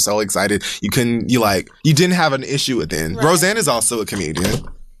how you were so excited you didn't have an issue with it then. Right. Roseanne is also a comedian.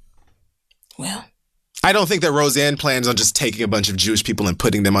 Well, I don't think that Roseanne plans on just taking a bunch of Jewish people and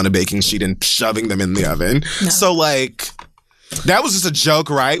putting them on a baking sheet and shoving them in the oven. No. So, like, that was just a joke,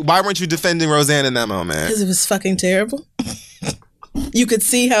 right? Why weren't you defending Roseanne in that moment? Because it was fucking terrible. You could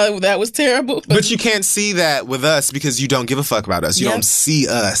see how that was terrible. But you can't see that with us because you don't give a fuck about us. You don't see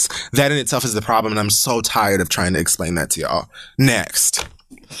us. That in itself is the problem, and I'm so tired of trying to explain that to y'all. Next.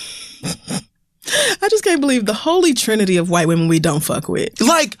 I just can't believe the holy trinity of white women we don't fuck with.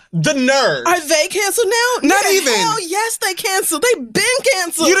 Like, the nerve. Are they canceled now? Not even. Hell yes, they canceled. They been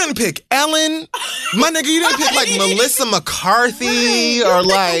canceled. You didn't pick Ellen. My nigga, you didn't pick, like, Melissa McCarthy or,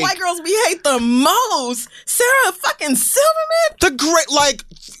 like... The white girls we hate the most. Sarah fucking Silverman. The great, like...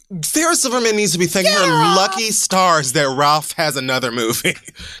 Sarah Silverman needs to be thanking her lucky stars that Ralph has another movie.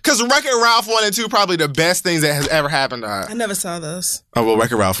 Because Wreck-It Ralph 1 and 2 probably the best things that has ever happened to her. I never saw those. Oh, well,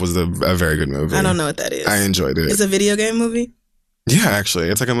 Wreck-It Ralph was a very good movie. I don't know what that is. I enjoyed it. It's a video game movie? Yeah, actually.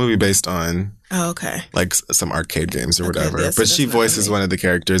 It's like a movie based on... Oh, okay. Like some arcade games or whatever. Yes, but she voices one of the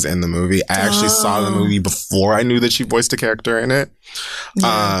characters in the movie. I actually saw the movie before I knew that she voiced a character in it.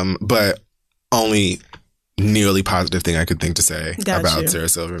 Yeah. But only... nearly positive thing I could think to say about Sarah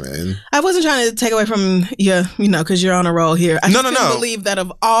Silverman. I wasn't trying to take away from you, because you're on a roll here. I couldn't believe that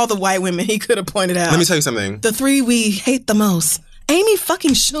of all the white women he could have pointed out. Let me tell you something. The three we hate the most. Amy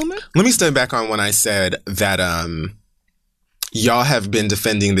fucking Schumer. Let me step back on when I said that y'all have been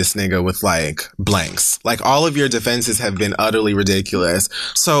defending this nigga with, like, blanks. Like, all of your defenses have been utterly ridiculous.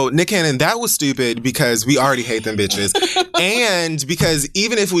 So, Nick Cannon, that was stupid because we already hate them bitches. And because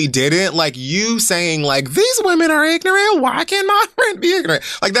even if we didn't, like, you saying, like, these women are ignorant, why can't my friend be ignorant?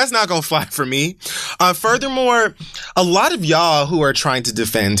 Like, that's not gonna fly for me. Furthermore, a lot of y'all who are trying to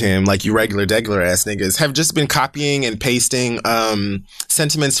defend him, like you regular ass niggas, have just been copying and pasting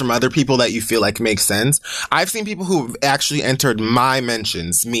sentiments from other people that you feel like make sense. I've seen people who actually entered my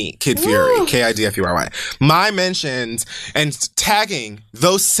mentions, me, Kid Fury, Kidfury, my mentions, and tagging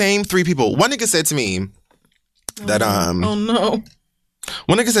those same three people. One nigga said to me that oh no.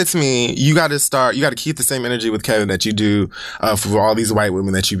 One nigga said to me, you got to keep the same energy with Kevin that you do for all these white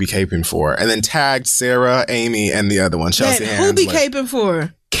women that you be caping for. And then tagged Sarah, Amy, and the other one, Chelsea Handler. Who be caping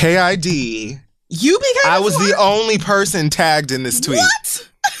for? KID. You be caping for? I was the only person tagged in this tweet. What?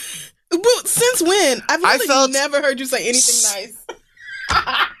 Well, since when? I've really never heard you say anything nice.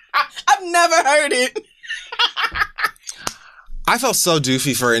 I've never heard it. I felt so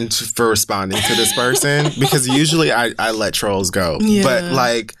doofy for responding to this person because usually I let trolls go. Yeah. But,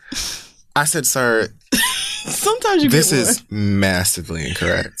 like, I said, sir, sometimes this is massively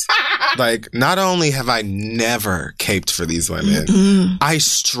incorrect. Like, not only have I never caped for these women, I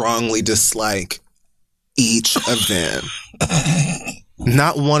strongly dislike each of them.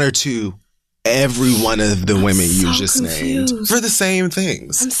 Not one or two, every one of the women you just named for the same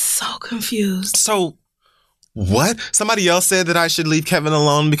things. I'm so confused. So, what? Somebody else said that I should leave Kevin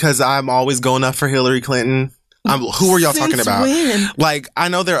alone because I'm always going up for Hillary Clinton. Who are y'all talking about? When? Like, I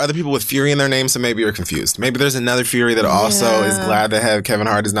know there are other people with Fury in their name, so maybe you're confused. Maybe there's another Fury that also is glad that Kevin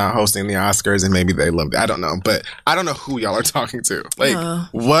Hart is not hosting the Oscars, and maybe they love it. I don't know, but I don't know who y'all are talking to. Like,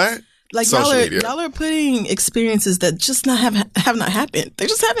 what? Like, y'all are putting experiences that just have not happened. They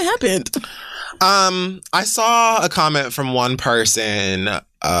just haven't happened. I saw a comment from one person,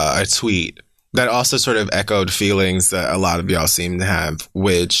 a tweet, that also sort of echoed feelings that a lot of y'all seem to have,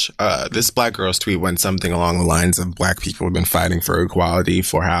 which this black girl's tweet went something along the lines of black people have been fighting for equality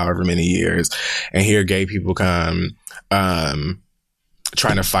for however many years, and here gay people come trying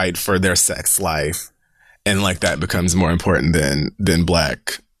to fight for their sex life, and, like, that becomes more important than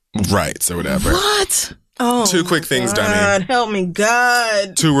black rights or whatever. What? Oh, two quick things, dummy. God, help me,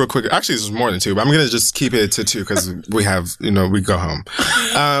 God. Two real quick. Actually, this is more than two, but I'm going to just keep it to two because we have, we go home.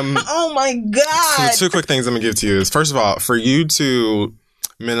 Oh, my God. So two quick things I'm going to give to you is, first of all, for you to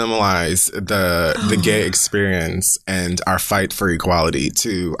minimize the gay experience and our fight for equality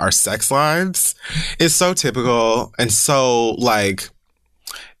to our sex lives is so typical and so, like,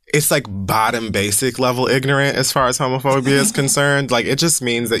 it's like bottom basic level ignorant as far as homophobia is concerned. Like, it just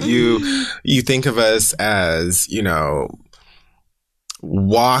means that you think of us as,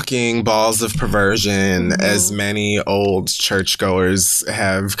 walking balls of perversion, as many old churchgoers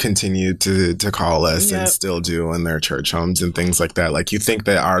have continued to call us and still do in their church homes and things like that. Like, you think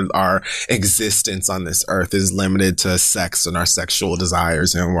that our existence on this earth is limited to sex and our sexual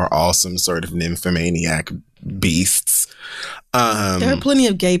desires, and we're all some sort of nymphomaniac beasts. There are plenty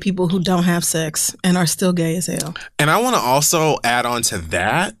of gay people who don't have sex and are still gay as hell. And I want to also add on to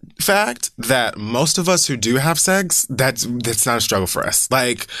that fact that most of us who do have sex, that's not a struggle for us.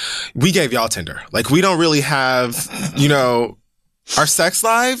 Like, we gave y'all Tinder. Like, we don't really have, our sex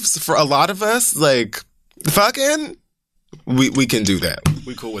lives for a lot of us, like, fucking, we can do that.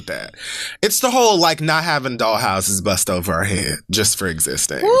 We cool with that. It's the whole, like, not having dollhouses bust over our head just for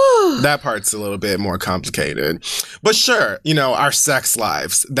existing. Woo. That part's a little bit more complicated. But sure, you know, our sex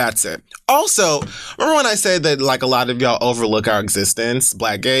lives, that's it. Also, remember when I said that, like, a lot of y'all overlook our existence,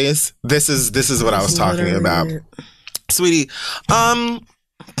 Black gays? This is what I was talking about. Sweetie,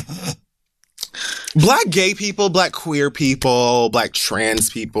 Black gay people, Black queer people, Black trans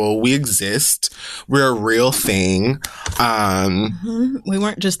people, we exist. We're a real thing. We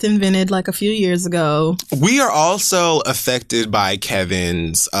weren't just invented like a few years ago. We are also affected by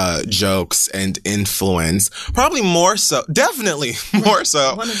Kevin's jokes and influence. Probably more so, definitely more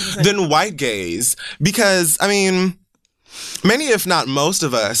so 100%. than white gays. Because, I mean, many, if not most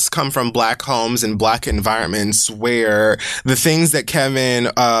of us, come from Black homes and Black environments where the things that Kevin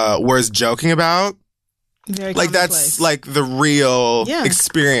was joking about, Very like, that's like the real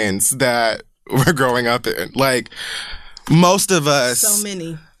experience that we're growing up in. Like, most of us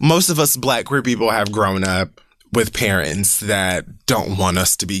Black queer people have grown up with parents that don't want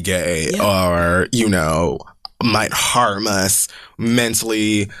us to be gay or, you know, might harm us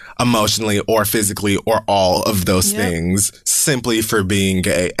mentally, emotionally, or physically, or all of those things simply for being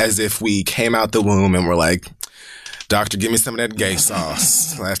gay, as if we came out the womb and were like, doctor, give me some of that gay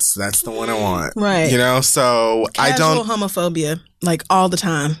sauce. That's the one I want. Right. You know, so Casual homophobia, like, all the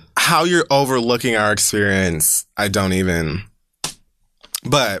time. How you're overlooking our experience, I don't even.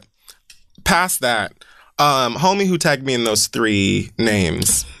 But past that, homie who tagged me in those 3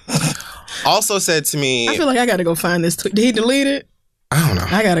 names also said to me, I feel like I gotta go find this tweet. Did he delete it? I don't know.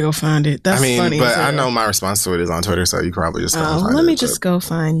 I gotta go find it. That's funny. But I know my response to it is on Twitter, so you probably just go find it. Let me just go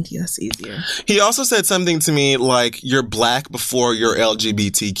find you. That's easier. He also said something to me like, you're Black before you're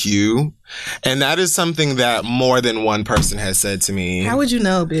LGBTQ. And that is something that more than one person has said to me. How would you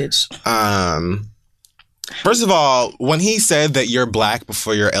know, bitch? First of all, when he said that you're Black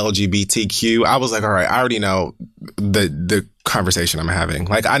before you're LGBTQ, I was like, all right, I already know the conversation I'm having.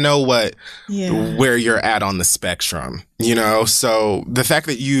 Like, I know where you're at on the spectrum, you know? So the fact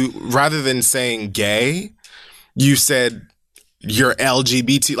that you, rather than saying gay, you said you're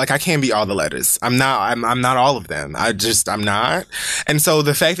LGBT, like, I can't be all the letters. I'm not all of them. I'm not. And so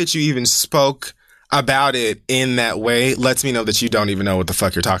the fact that you even spoke about it in that way lets me know that you don't even know what the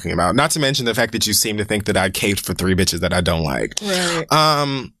fuck you're talking about. Not to mention the fact that you seem to think that I caped for 3 bitches that I don't like.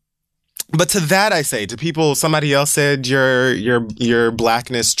 Right. But to that I say, to people, somebody else said your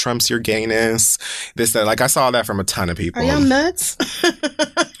Blackness trumps your gayness. This, that. Like, I saw that from a ton of people. Are y'all nuts?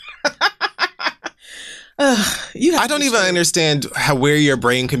 I don't even understand where your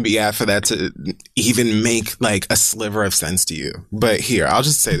brain can be at for that to even make, like, a sliver of sense to you. But here, I'll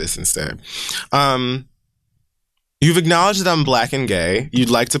just say this instead. You've acknowledged that I'm Black and gay. You'd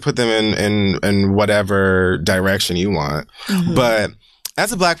like to put them in whatever direction you want. Mm-hmm. But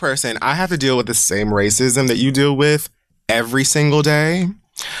as a Black person, I have to deal with the same racism that you deal with every single day,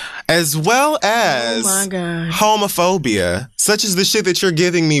 as well as homophobia, such as the shit that you're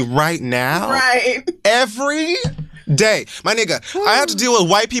giving me right now. Right. Every day. My nigga, I have to deal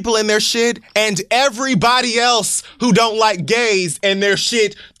with white people and their shit and everybody else who don't like gays and their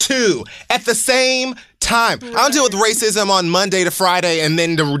shit too at the same time. Right. I don't deal with racism on Monday to Friday and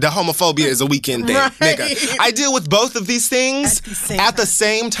then the homophobia is a weekend thing. Right. Nigga, I deal with both of these things at the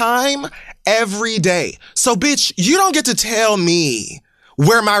same time every day. So, bitch, you don't get to tell me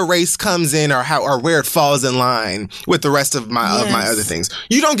where my race comes in or where it falls in line with the rest of my other things.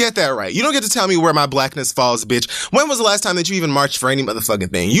 You don't get that right. You don't get to tell me where my Blackness falls, bitch. When was the last time that you even marched for any motherfucking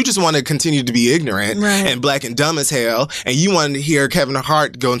thing? You just want to continue to be ignorant and Black and dumb as hell, and you wanted to hear Kevin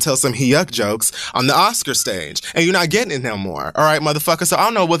Hart go and tell some yuck jokes on the Oscar stage, and you're not getting it no more. All right, motherfucker? So I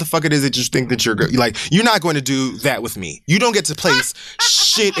don't know what the fuck it is that you think that you're like. You're not going to do that with me. You don't get to place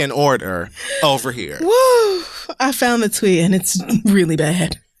shit in order over here. Woo! I found the tweet and it's really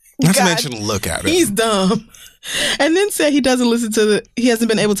bad. Not to mention, look at it. He's dumb. And then said he hasn't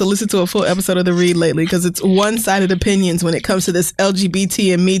been able to listen to a full episode of The Read lately because it's one-sided opinions when it comes to this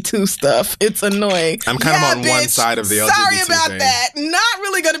LGBT and Me Too stuff. It's annoying. I'm kind of on one side of the LGBT Sorry about thing. that. Not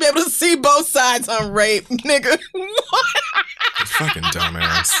really going to be able to see both sides on rape, nigga. You fucking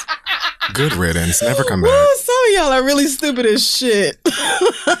dumbass. Good riddance. Never come back. Woo, some of y'all are really stupid as shit.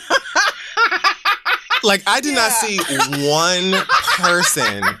 Like, I did not see one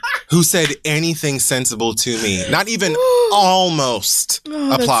person who said anything sensible to me. Not even almost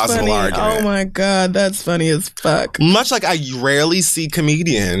a plausible argument. Oh my God, that's funny as fuck. Much like I rarely see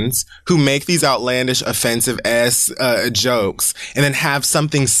comedians who make these outlandish, offensive-ass jokes and then have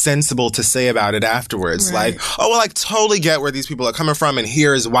something sensible to say about it afterwards. Right. Like, oh, well, I totally get where these people are coming from, and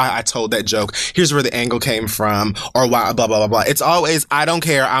here's why I told that joke. Here's where the angle came from, or why blah, blah, blah, blah. It's always, I don't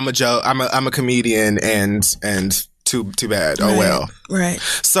care, I'm a joke, I'm a comedian, and too bad. Oh, well. Right.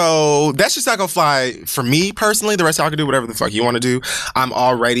 So that's just not gonna fly for me personally. The rest of y'all can do whatever the fuck you want to do. I'm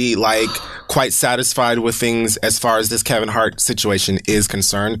already like quite satisfied with things as far as this Kevin Hart situation is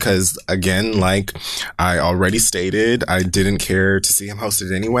concerned. Because again, like I already stated, I didn't care to see him host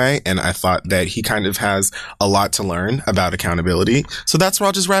it anyway. And I thought that he kind of has a lot to learn about accountability. So that's where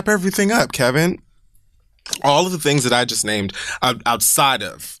I'll just wrap everything up, Kevin. All of the things that I just named outside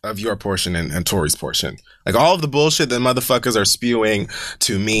of your portion and Tori's portion. Like all of the bullshit that motherfuckers are spewing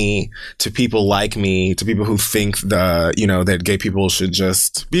to me, to people like me, to people who think that gay people should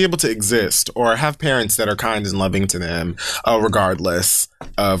just be able to exist or have parents that are kind and loving to them, regardless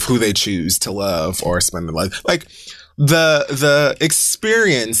of who they choose to love or spend their life. Like the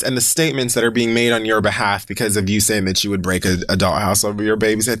experience and the statements that are being made on your behalf because of you saying that you would break a dollhouse over your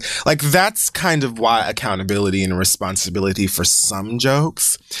baby's head, like that's kind of why accountability and responsibility for some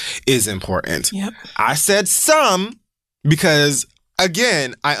jokes is important. Yep. I said some because,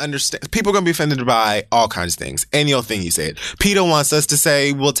 again, I understand people are going to be offended by all kinds of things. Any old thing you said. PETA wants us to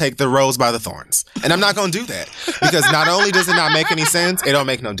say we'll take the rose by the thorns. And I'm not going to do that. Because not only does it not make any sense, it don't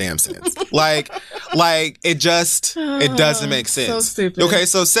make no damn sense. Like it doesn't make sense. So stupid. Okay,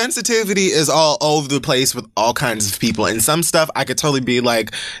 so sensitivity is all over the place with all kinds of people. And some stuff I could totally be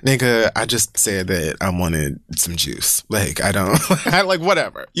like, nigga, I just said that I wanted some juice. Like, I don't, like,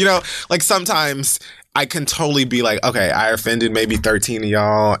 whatever. You know, like sometimes I can totally be like, okay, I offended maybe 13 of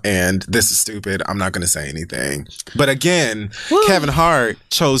y'all and this is stupid. I'm not going to say anything. But again, Kevin Hart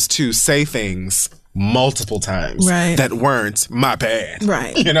chose to say things multiple times that weren't my bad.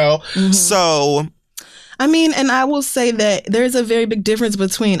 Right. You know? Mm-hmm. So, I mean, and I will say that there's a very big difference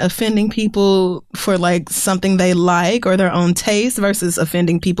between offending people for like something they like or their own taste versus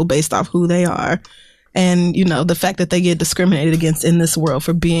offending people based off who they are. And, you know, the fact that they get discriminated against in this world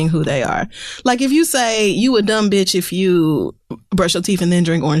for being who they are. Like, if you say you a dumb bitch if you brush your teeth and then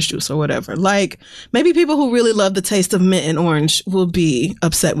drink orange juice or whatever. Like, maybe people who really love the taste of mint and orange will be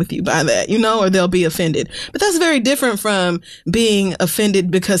upset with you by that, you know, or they'll be offended. But that's very different from being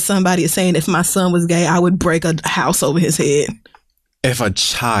offended because somebody is saying if my son was gay, I would break a house over his head. If a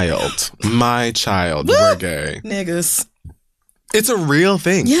child, my child, were gay. Niggas. It's a real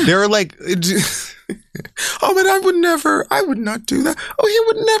thing. Yeah. They're like, oh, but I would not do that. Oh, he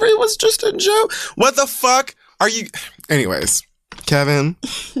would never. It was just a joke. What the fuck are you? Anyways, Kevin,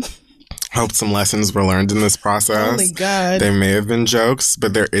 hope some lessons were learned in this process. Holy God. They may have been jokes,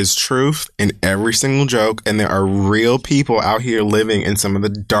 but there is truth in every single joke. And there are real people out here living in some of the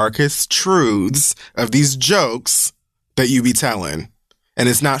darkest truths of these jokes that you be telling. And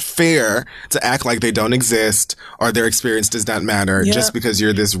it's not fair to act like they don't exist or their experience does not matter just because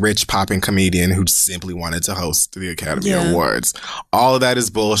you're this rich popping comedian who simply wanted to host the Academy Awards. All of that is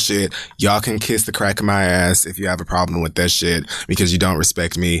bullshit. Y'all can kiss the crack of my ass if you have a problem with that shit because you don't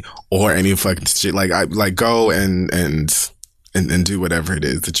respect me or any fucking shit. Like go and do whatever it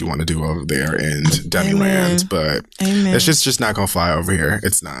is that you want to do over there in Demiland. But it's just not gonna fly over here.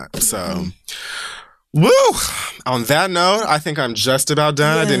 It's not. So. Woo! On that note, I think I'm just about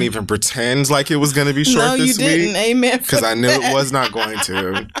done. I didn't even pretend like it was going to be short this week. No, you didn't. Amen. Because I knew it was not going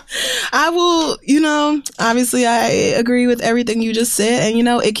to. I will, obviously I agree with everything you just said. And,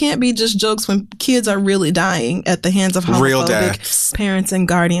 it can't be just jokes when kids are really dying at the hands of homophobic parents and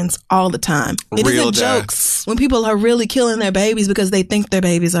guardians all the time. It isn't jokes when people are really killing their babies because they think their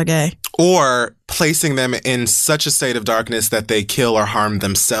babies are gay. Or placing them in such a state of darkness that they kill or harm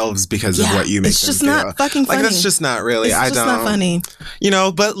themselves because of what you make them feel. It's just not fucking funny. Like, that's just not really. It's just not funny.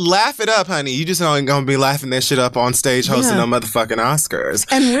 But laugh it up, honey. You just ain't gonna be laughing that shit up on stage hosting no motherfucking Oscars.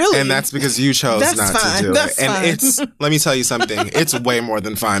 And that's because you chose not to do it. And it's, let me tell you something, it's way more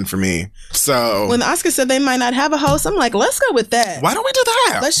than fine for me. So when the Oscars said they might not have a host, I'm like, let's go with that. Why don't we do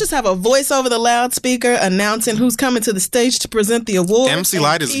that? Let's just have a voice over the loudspeaker announcing who's coming to the stage to present the award. MC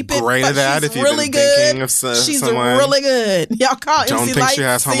Light is great at that. If you've been thinking of she's someone. really good. Y'all call MC Light. Don't think she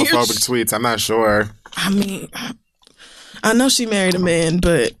has homophobic tweets. I'm not sure. I mean, I know she married a man,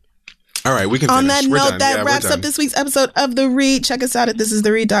 but all right, we can on finish. That note, that wraps up this week's episode of The Read. Check us out at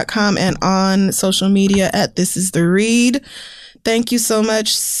thisistheread.com and on social media at thisistheread. Thank you so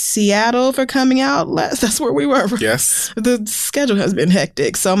much, Seattle, for coming out. That's where we were. Yes. The schedule has been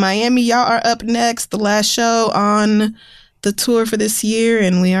hectic. So Miami, y'all are up next. The last show on the tour for this year,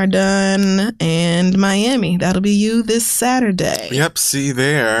 and we are done. And Miami, that'll be you this Saturday. Yep, see you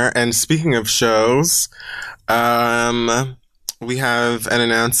there. And speaking of shows, we have an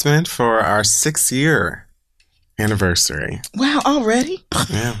announcement for our 6-year anniversary. Wow, already?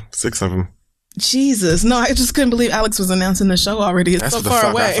 Yeah, 6 of them. Jesus. No, I just couldn't believe Alex was announcing the show already. It's That's so what the far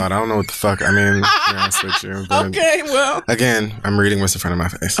fuck away. I thought. I don't know what the fuck. I mean, to be honest with you. But Okay, well. again, I'm reading what's in front of my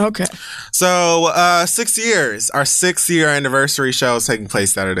face. Okay. So, 6 years. Our 6-year anniversary show is taking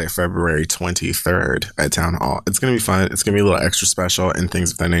place Saturday, February 23rd at Town Hall. It's going to be fun. It's going to be a little extra special and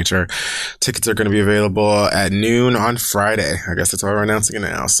things of that nature. Tickets are going to be available at noon on Friday. I guess that's why we're announcing it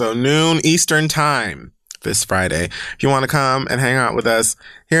now. So, noon Eastern time this Friday. If you want to come and hang out with us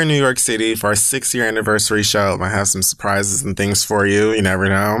here in New York City for our 6-year anniversary show, might have some surprises and things for you. You never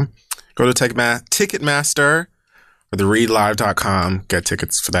know. Go to Ticketmaster or thereadlive.com. Get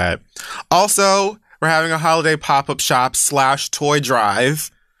tickets for that. Also, we're having a holiday pop-up shop / toy drive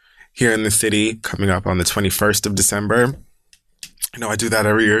here in the city coming up on the 21st of December. I know I do that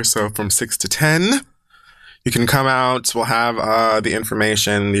every year, so from 6 to 10. You can come out. We'll have the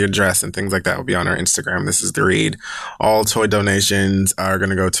information, the address, and things like that will be on our Instagram. This is The Read. All toy donations are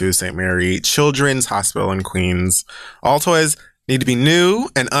going to go to St. Mary Children's Hospital in Queens. All toys need to be new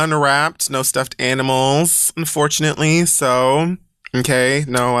and unwrapped. No stuffed animals, unfortunately. So, okay,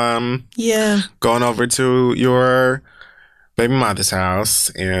 no, Yeah. going over to your baby mother's house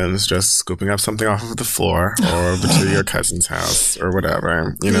and just scooping up something off of the floor, or over to your cousin's house or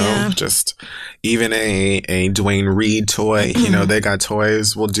whatever, you know, Yeah. just even a Dwayne Reed toy, you know, they got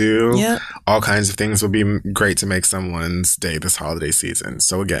toys will do. Yep. All kinds of things will be great to make someone's day this holiday season.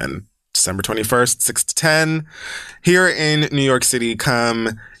 So again, December 21st, 6 to 10 here in New York City.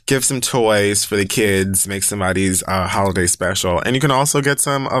 Come give some toys for the kids, make somebody's holiday special. And you can also get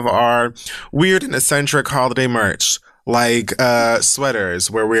some of our weird and eccentric holiday merch, like sweaters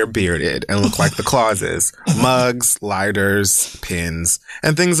where we're bearded and look like the Clauses, mugs, lighters, pins,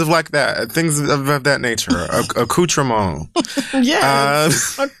 and things of like that, things of that nature, accoutrement.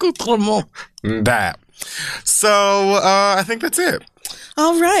 Yes. Accoutrement. That. So I think that's it.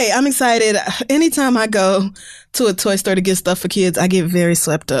 All right. I'm excited. Anytime I go to a toy store to get stuff for kids, I get very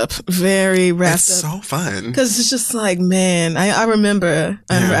swept up, very wrapped It's up. so fun. Because it's just like, man, I remember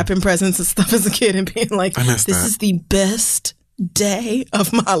unwrapping presents and stuff as a kid and being like, this is the best day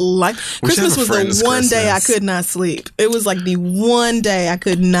of my life. Christmas was the one day I could not sleep. It was like the one day I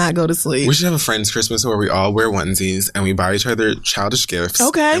could not go to sleep. We should have a friend's Christmas where we all wear onesies and we buy each other childish gifts.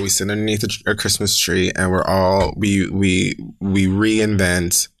 Okay. And we sit underneath a Christmas tree and we're all, we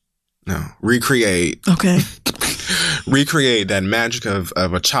recreate. Okay. Recreate that magic of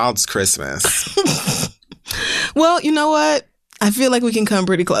a child's Christmas. Well, you know what? I feel like we can come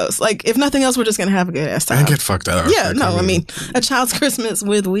pretty close. Like, if nothing else, we're just going to have a good ass time. And get fucked up. Yeah, no, I mean, a child's Christmas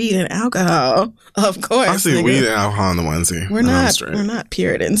with weed and alcohol, of course. I see weed and alcohol in the onesie. We're not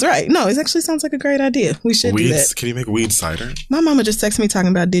Puritans. Right. No, it actually sounds like a great idea. We should do that. Can you make weed cider? My mama just texted me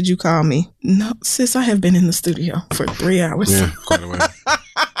talking about, did you call me? No, sis, I have been in the studio for 3 hours. Yeah, quite a while.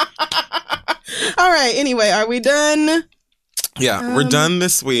 All right, anyway, are we done? Yeah, we're done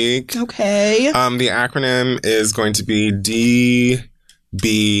this week. Okay. The acronym is going to be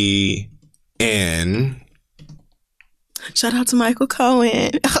DBN. Shout out to Michael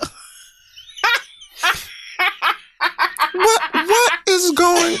Cohen. What is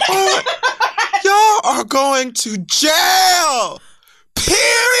going on? Y'all are going to jail.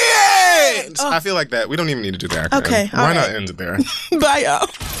 Period. I feel like that. We don't even need to do the acronym. Okay, all Why right. not end it there? Bye, y'all.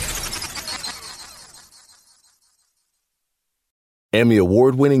 Emmy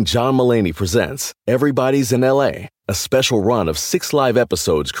award-winning John Mulaney presents Everybody's in L.A., a special run of 6 live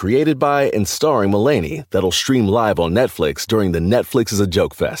episodes created by and starring Mulaney that'll stream live on Netflix during the Netflix is a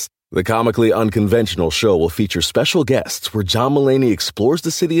Joke Fest. The comically unconventional show will feature special guests where John Mulaney explores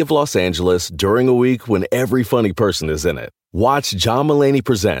the city of Los Angeles during a week when every funny person is in it. Watch John Mulaney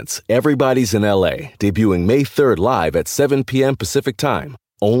Presents Everybody's in L.A., debuting May 3rd live at 7 p.m. Pacific Time,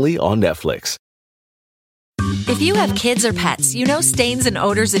 only on Netflix. If you have kids or pets, you know stains and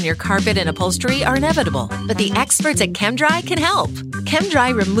odors in your carpet and upholstery are inevitable. But the experts at ChemDry can help.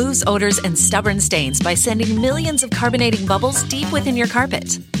 ChemDry removes odors and stubborn stains by sending millions of carbonating bubbles deep within your carpet.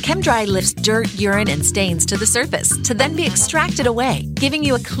 ChemDry lifts dirt, urine, and stains to the surface to then be extracted away, giving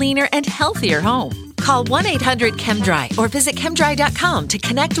you a cleaner and healthier home. Call 1-800-ChemDry or visit chemdry.com to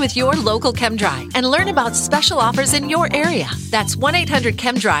connect with your local ChemDry and learn about special offers in your area. That's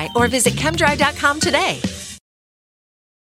 1-800-ChemDry or visit chemdry.com today.